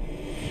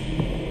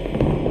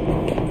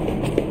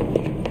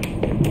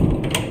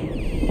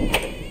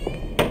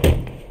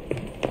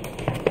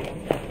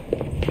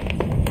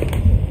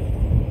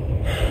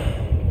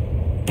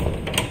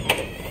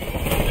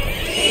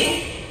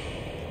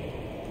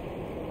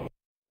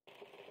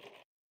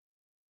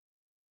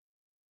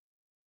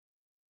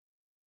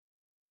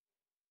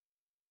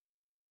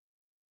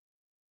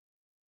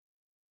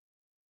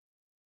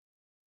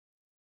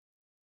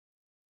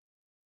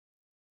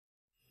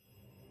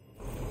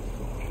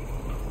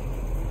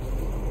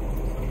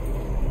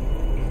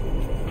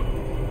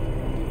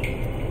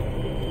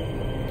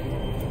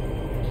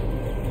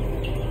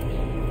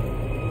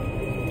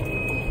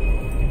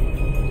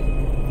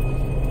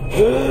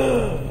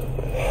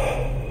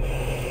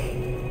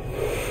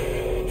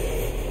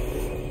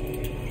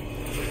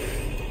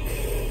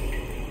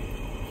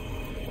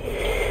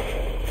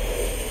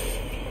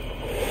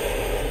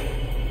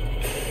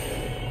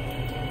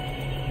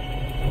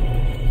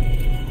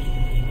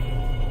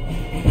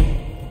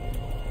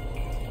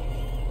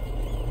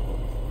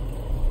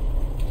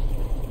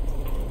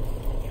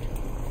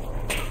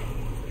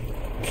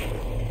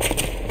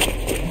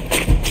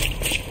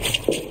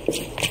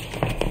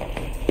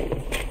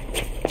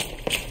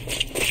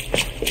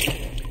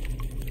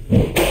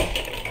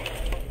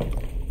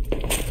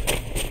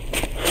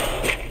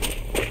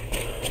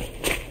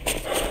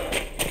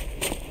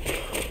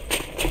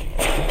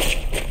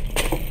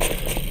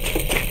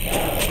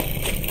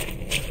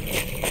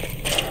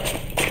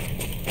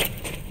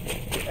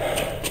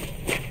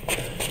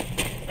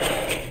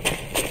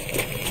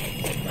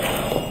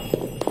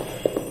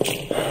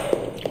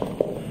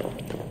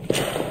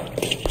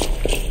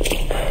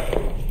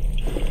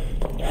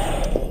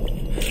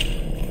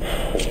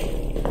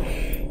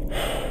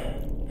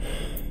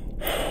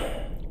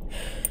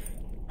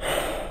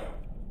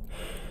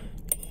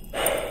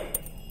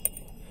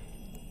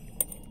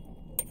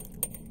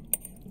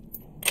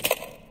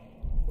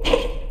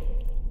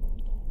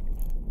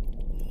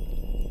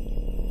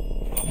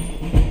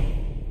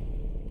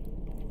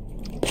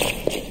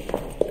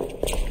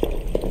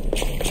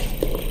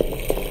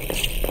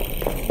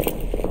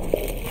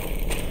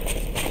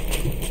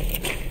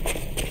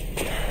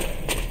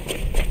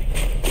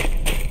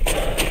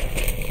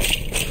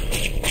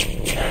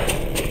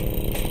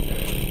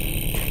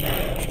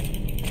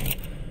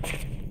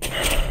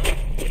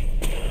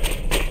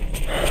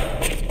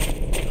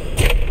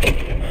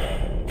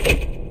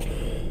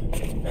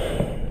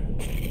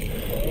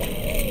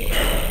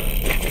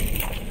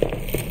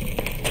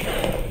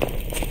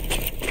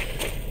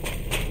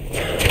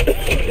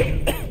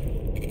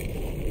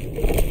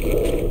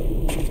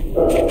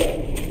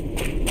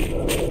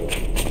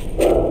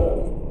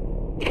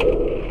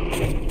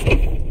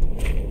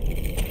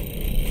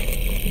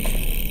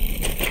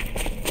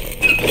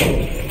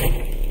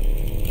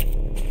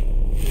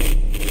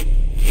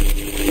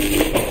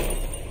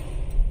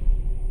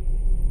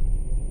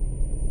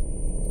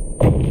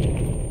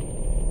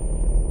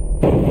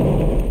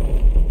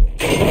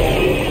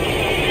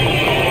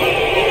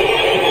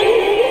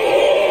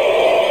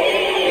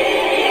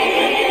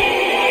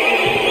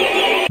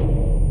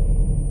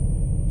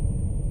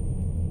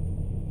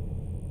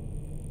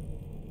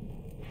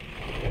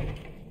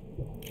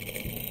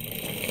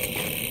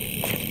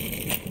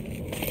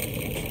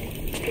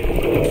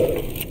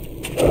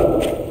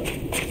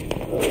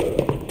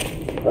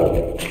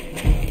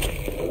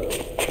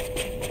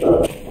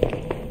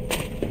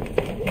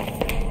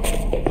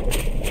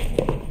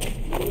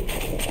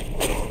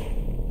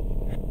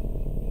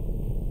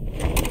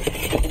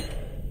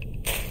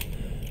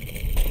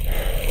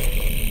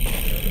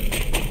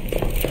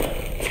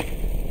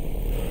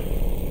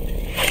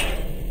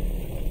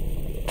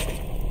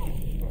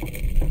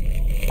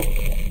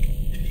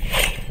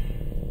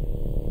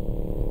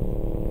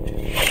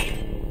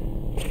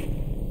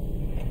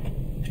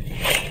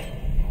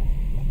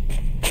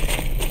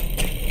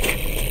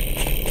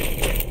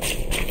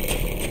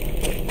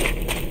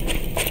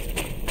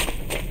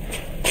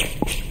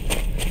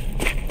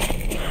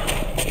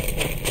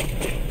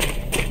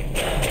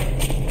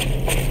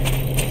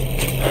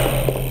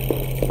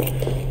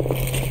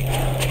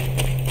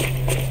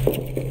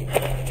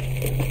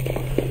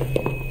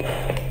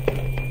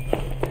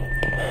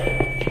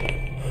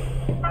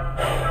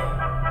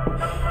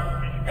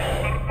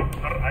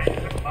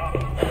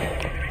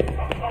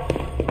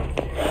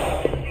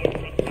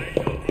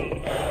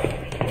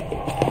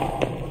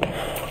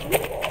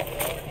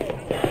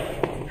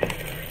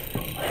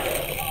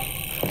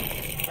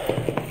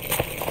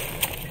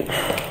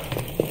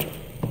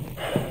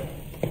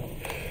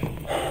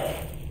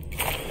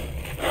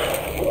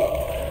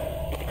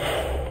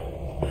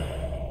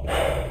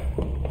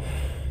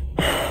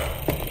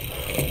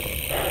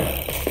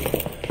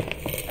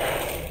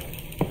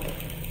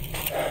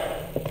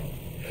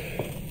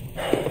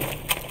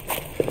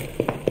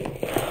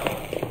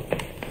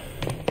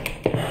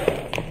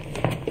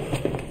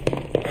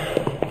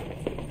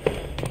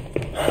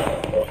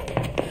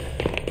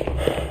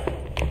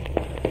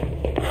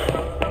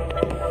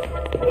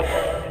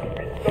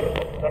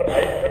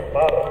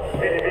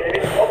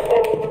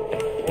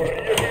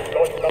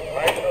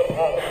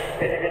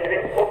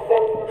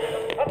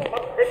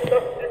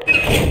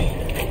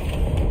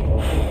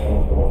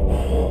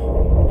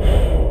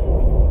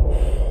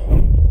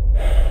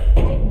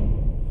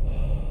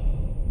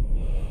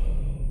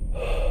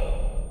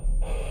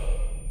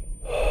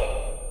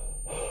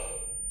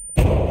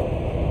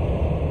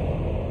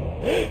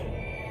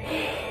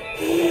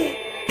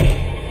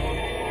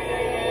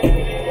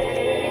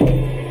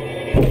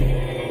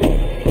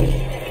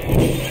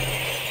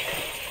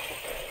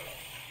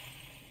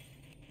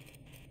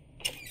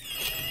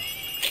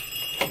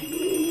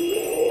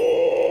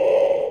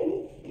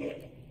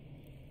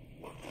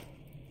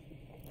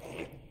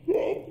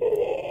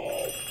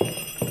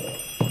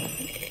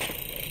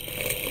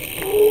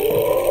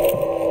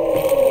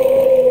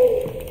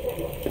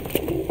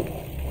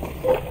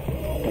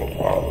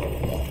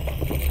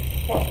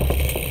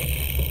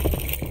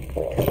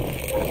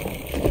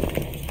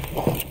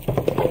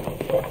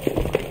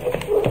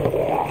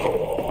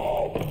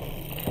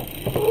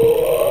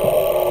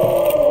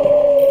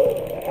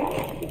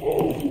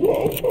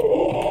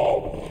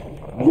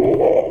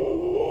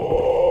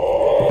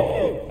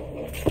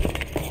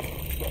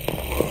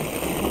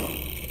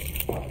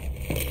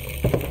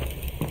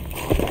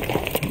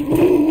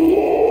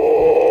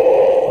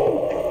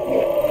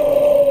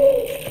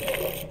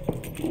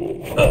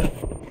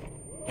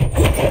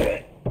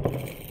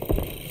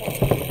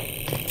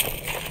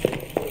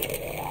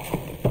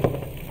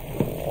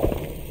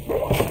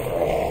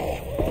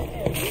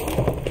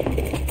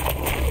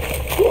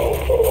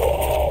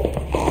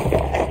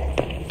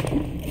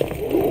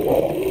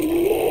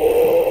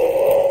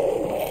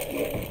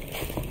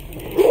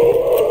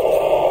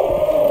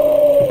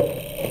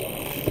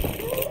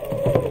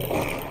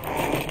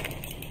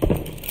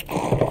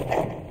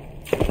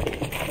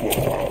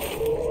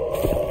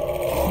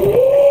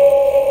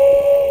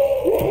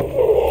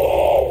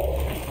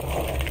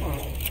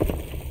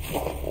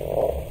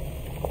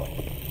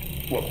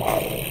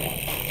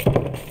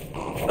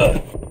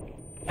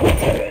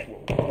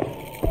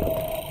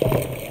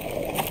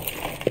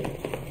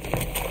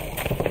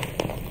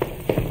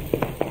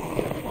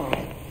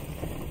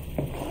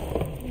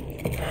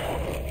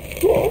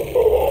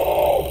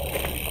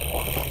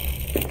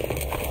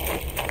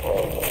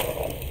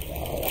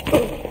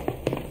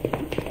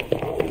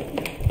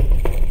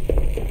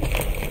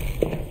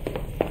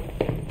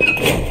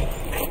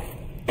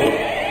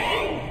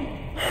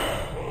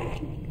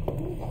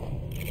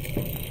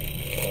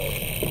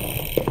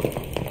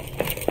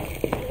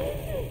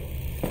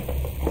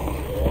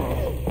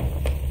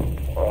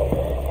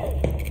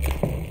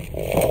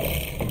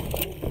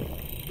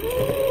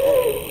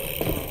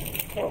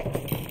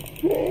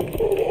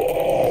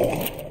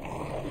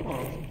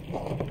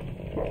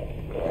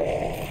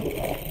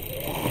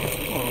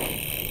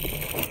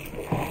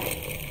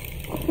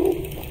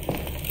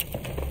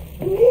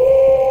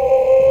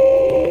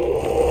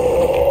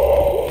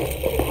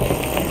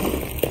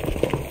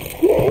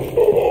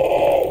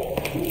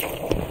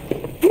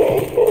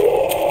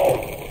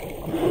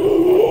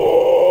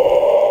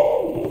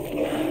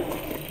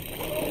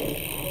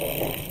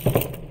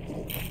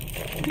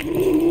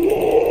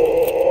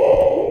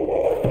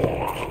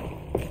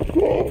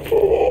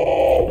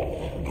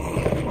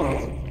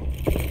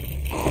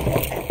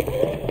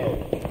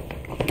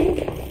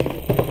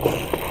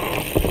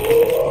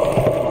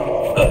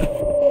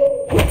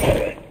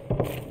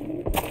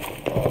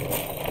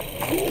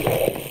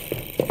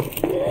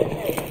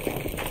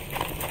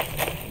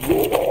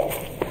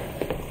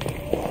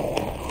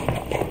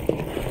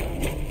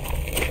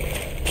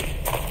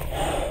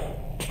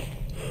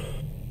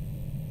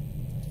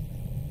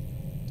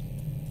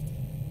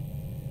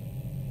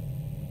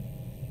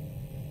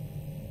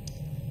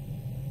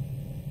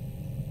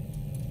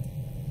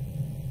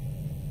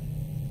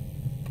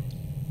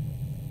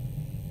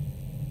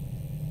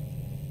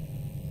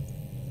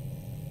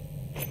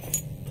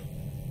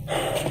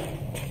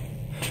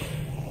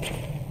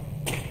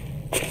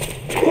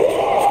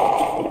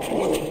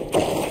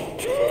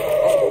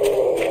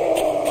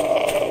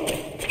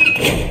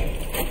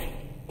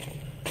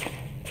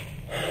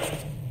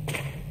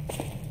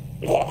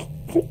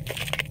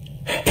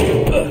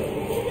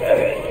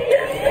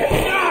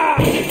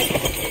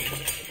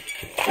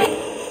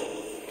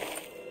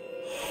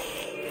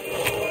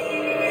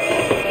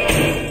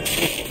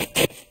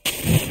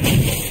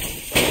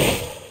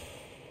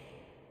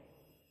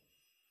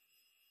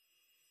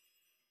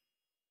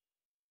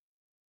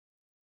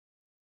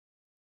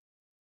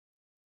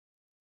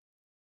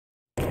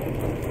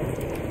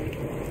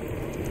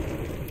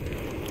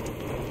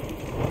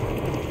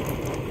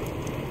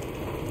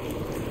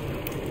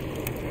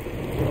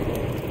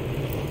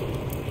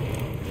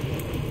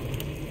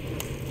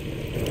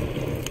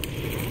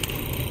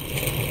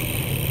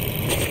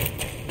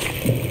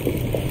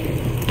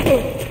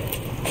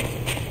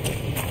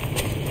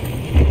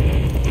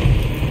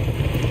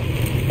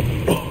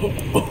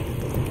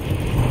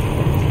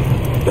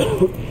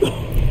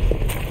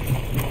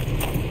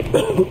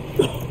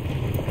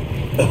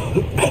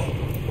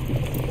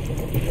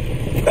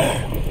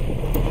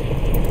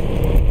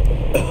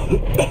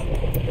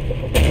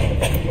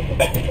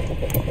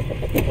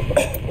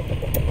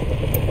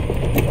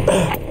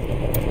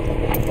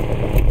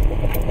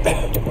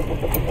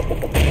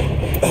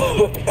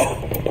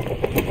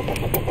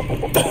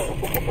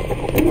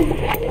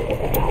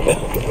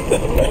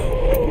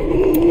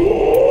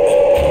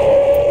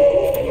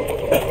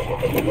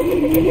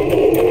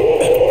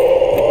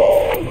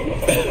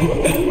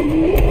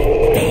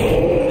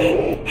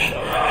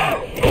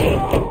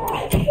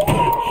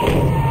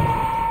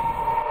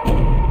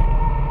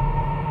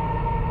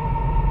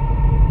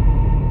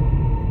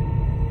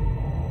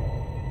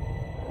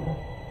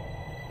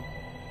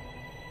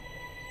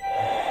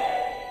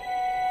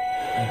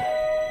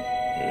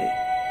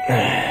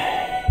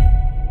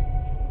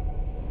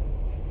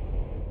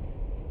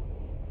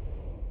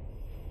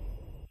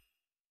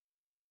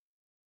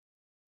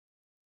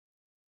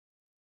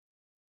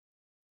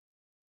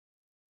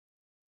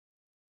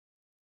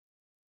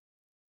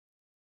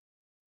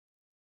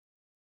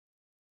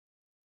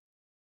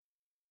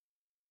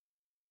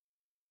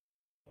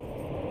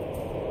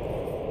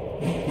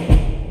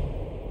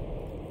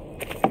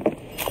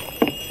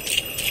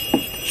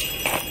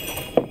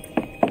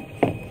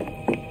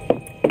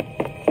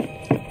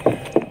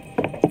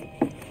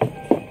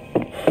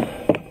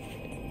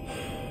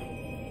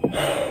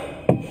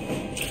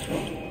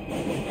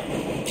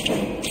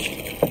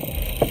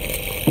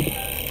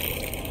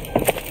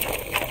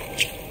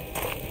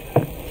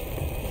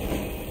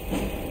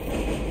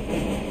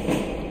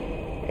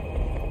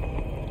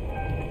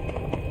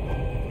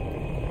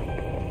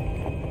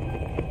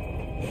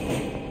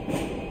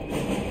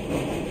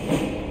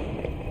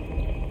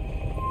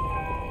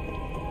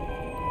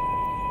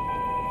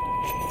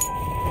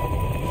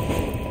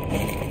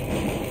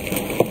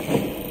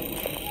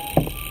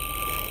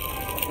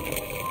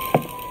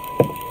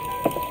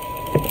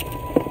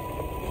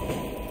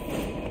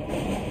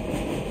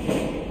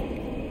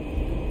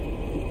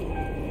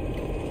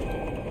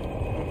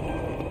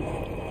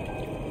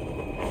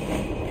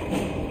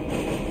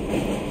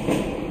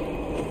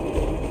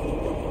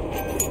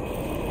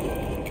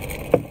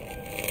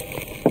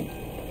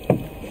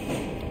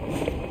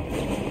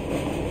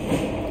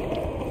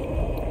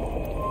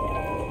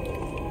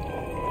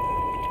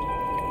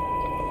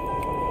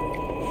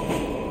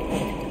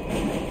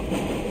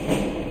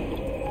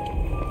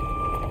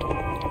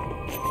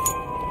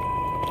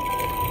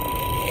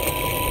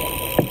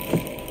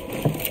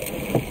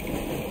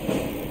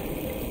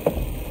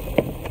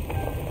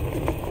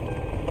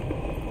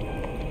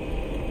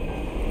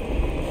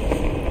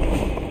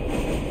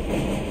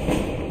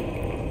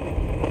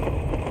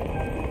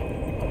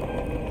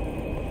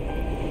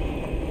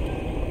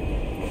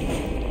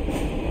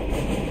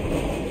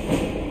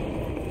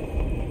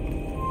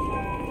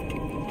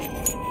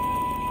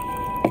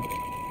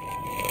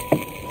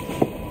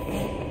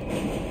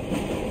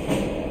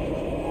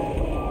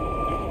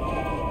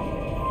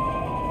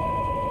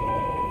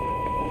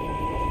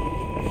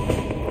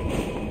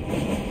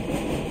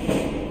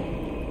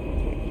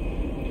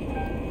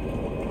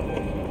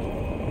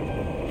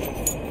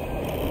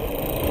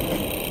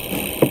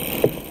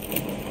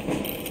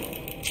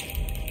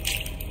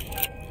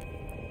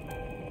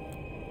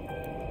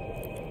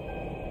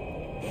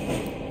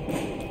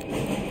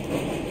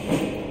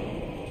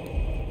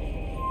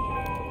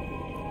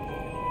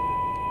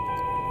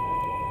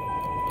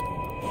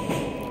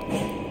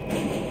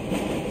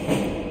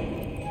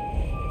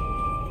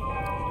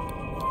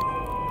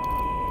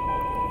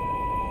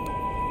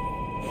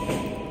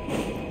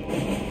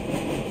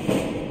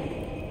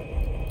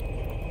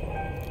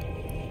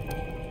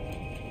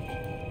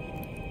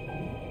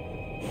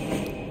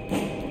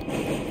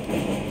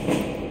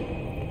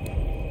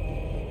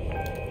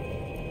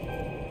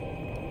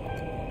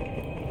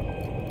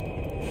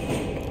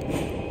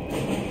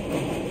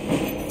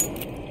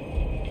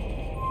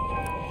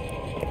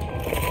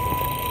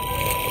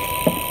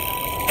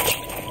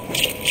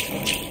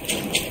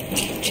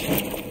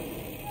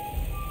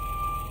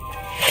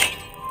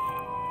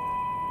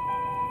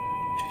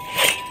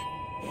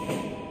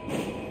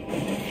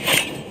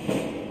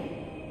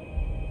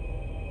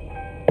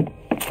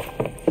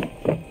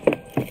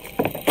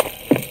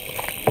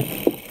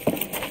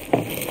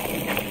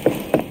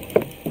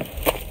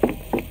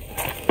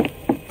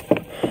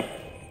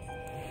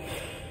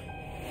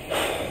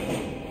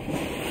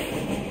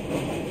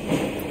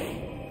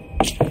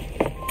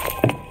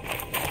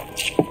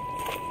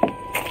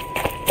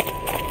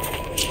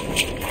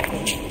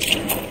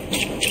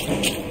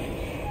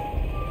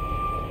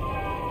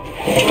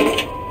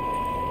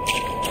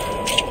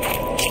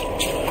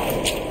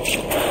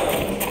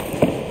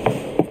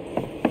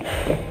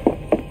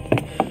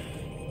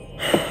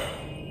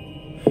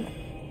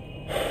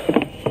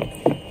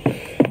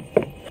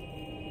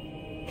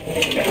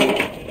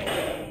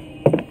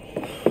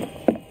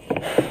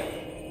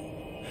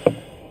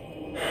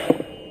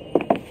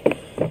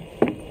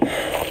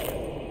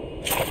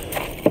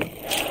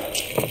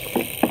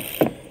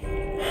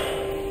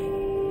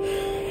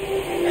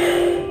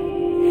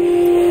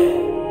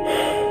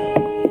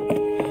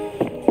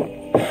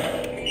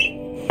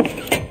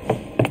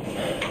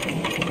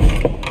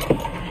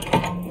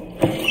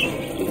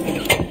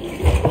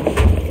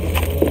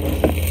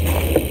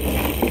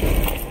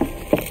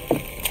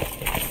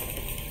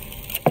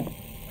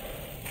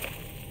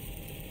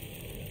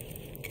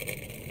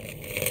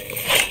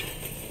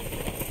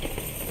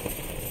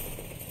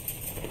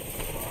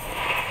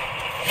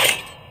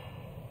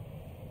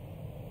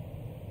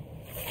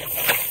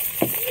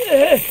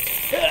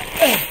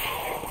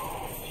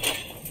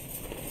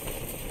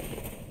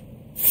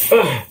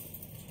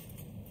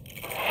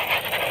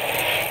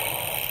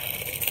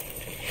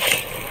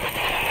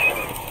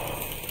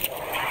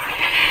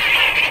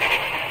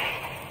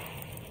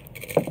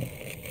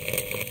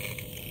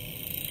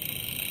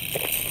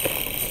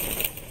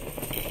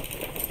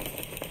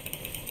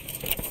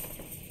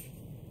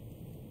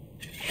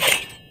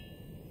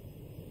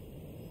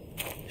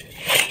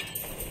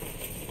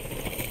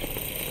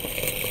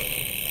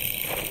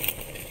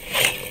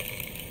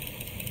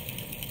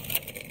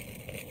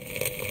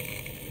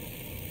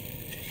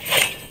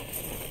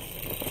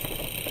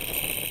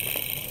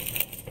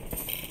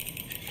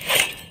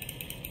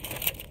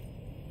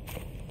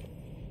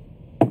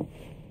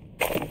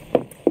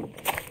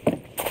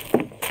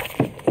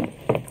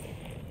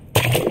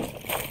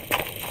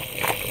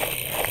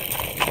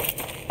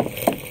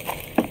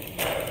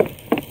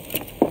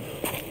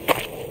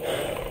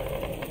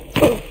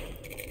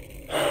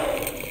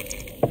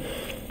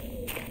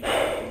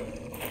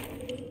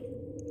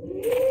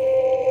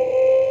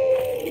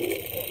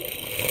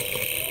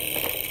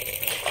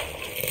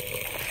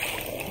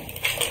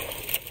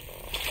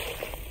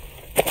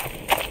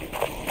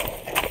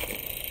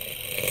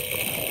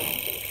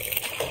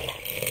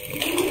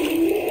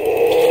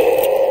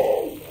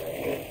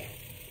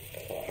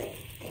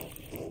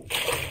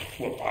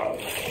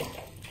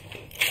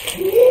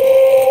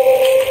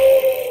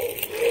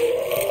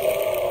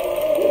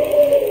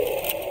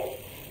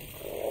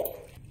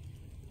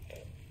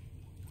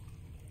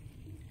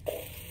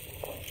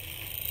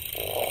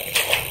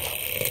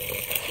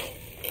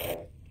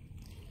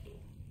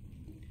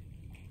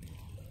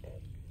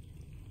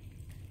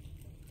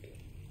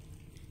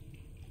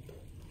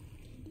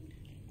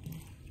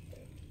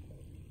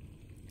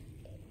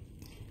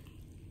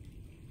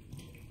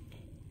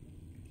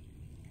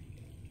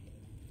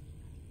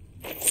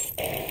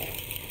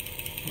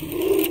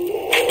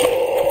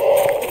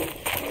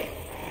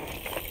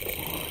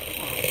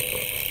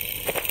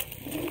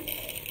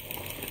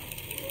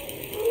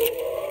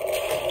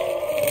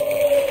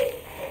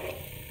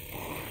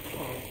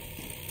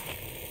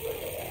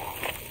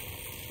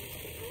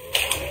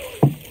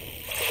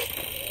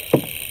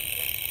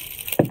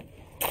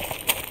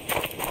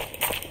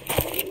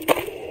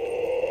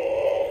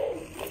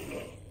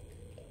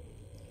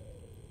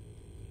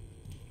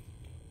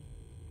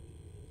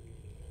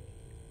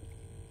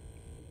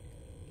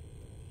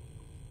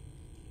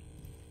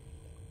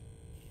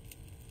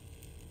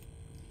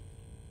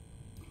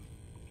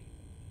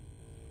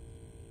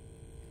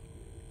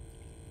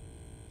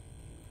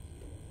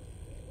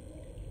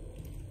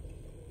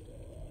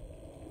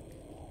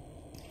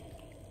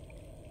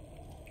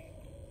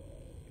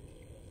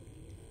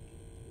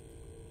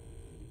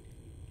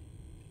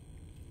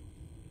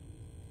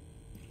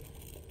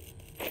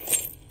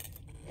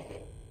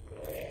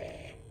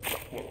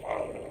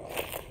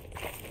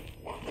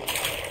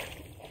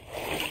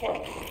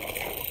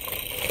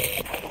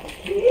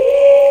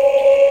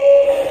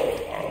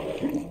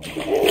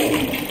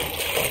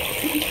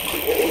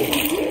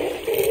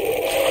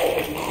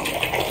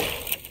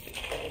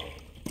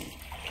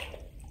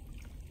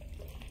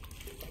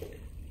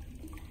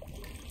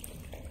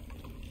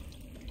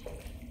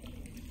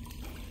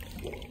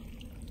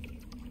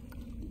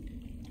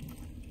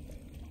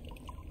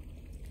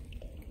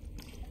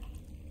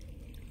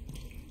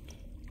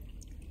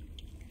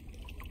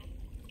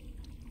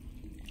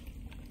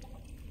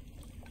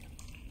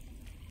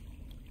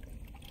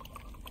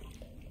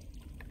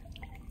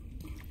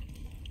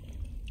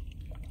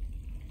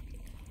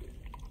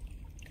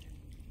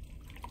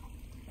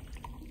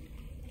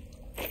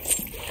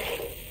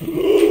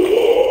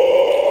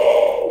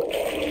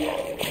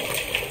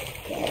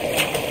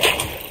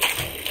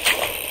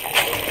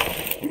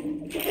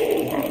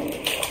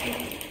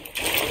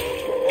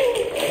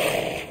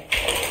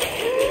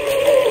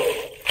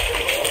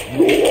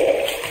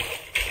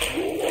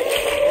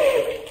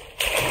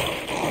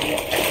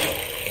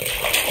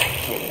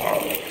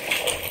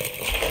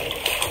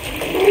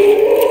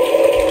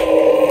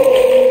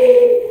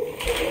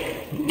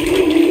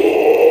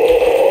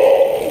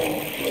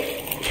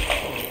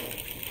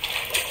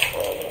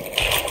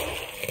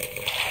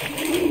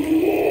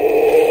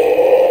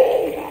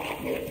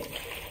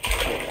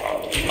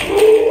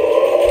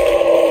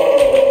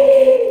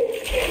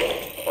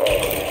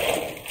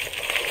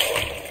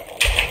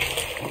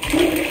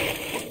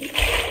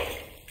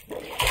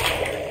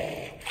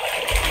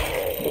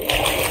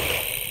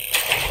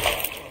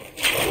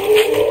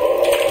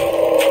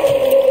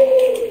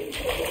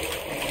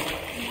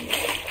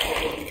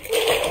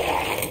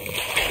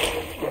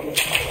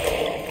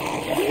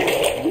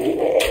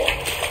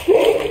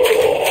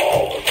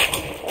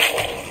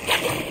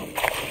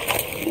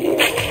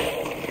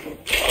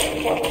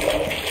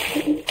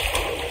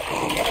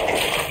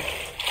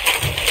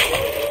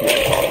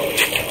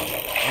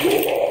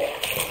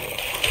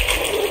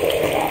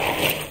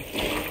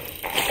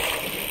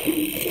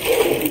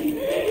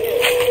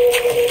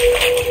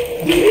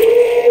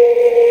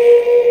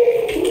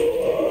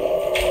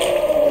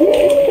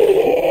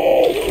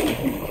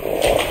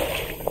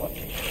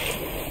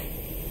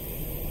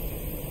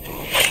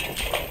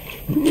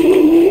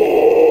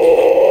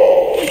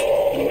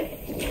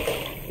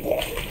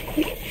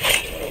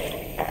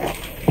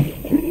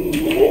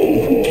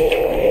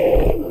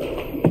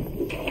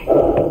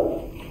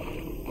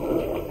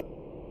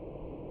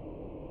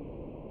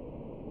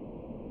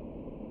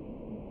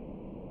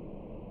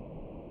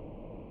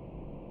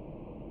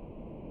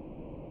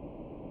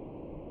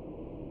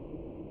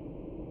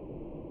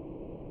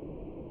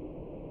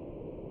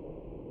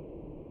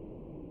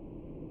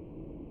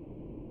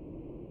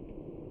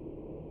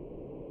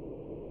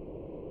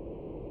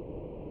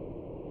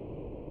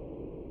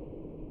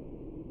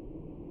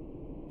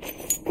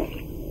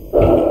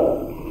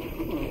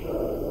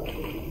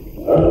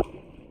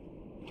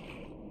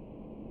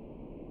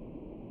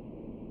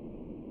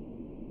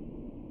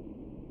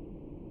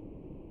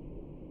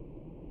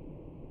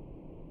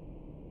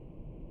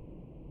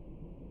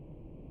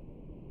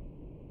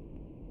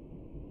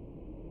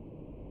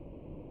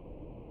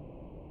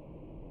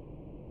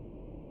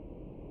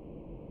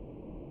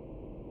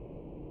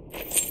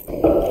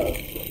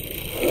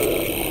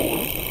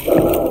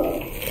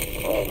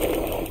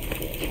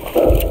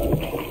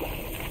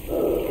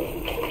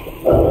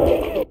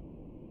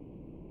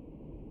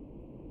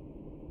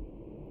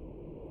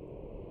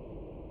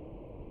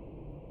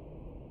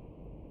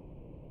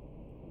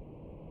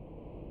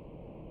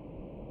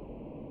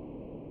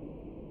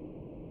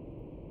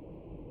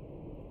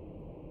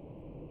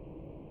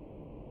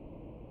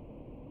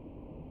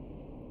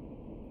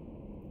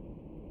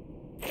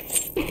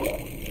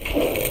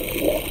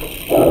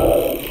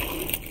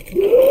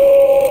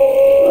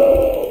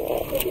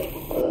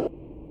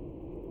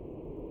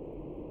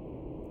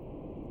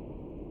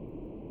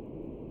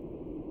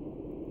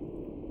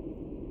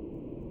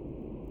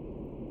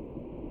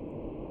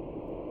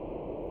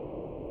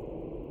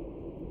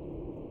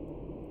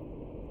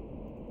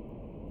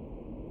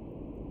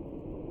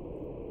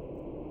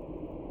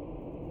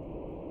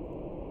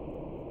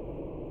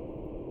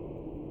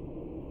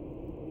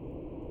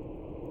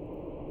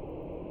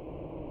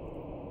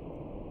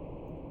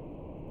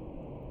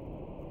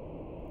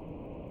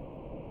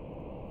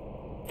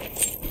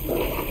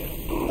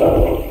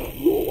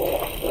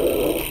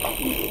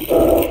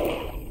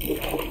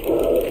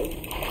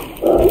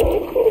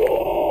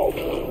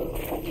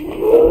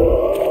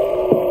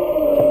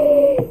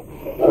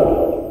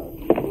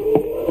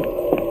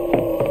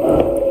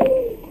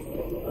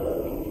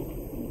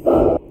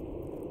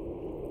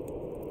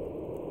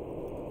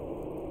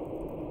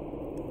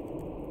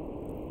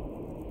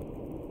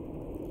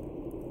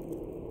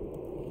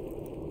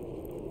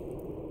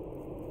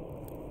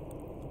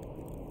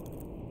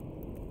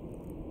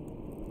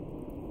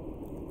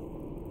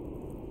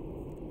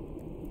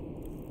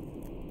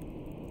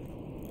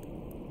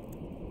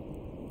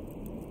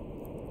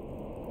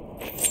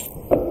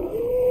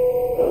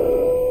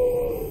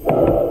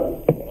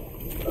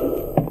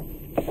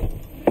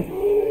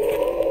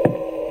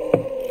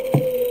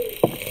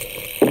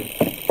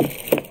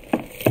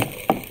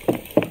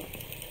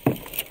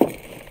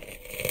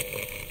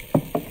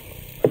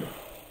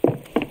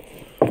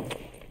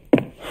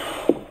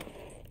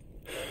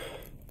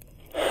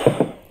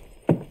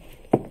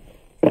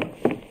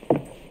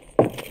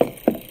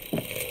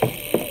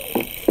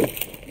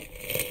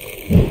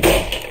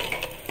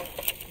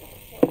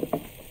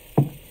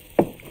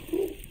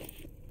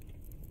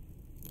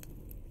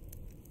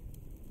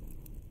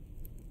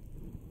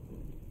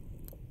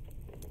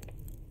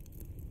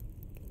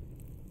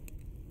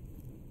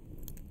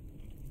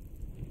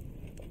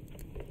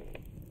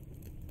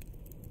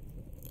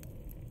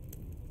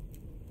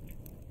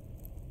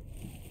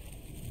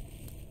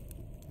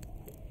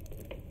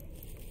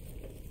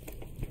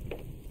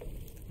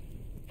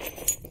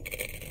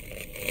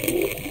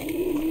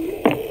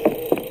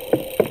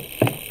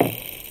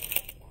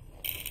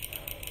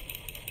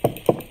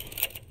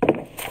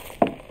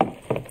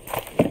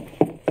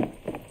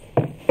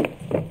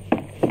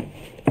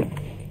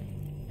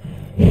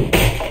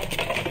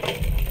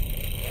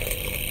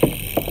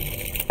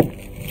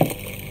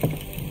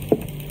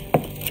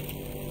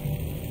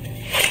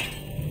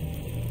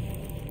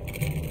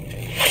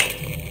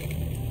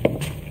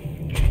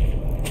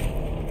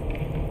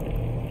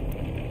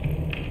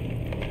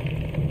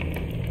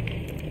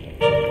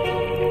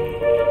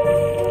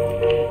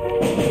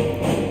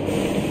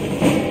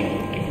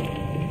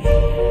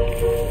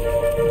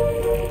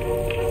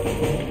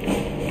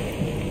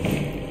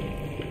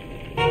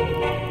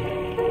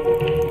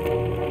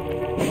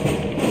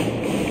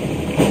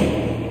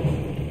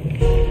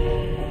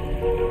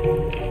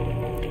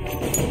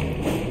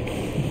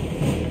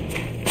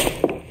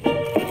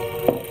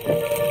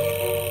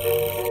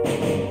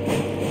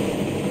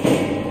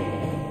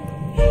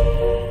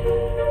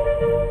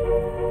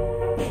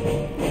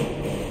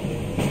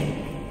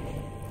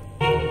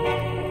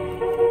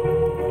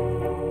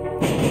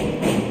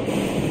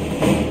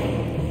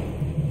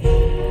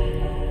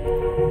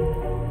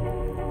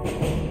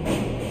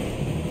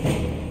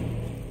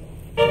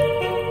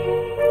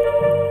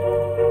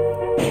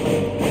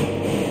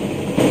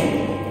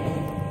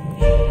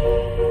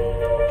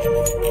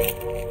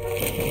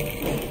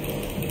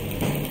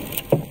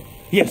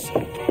 Yes, sir.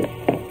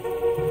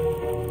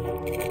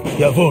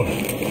 Jawohl.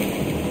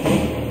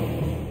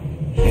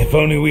 If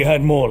only we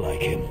had more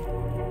like him.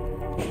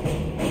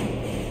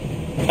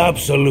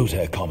 Absolute,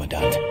 Herr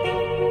Commandant.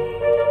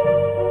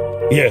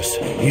 Yes,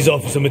 he's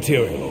officer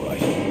material, all right.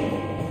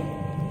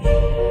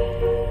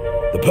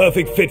 The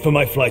perfect fit for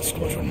my flight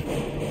squadron.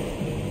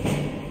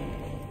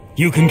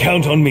 You can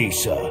count on me,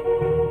 sir.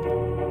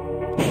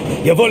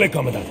 Jawohl, Herr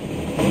Commandant.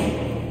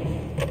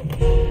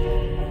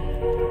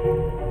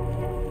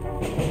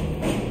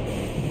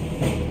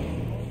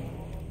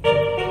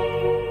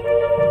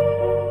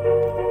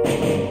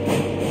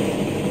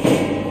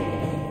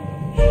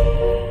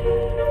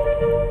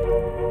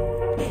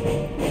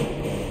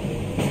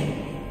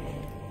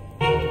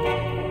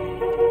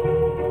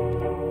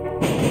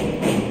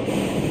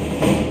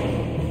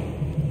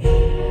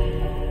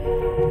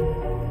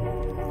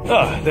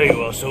 There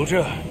you are,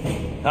 soldier.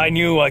 I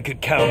knew I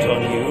could count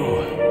on you.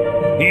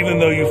 Even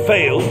though you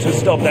failed to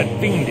stop that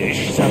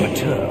fiendish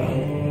saboteur.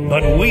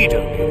 But we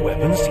don't need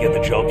weapons to get the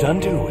job done,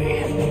 do we?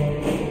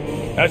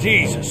 At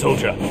ease,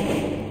 soldier.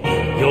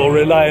 Your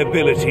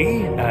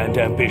reliability and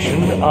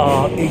ambition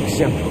are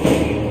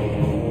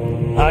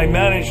exemplary. I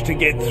managed to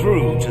get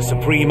through to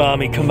Supreme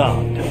Army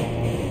Command.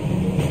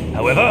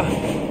 However,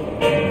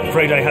 I'm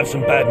afraid I have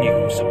some bad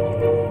news.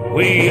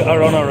 We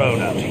are on our own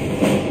out here.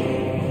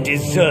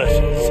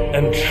 Deserters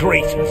and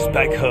traitors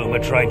back home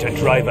are trying to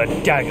drive a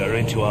dagger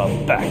into our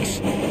backs.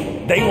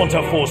 They want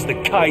to force the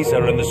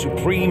Kaiser and the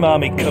Supreme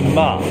Army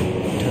Command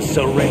to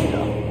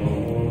surrender.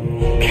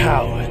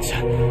 Cowards.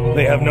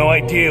 They have no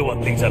idea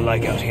what things are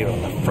like out here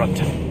on the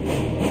front.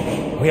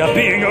 We are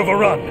being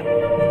overrun.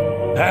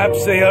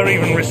 Perhaps they are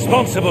even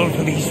responsible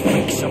for these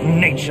freaks of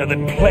nature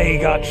that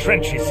plague our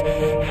trenches.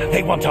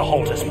 They want to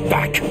hold us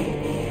back.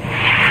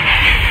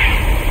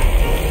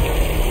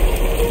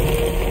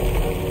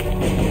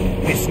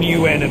 This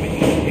new enemy,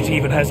 it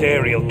even has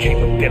aerial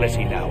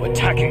capability now,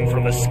 attacking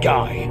from the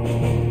sky.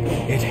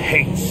 It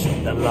hates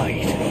the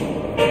light.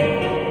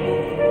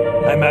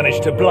 I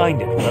managed to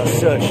blind it with our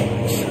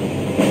searchlights.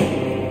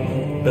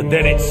 But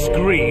then its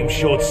scream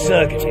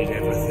short-circuited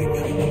everything.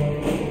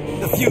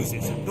 The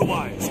fuses, the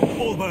wires,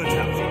 all burnt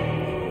out.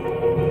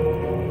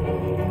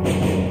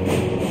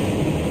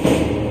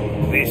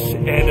 This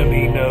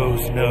enemy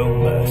knows no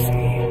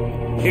mercy.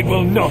 It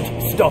will not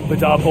stop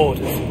at our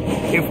borders.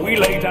 If we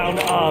lay down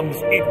arms,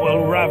 it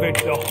will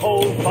ravage the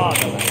whole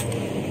fatherland.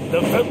 The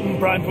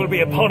Weltenbrand will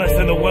be upon us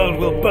and the world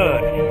will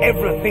burn.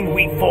 Everything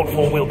we fought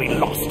for will be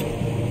lost.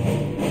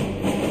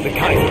 The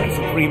Kaiser and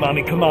Supreme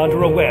Army Command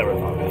are aware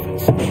of our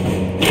efforts.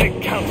 They're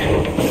counting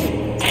on us.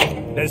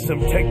 There's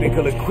some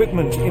technical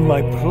equipment in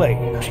my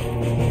plane.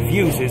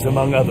 Fuses,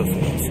 among other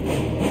things.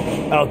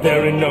 Out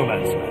there in no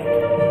man's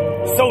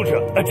land.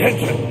 Soldier,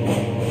 attention!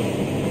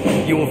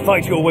 You will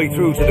fight your way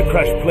through to the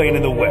crashed plane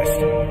in the west.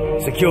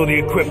 Secure the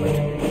equipment,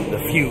 the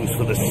fuse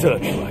for the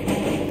searchlight.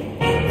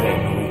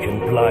 Then we can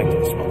blind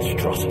this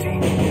monstrosity.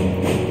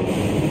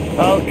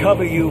 I'll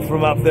cover you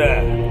from up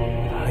there.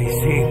 I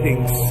see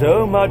things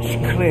so much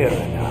clearer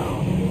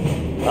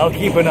now. I'll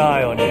keep an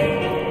eye on you.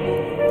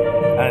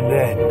 And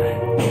then,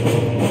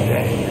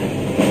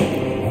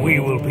 we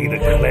will be the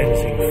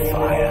cleansing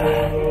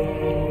fire.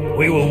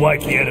 We will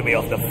wipe the enemy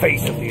off the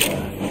face of the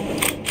earth.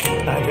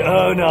 And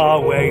earn our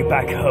way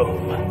back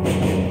home.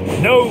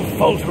 No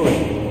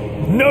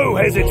faltering, no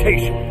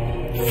hesitation.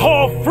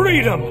 For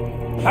freedom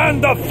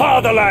and the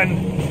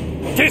fatherland.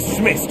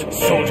 Dismissed,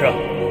 soldier.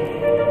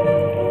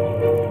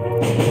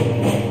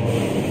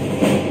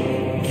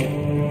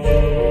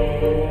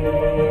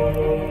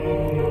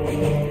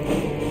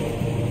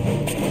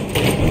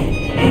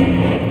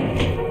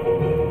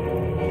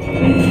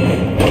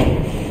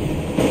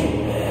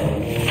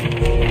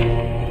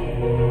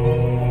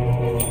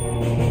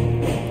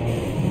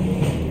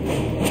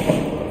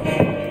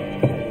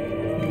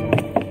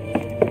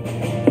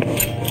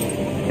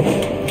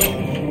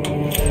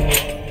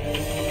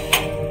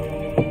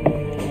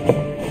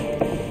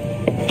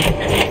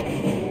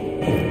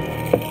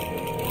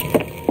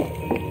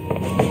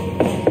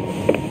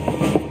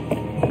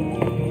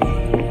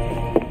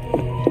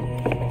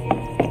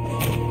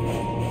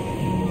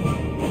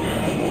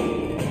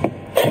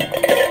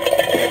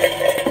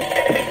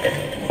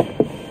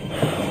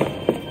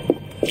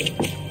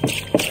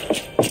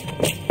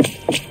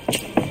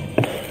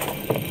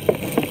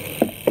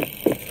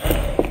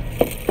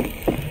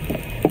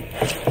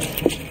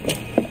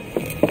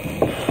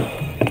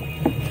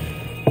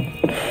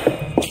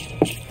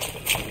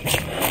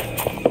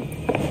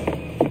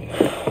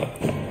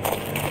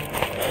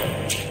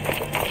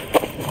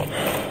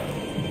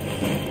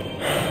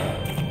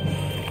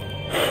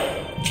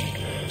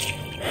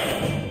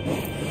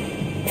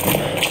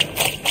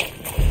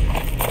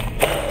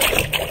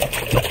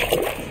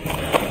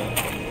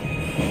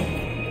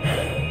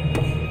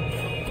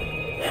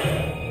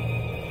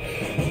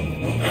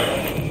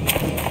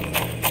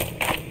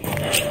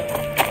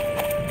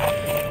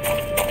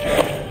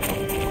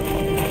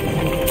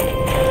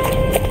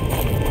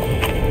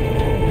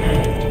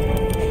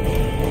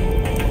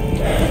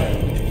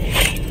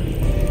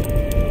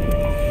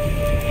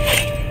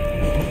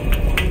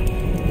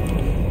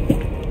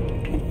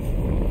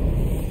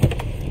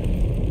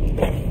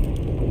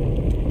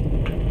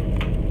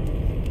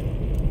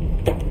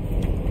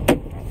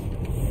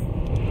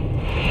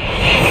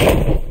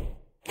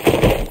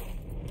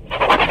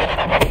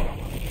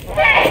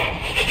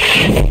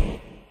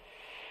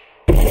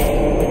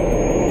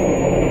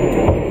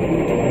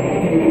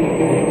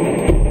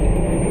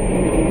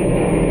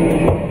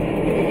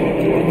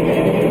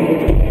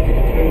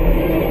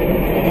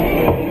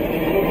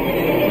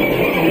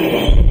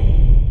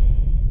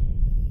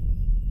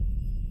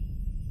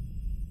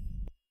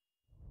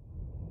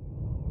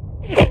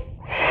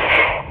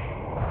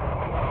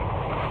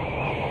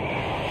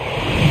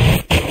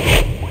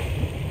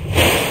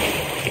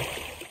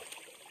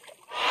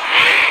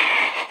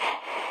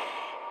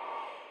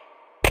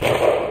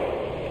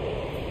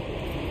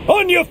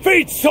 On your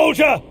feet,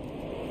 soldier!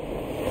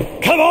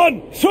 Come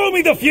on, throw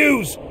me the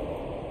fuse!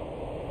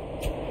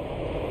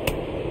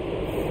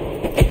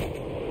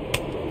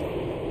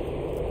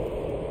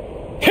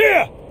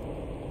 Here!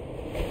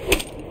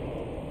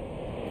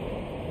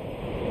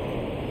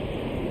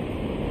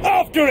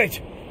 After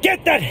it!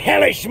 Get that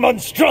hellish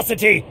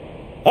monstrosity!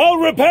 I'll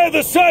repair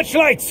the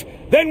searchlights,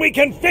 then we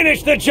can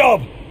finish the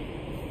job!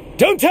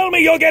 Don't tell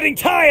me you're getting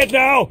tired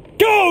now!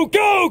 Go,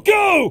 go,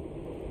 go!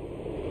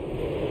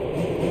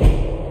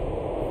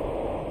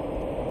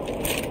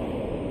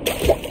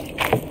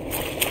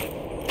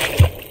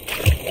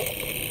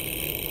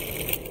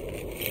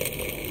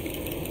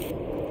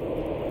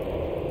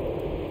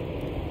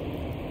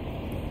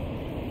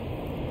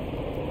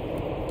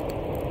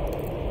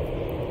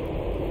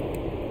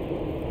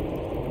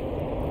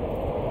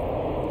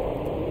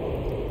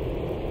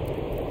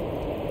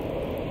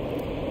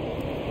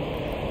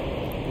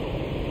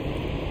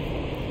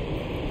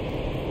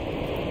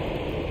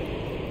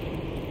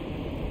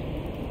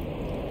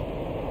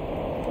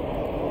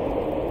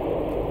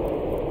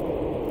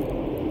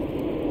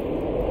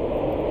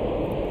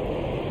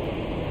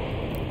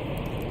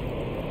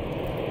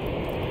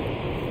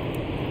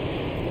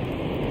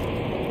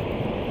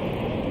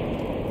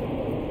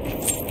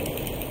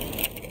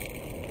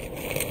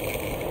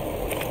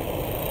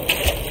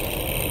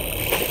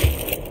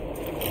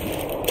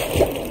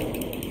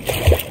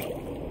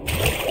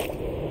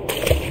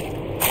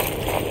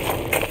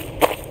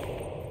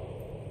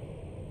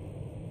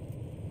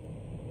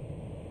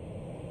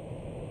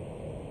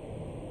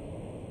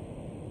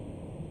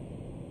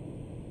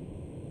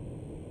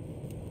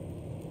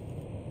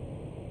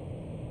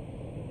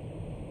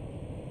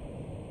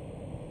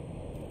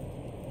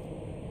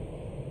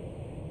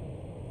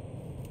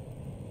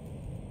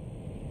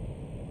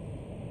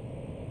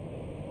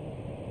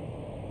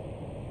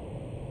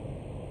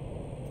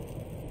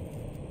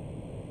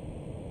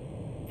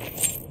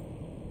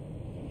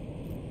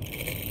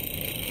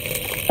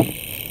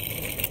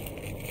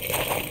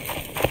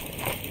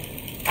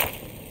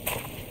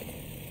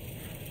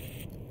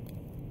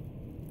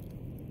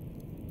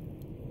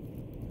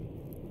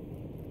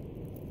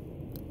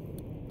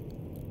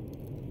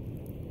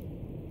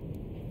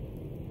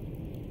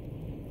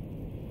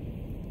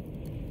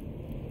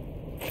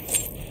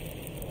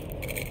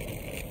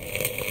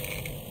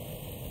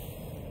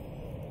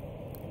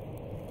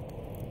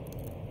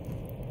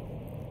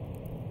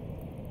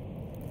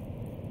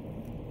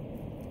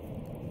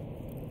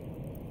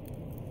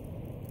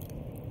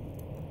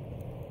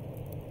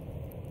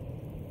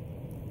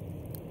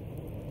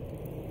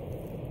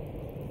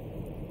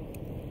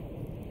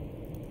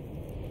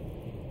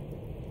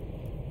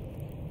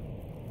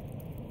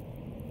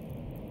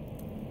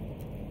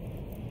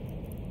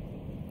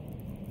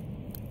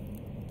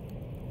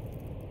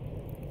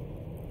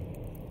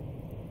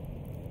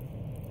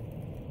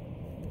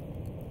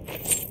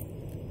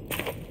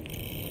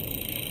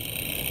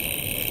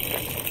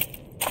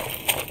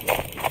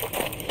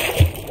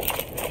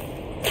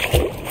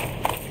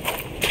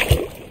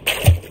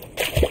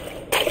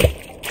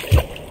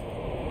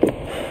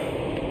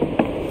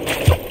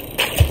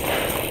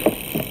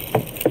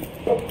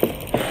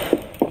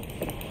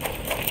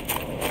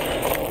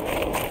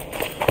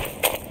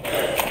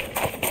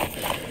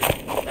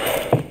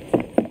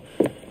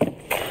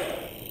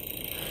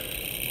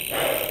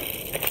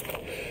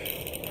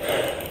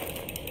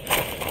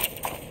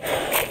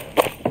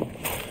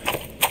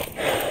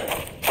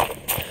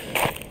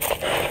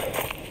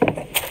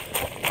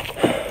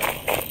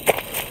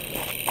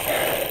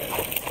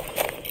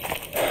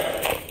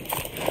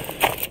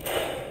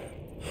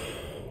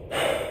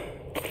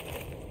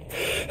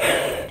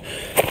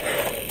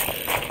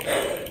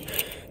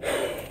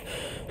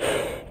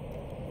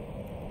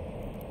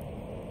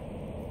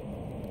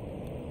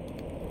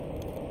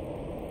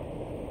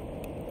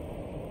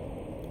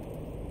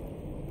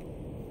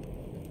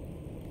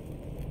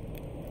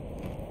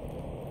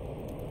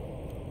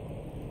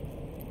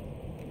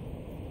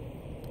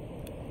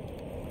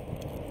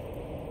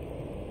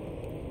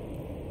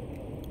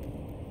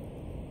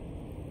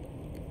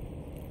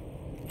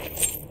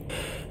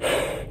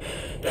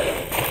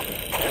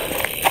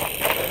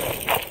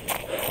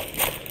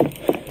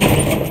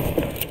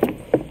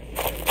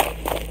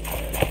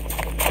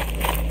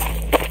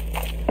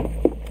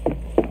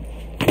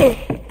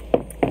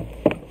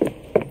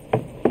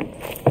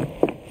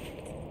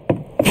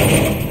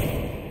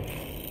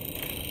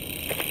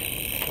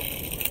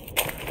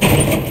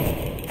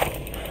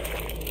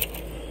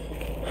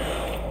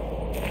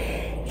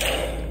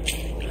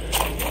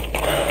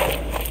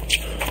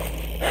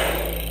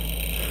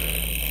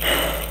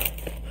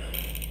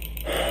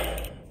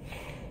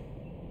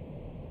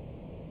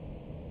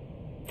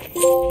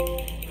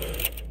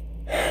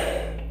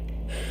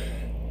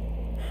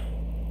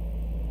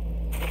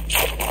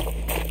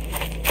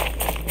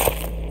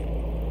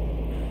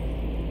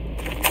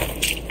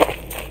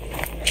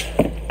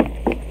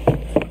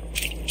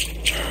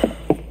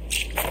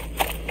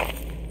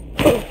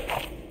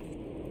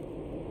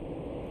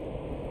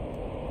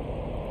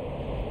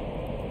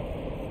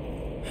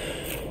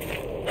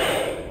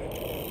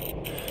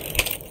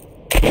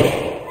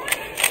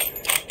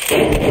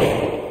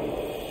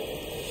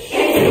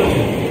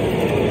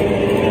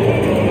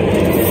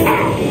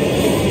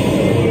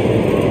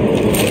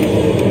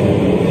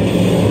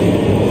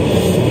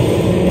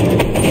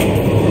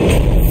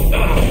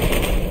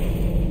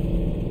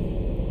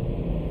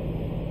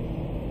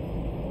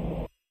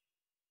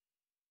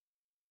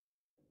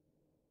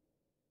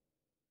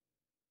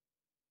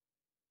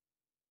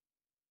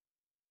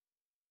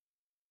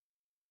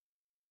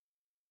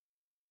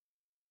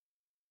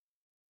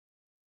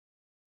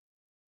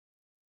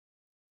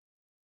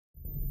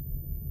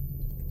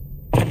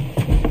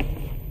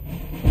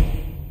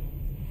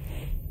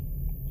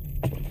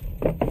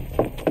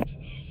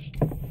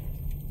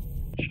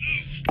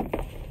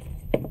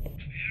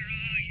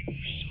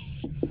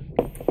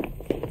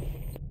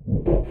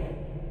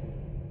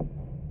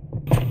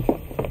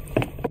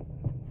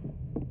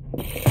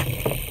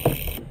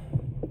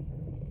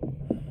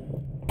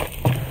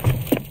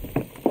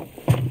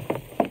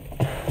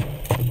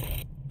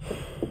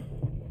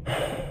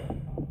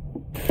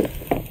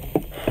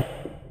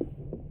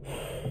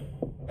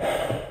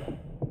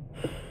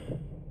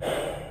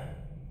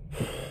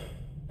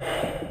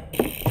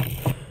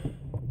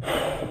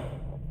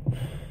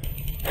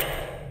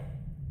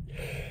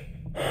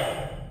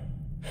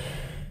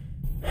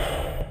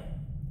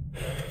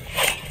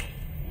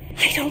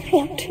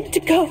 want him to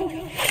go.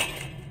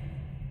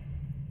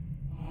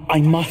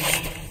 I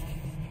must.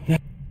 No.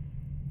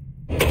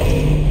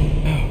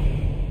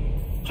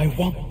 I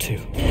want to.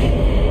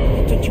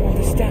 Don't you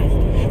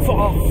understand? For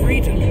our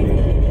freedom.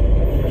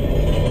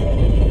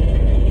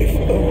 If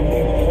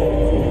only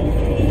Paul.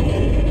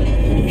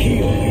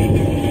 He'll be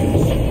the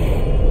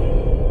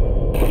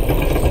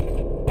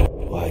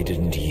Why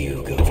didn't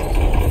you go to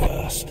him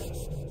first?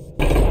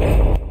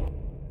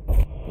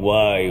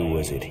 Why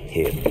was it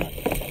him?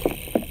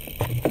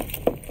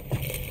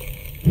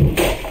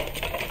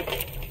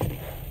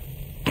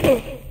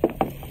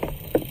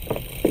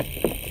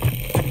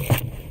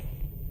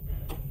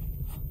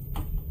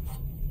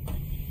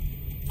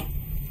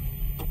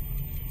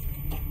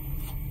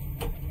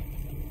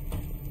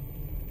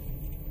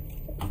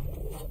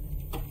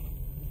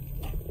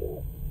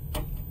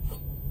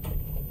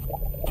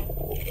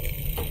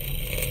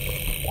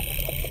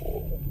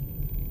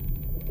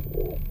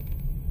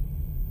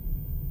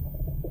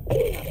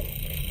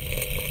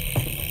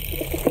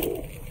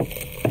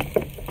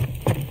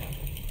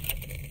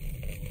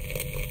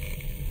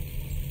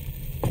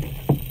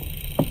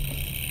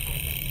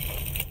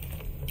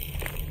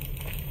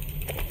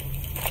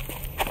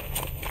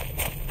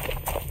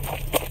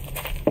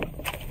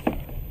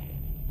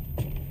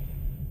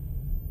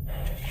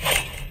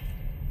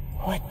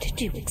 What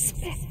did you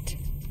expect?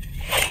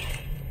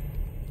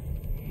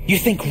 You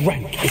think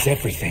rank is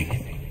everything?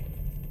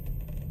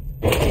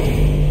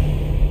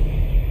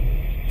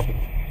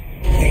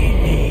 They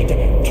need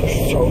to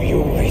show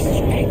you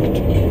respect.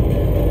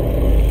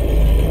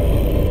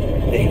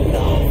 They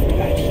laughed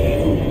at you.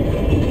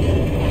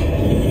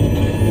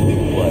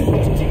 What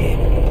did him?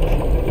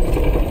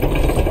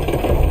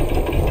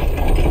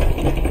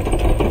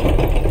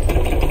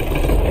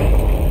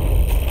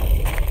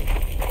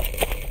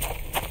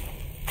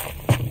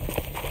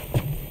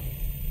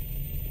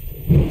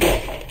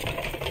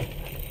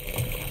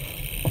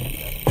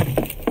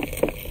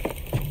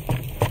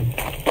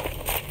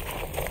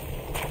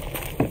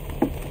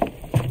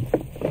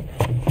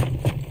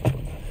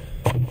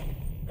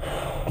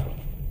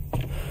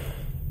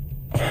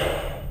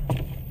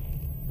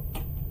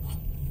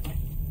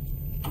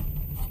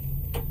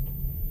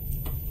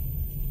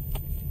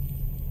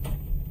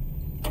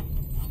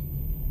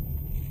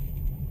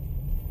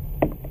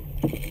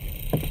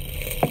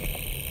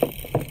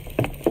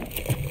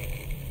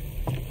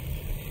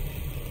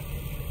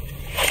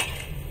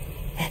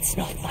 That's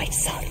not my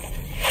son.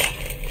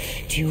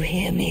 Do you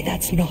hear me?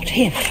 That's not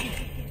him.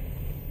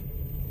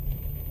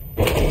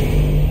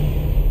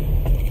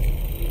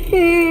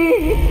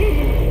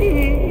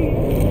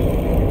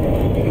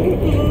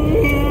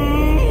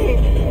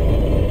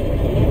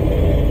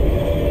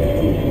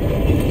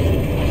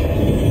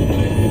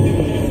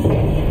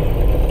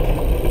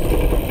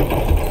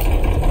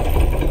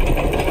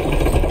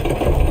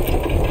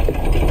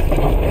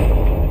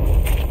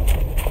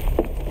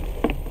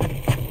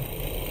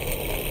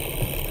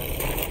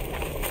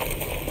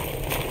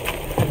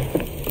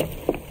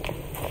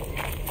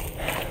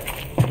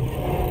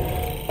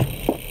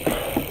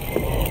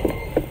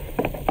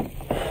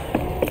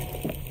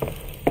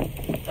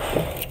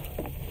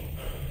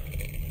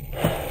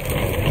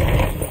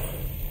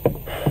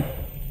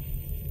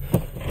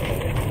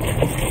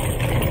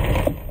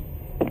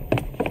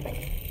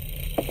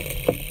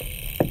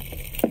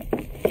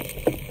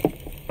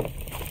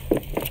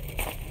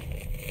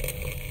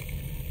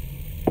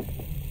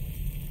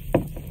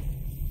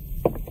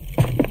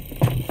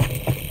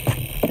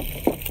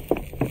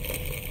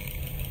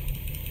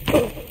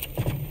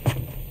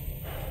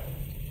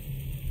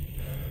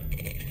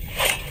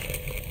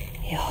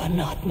 You're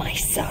not my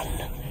son.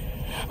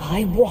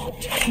 I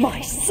want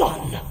my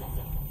son.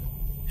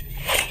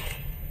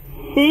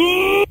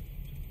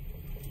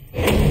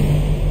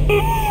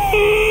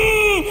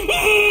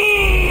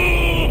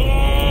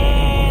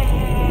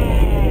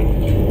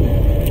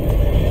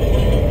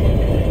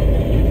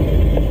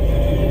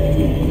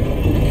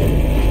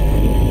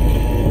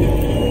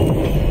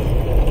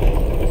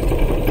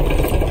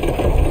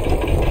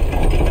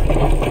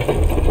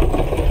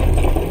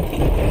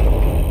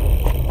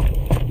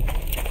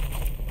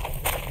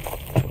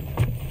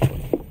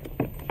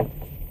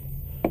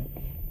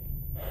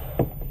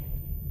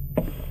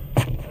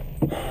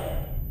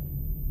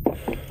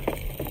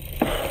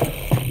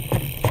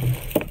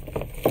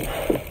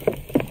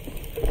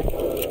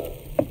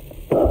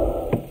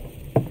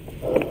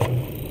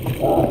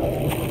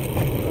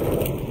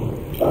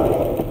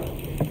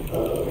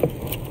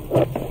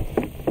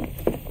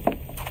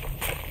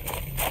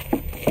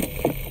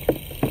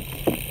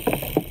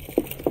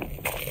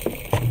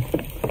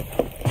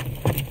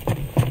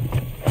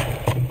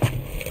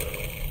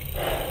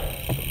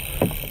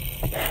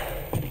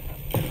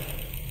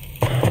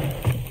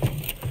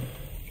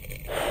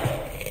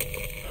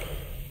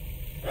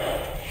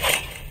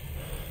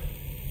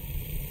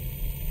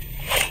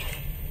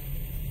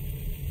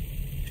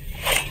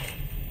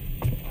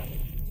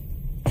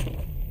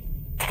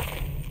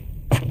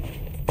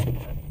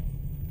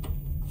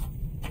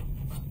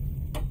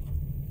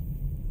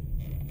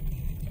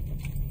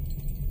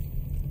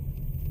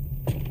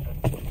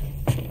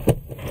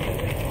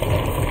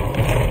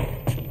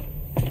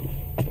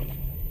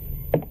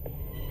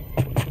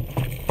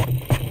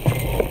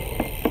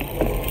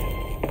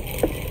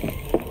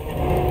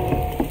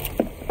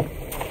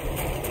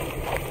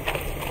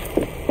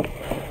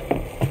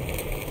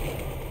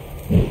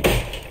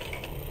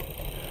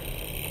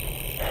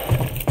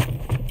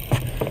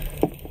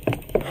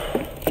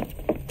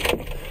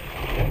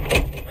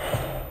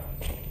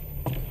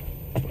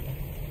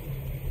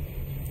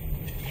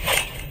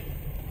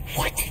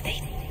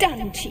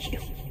 happened to you?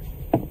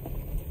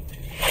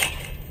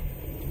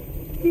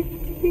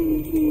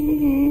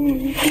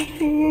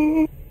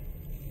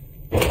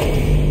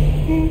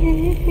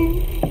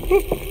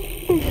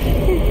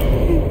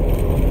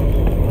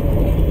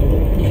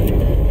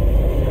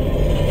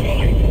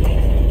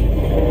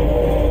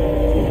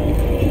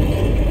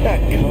 That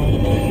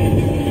can't be.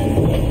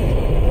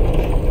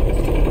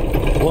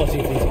 What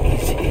if it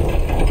is him?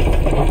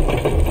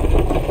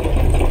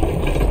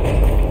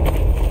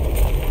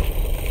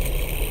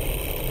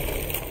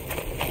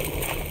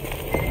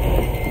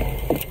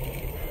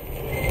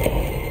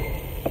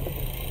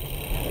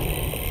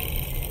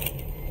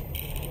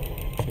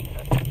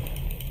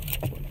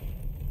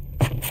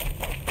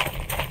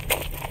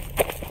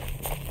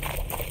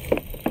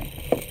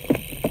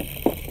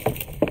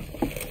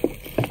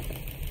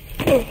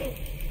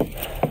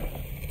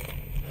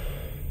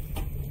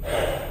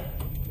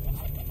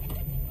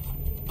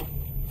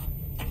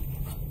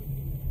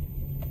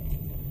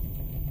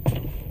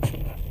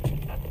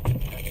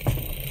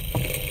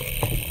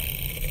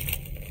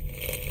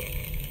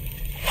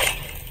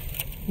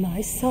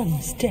 My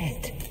son's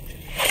dead.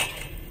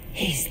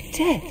 He's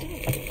dead.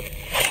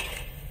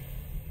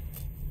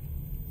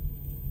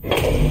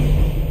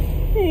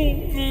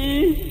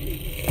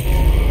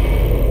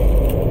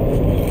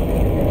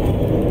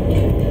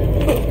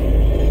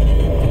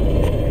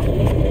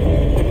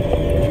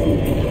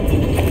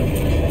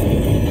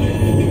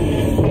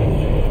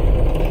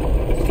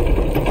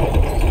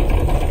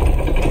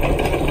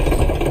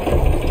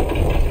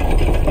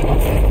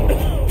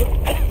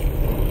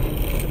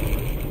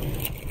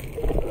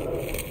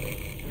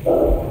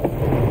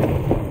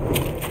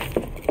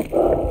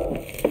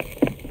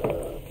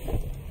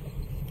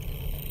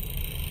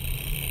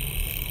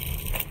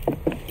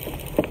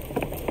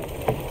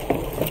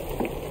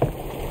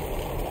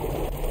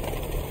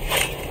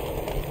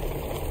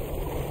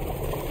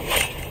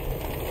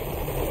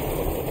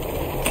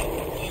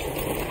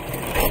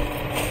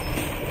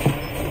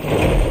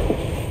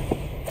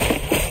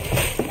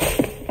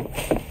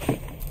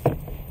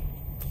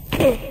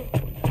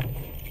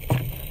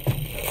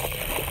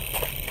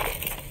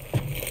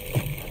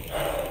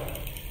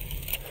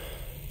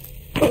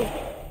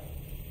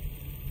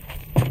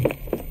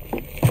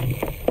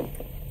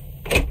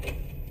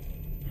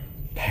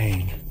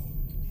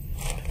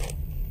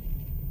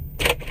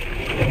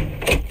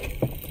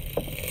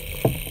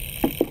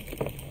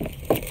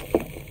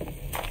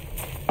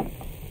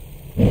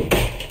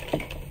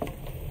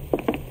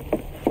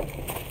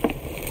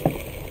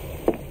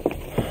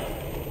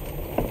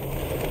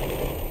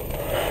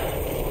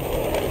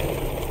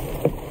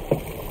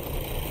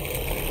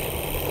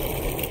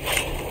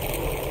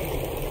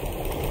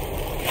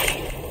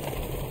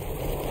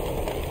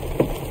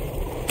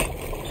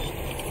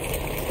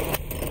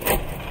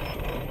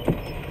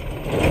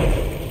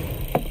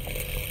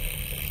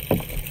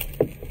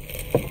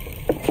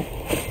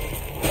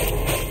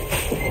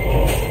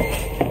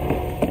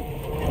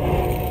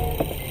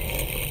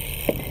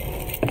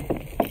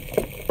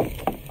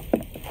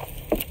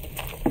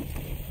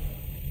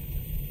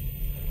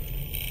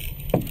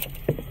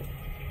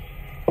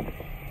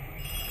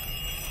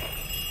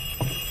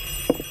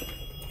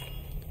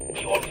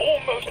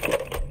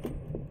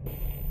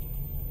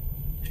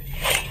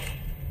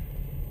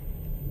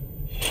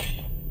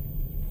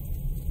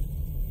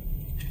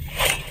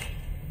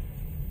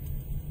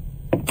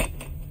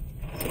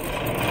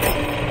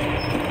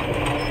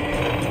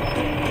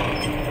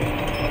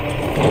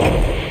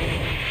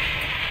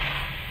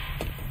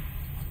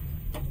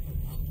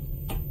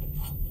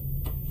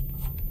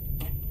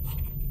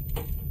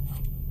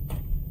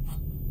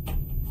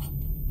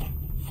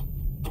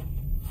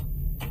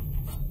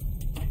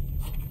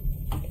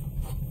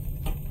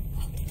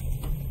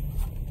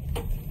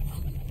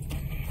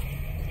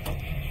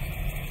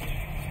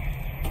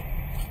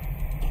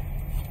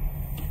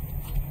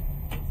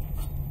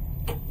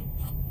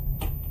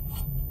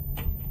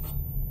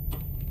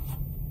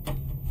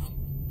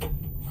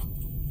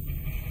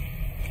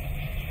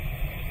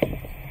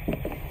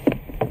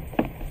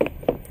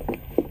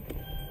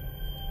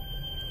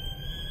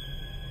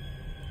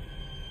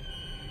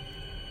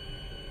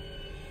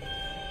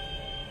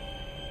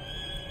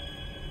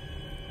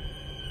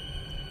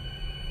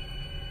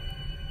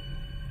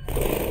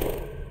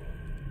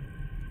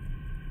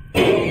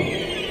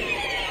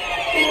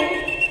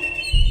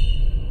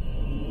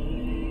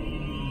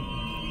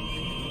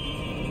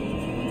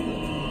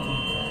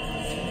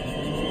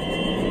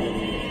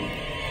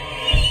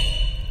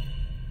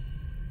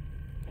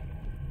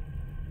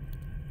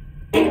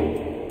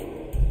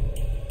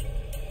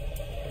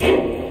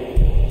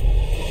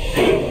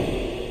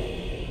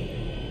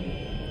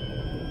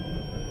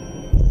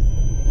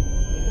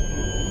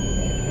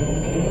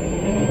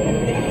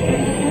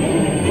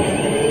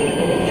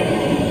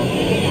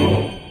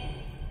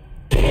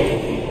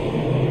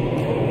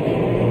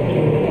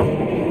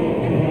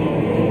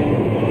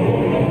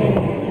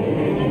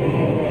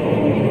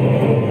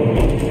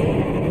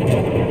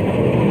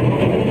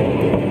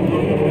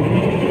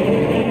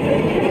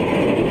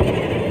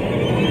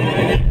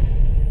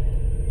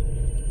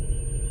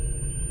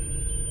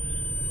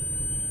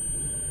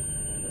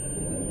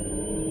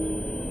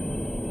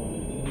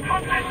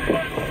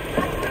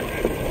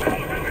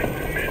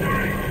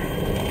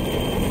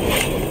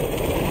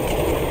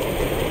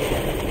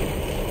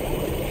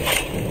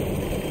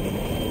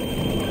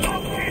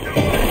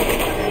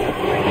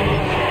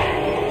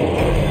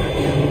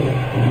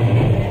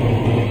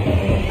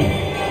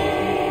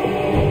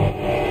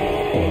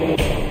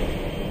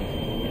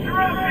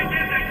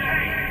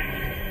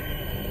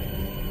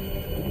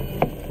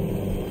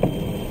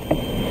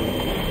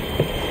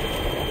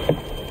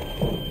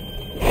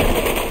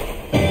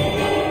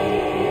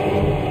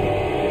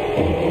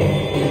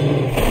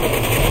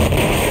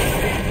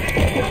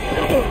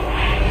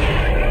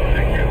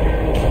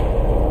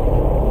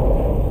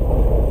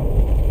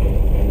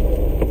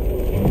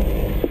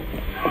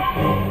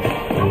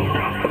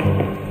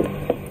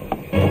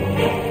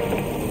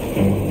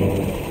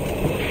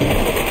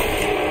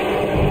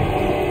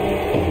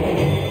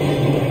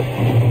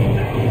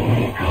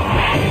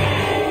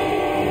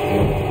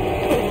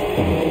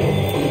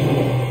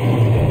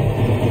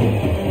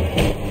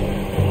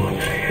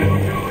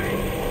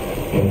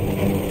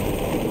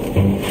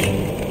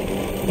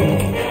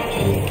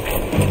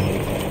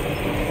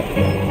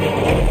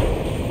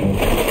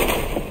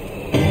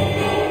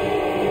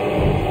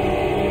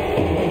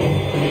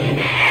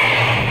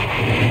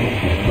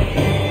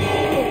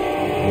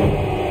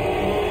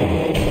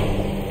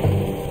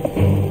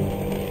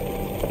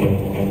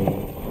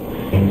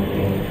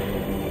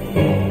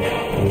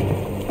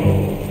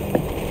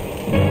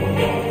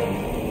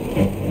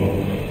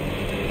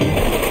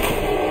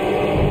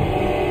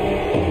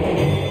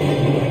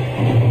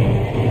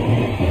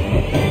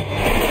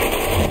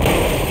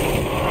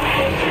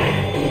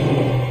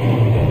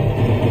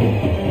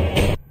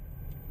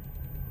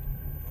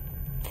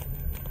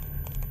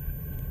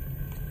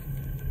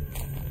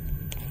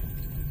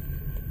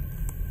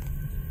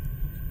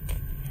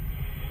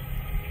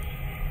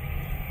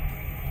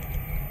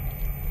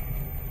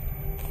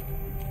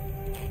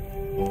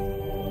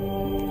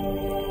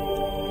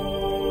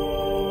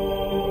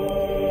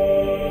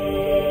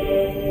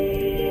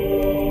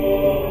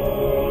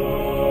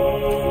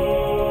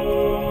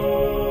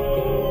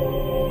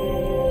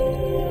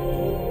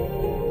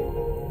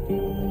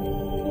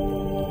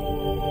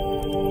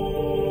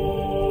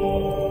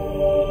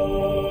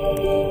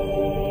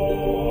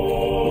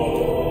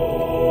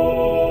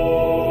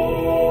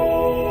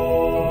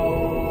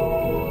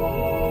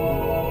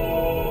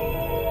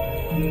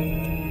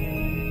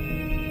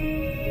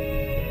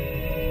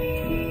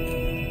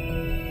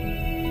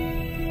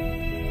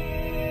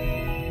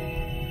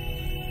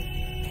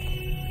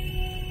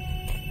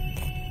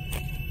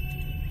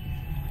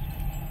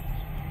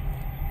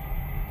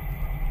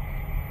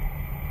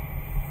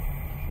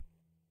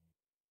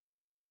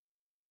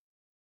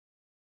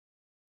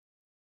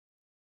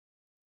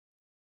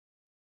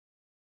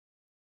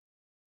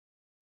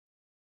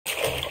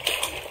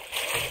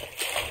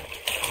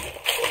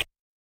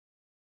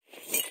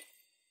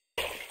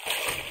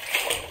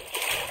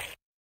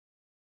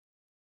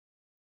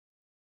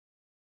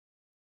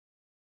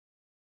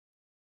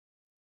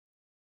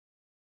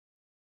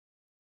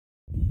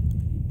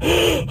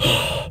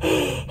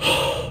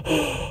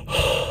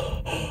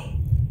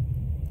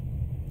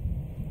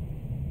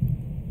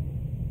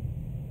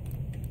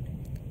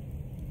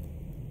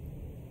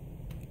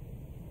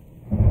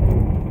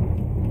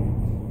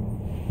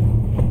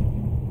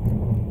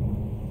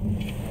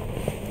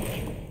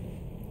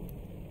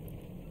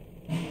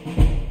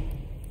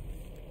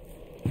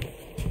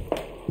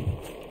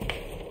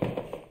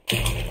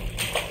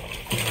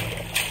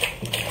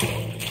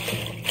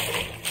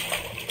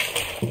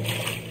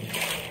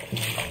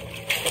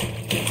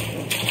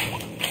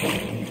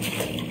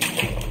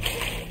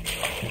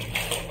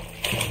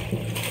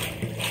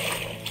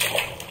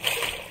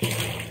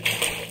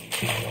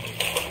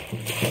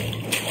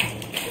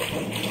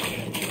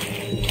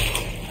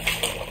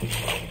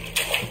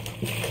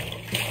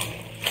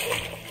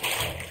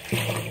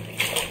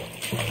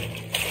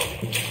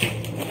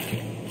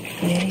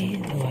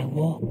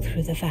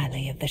 Through the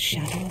valley of the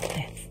shadow of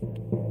death,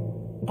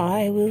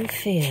 I will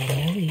fear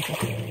no evil,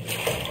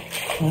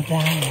 for thou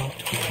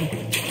art with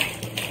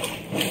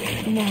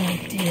me. My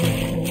dear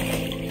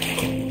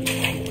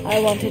Paul, I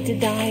wanted to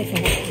die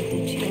for what you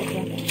did to your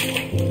brother.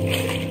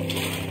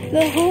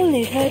 The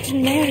Holy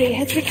Virgin Mary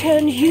has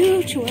returned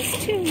you to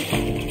us too.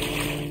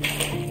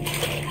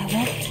 I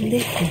want to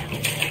live now,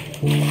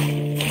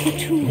 for the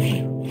two of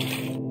you.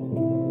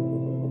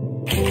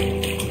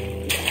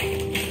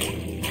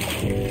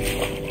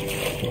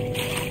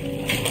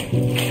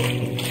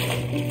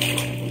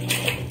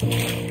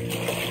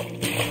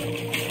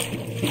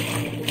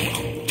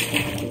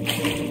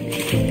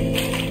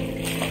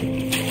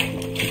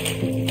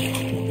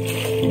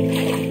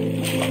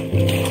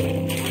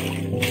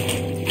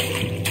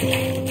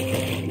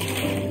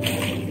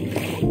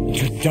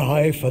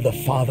 Die for the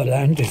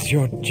fatherland is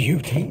your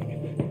duty?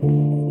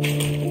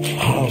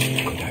 How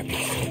could I be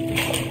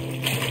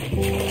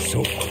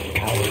so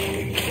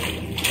cowardly?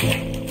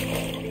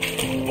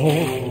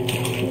 Paul,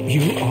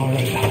 you are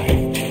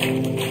alive,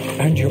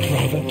 and your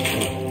brother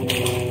too.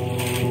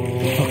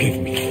 Forgive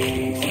me,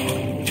 please.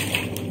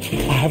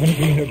 haven't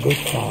been a good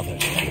father,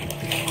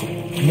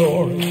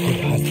 nor a good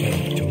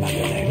husband to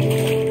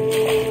Madeleine.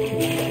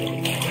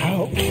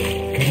 How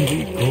can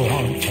we go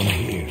on from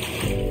here,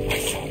 my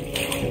son?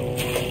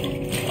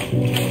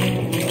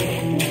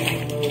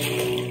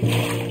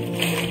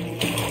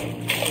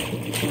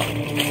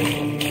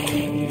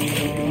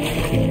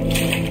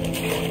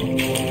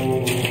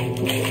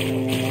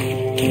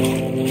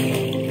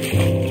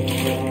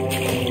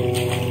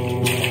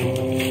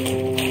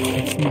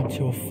 It's not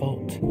your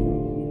fault.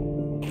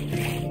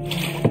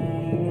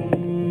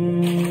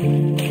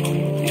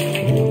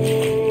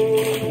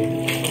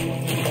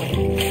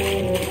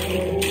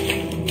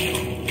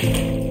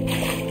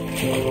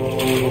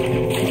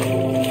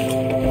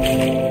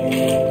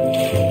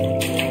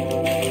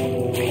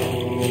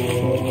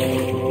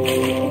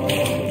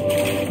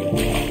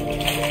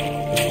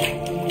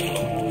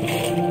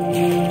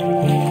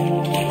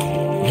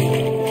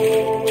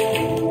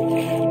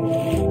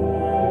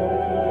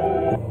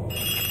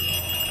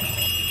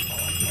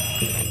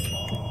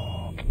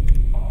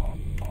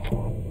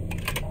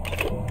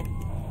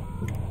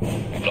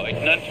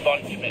 Lieutenant von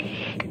Schmidt,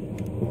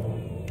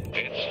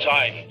 it's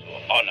time to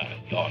honor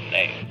your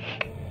name.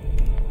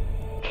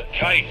 The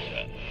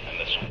Kaiser and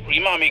the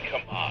Supreme Army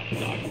Command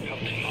are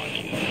counting on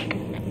you.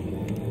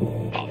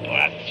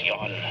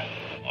 Operation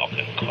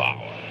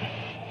Ockenkrauen.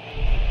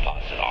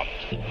 Pass it on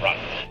to the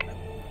front.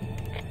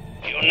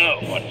 You know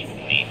what you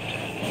need to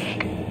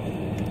do.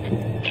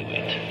 Do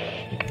it.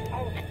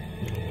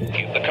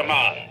 Give the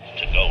command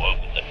to go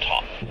over the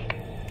top.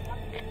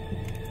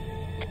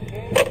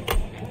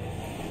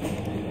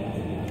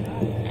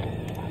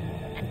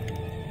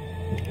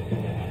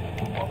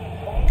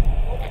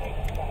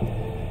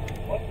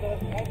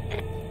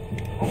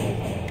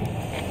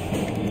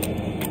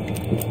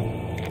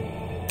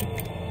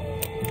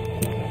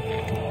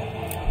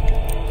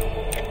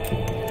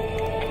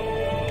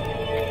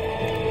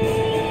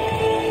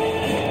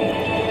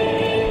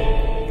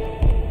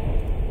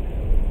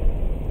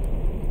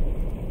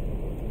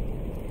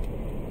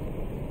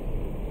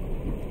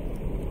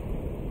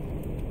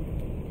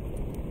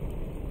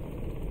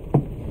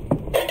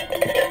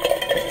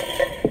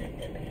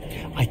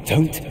 I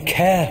don't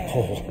care,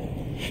 Paul.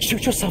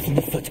 Shoot yourself in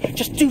the foot.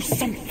 Just do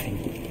something.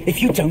 If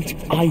you don't,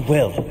 I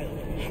will.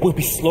 We'll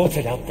be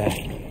slaughtered out there.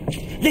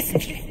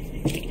 Listen,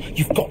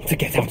 you've got to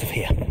get out of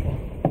here.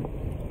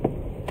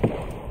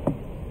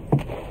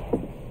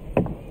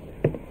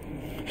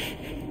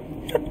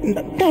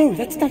 No,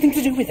 that's nothing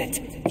to do with it.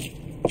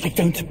 I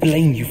don't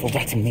blame you for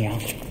ratting me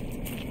out.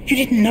 You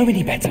didn't know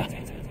any better.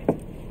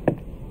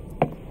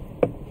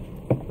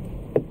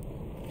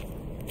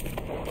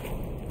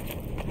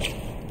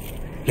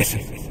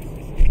 Listen,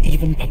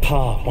 even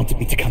Papa wanted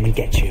me to come and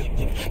get you.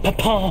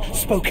 Papa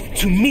spoke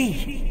to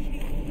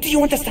me. Do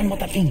you understand what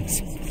that means?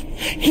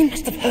 He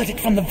must have heard it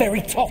from the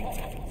very top.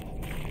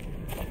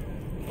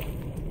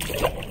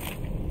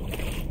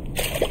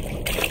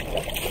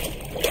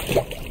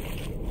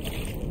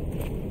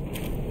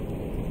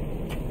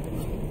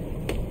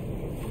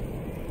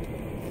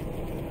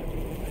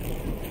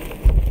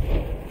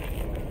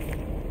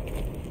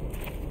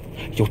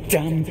 Your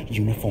damn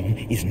uniform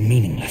is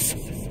meaningless.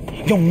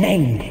 Your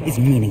name is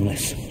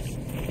meaningless.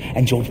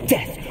 And your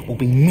death will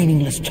be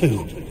meaningless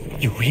too.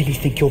 You really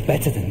think you're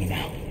better than me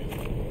now?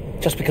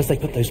 Just because they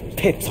put those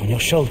pips on your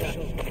shoulder.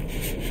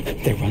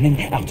 They're running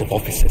out of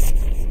officers.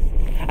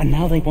 And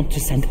now they want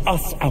to send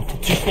us out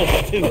to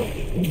slaughter too.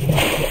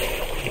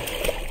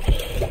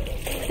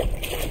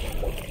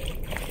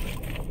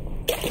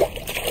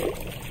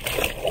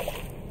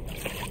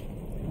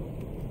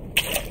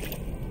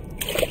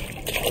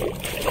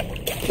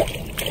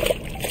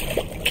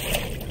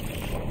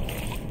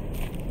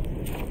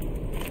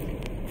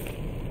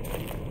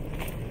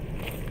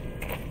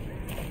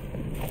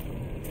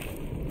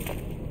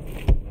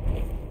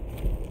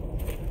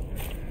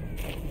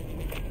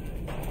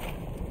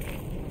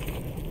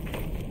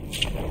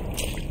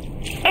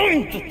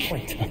 I'm the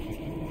traitor.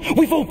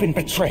 We've all been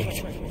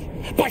betrayed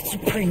by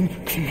Supreme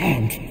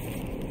Command.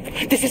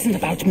 This isn't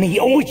about me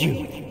or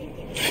you.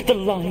 The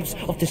lives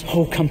of this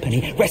whole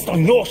company rest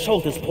on your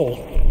shoulders, Paul,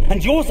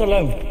 and yours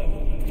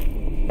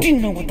alone. Do you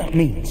know what that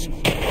means?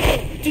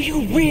 Do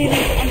you really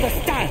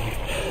understand?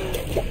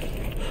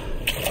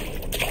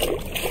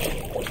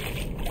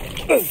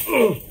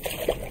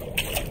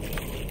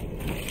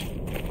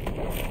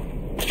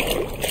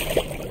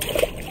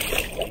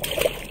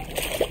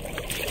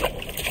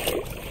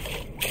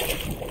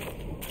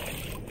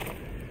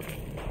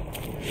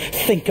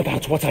 Think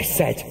about what I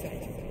said.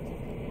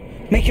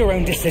 Make your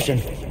own decision,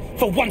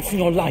 for once in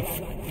your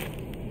life.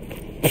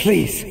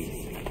 Please.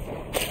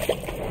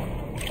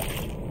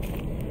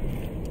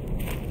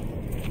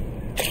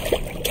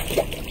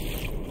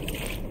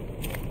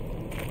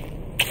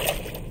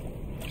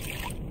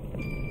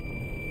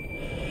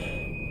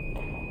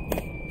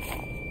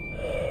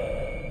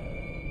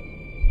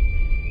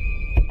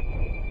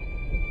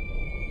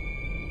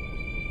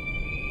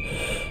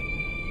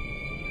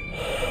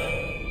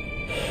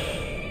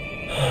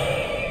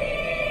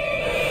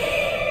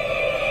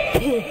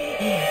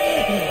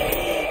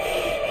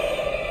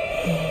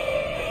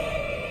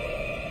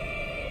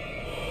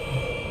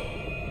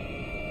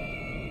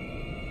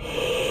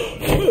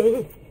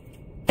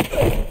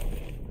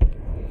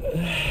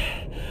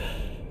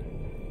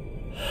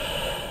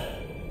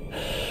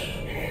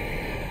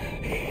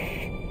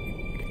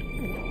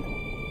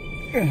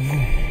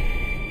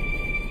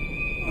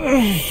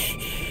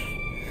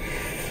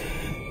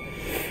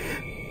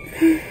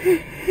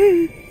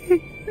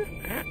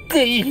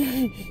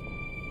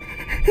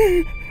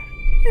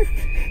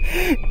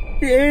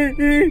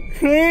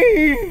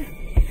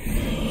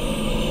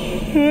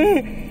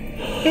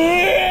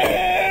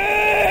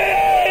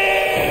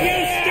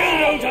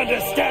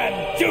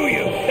 Understand, do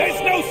you?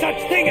 There's no such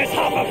thing as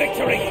half a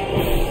victory!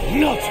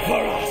 Not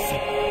for us!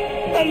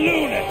 A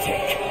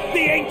lunatic!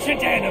 The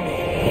ancient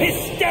enemy!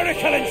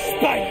 Hysterical and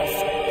spineless!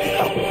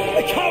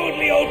 A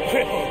cowardly old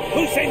cripple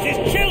who sends his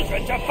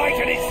children to fight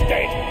in his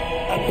stead!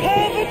 A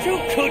pervert who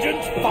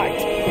couldn't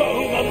fight, for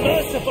whom a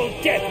merciful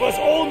death was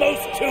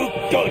almost too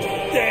good!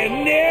 Their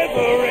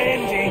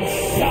never-ending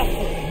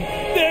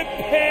suffering! Their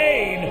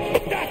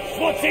pain! That's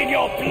what's in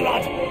your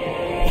blood!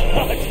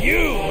 But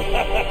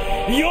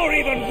you're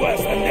even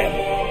worse than them.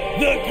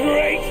 The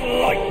Great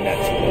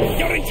Lieutenant.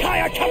 Your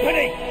entire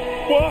company.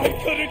 Why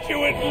couldn't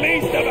you at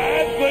least have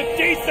had the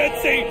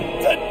decency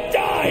to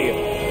die?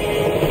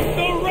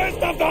 The rest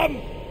of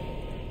them.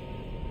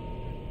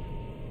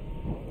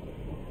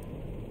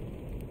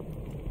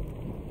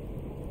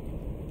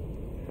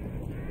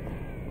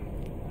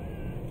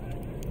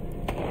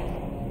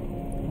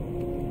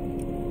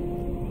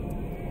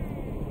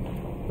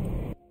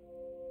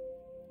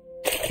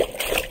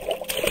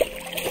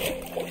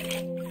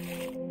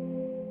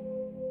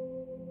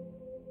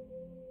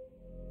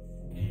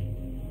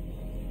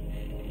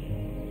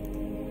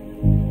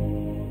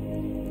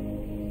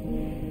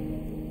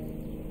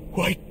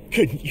 Why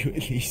couldn't you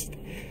at least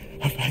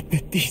have had the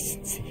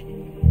decency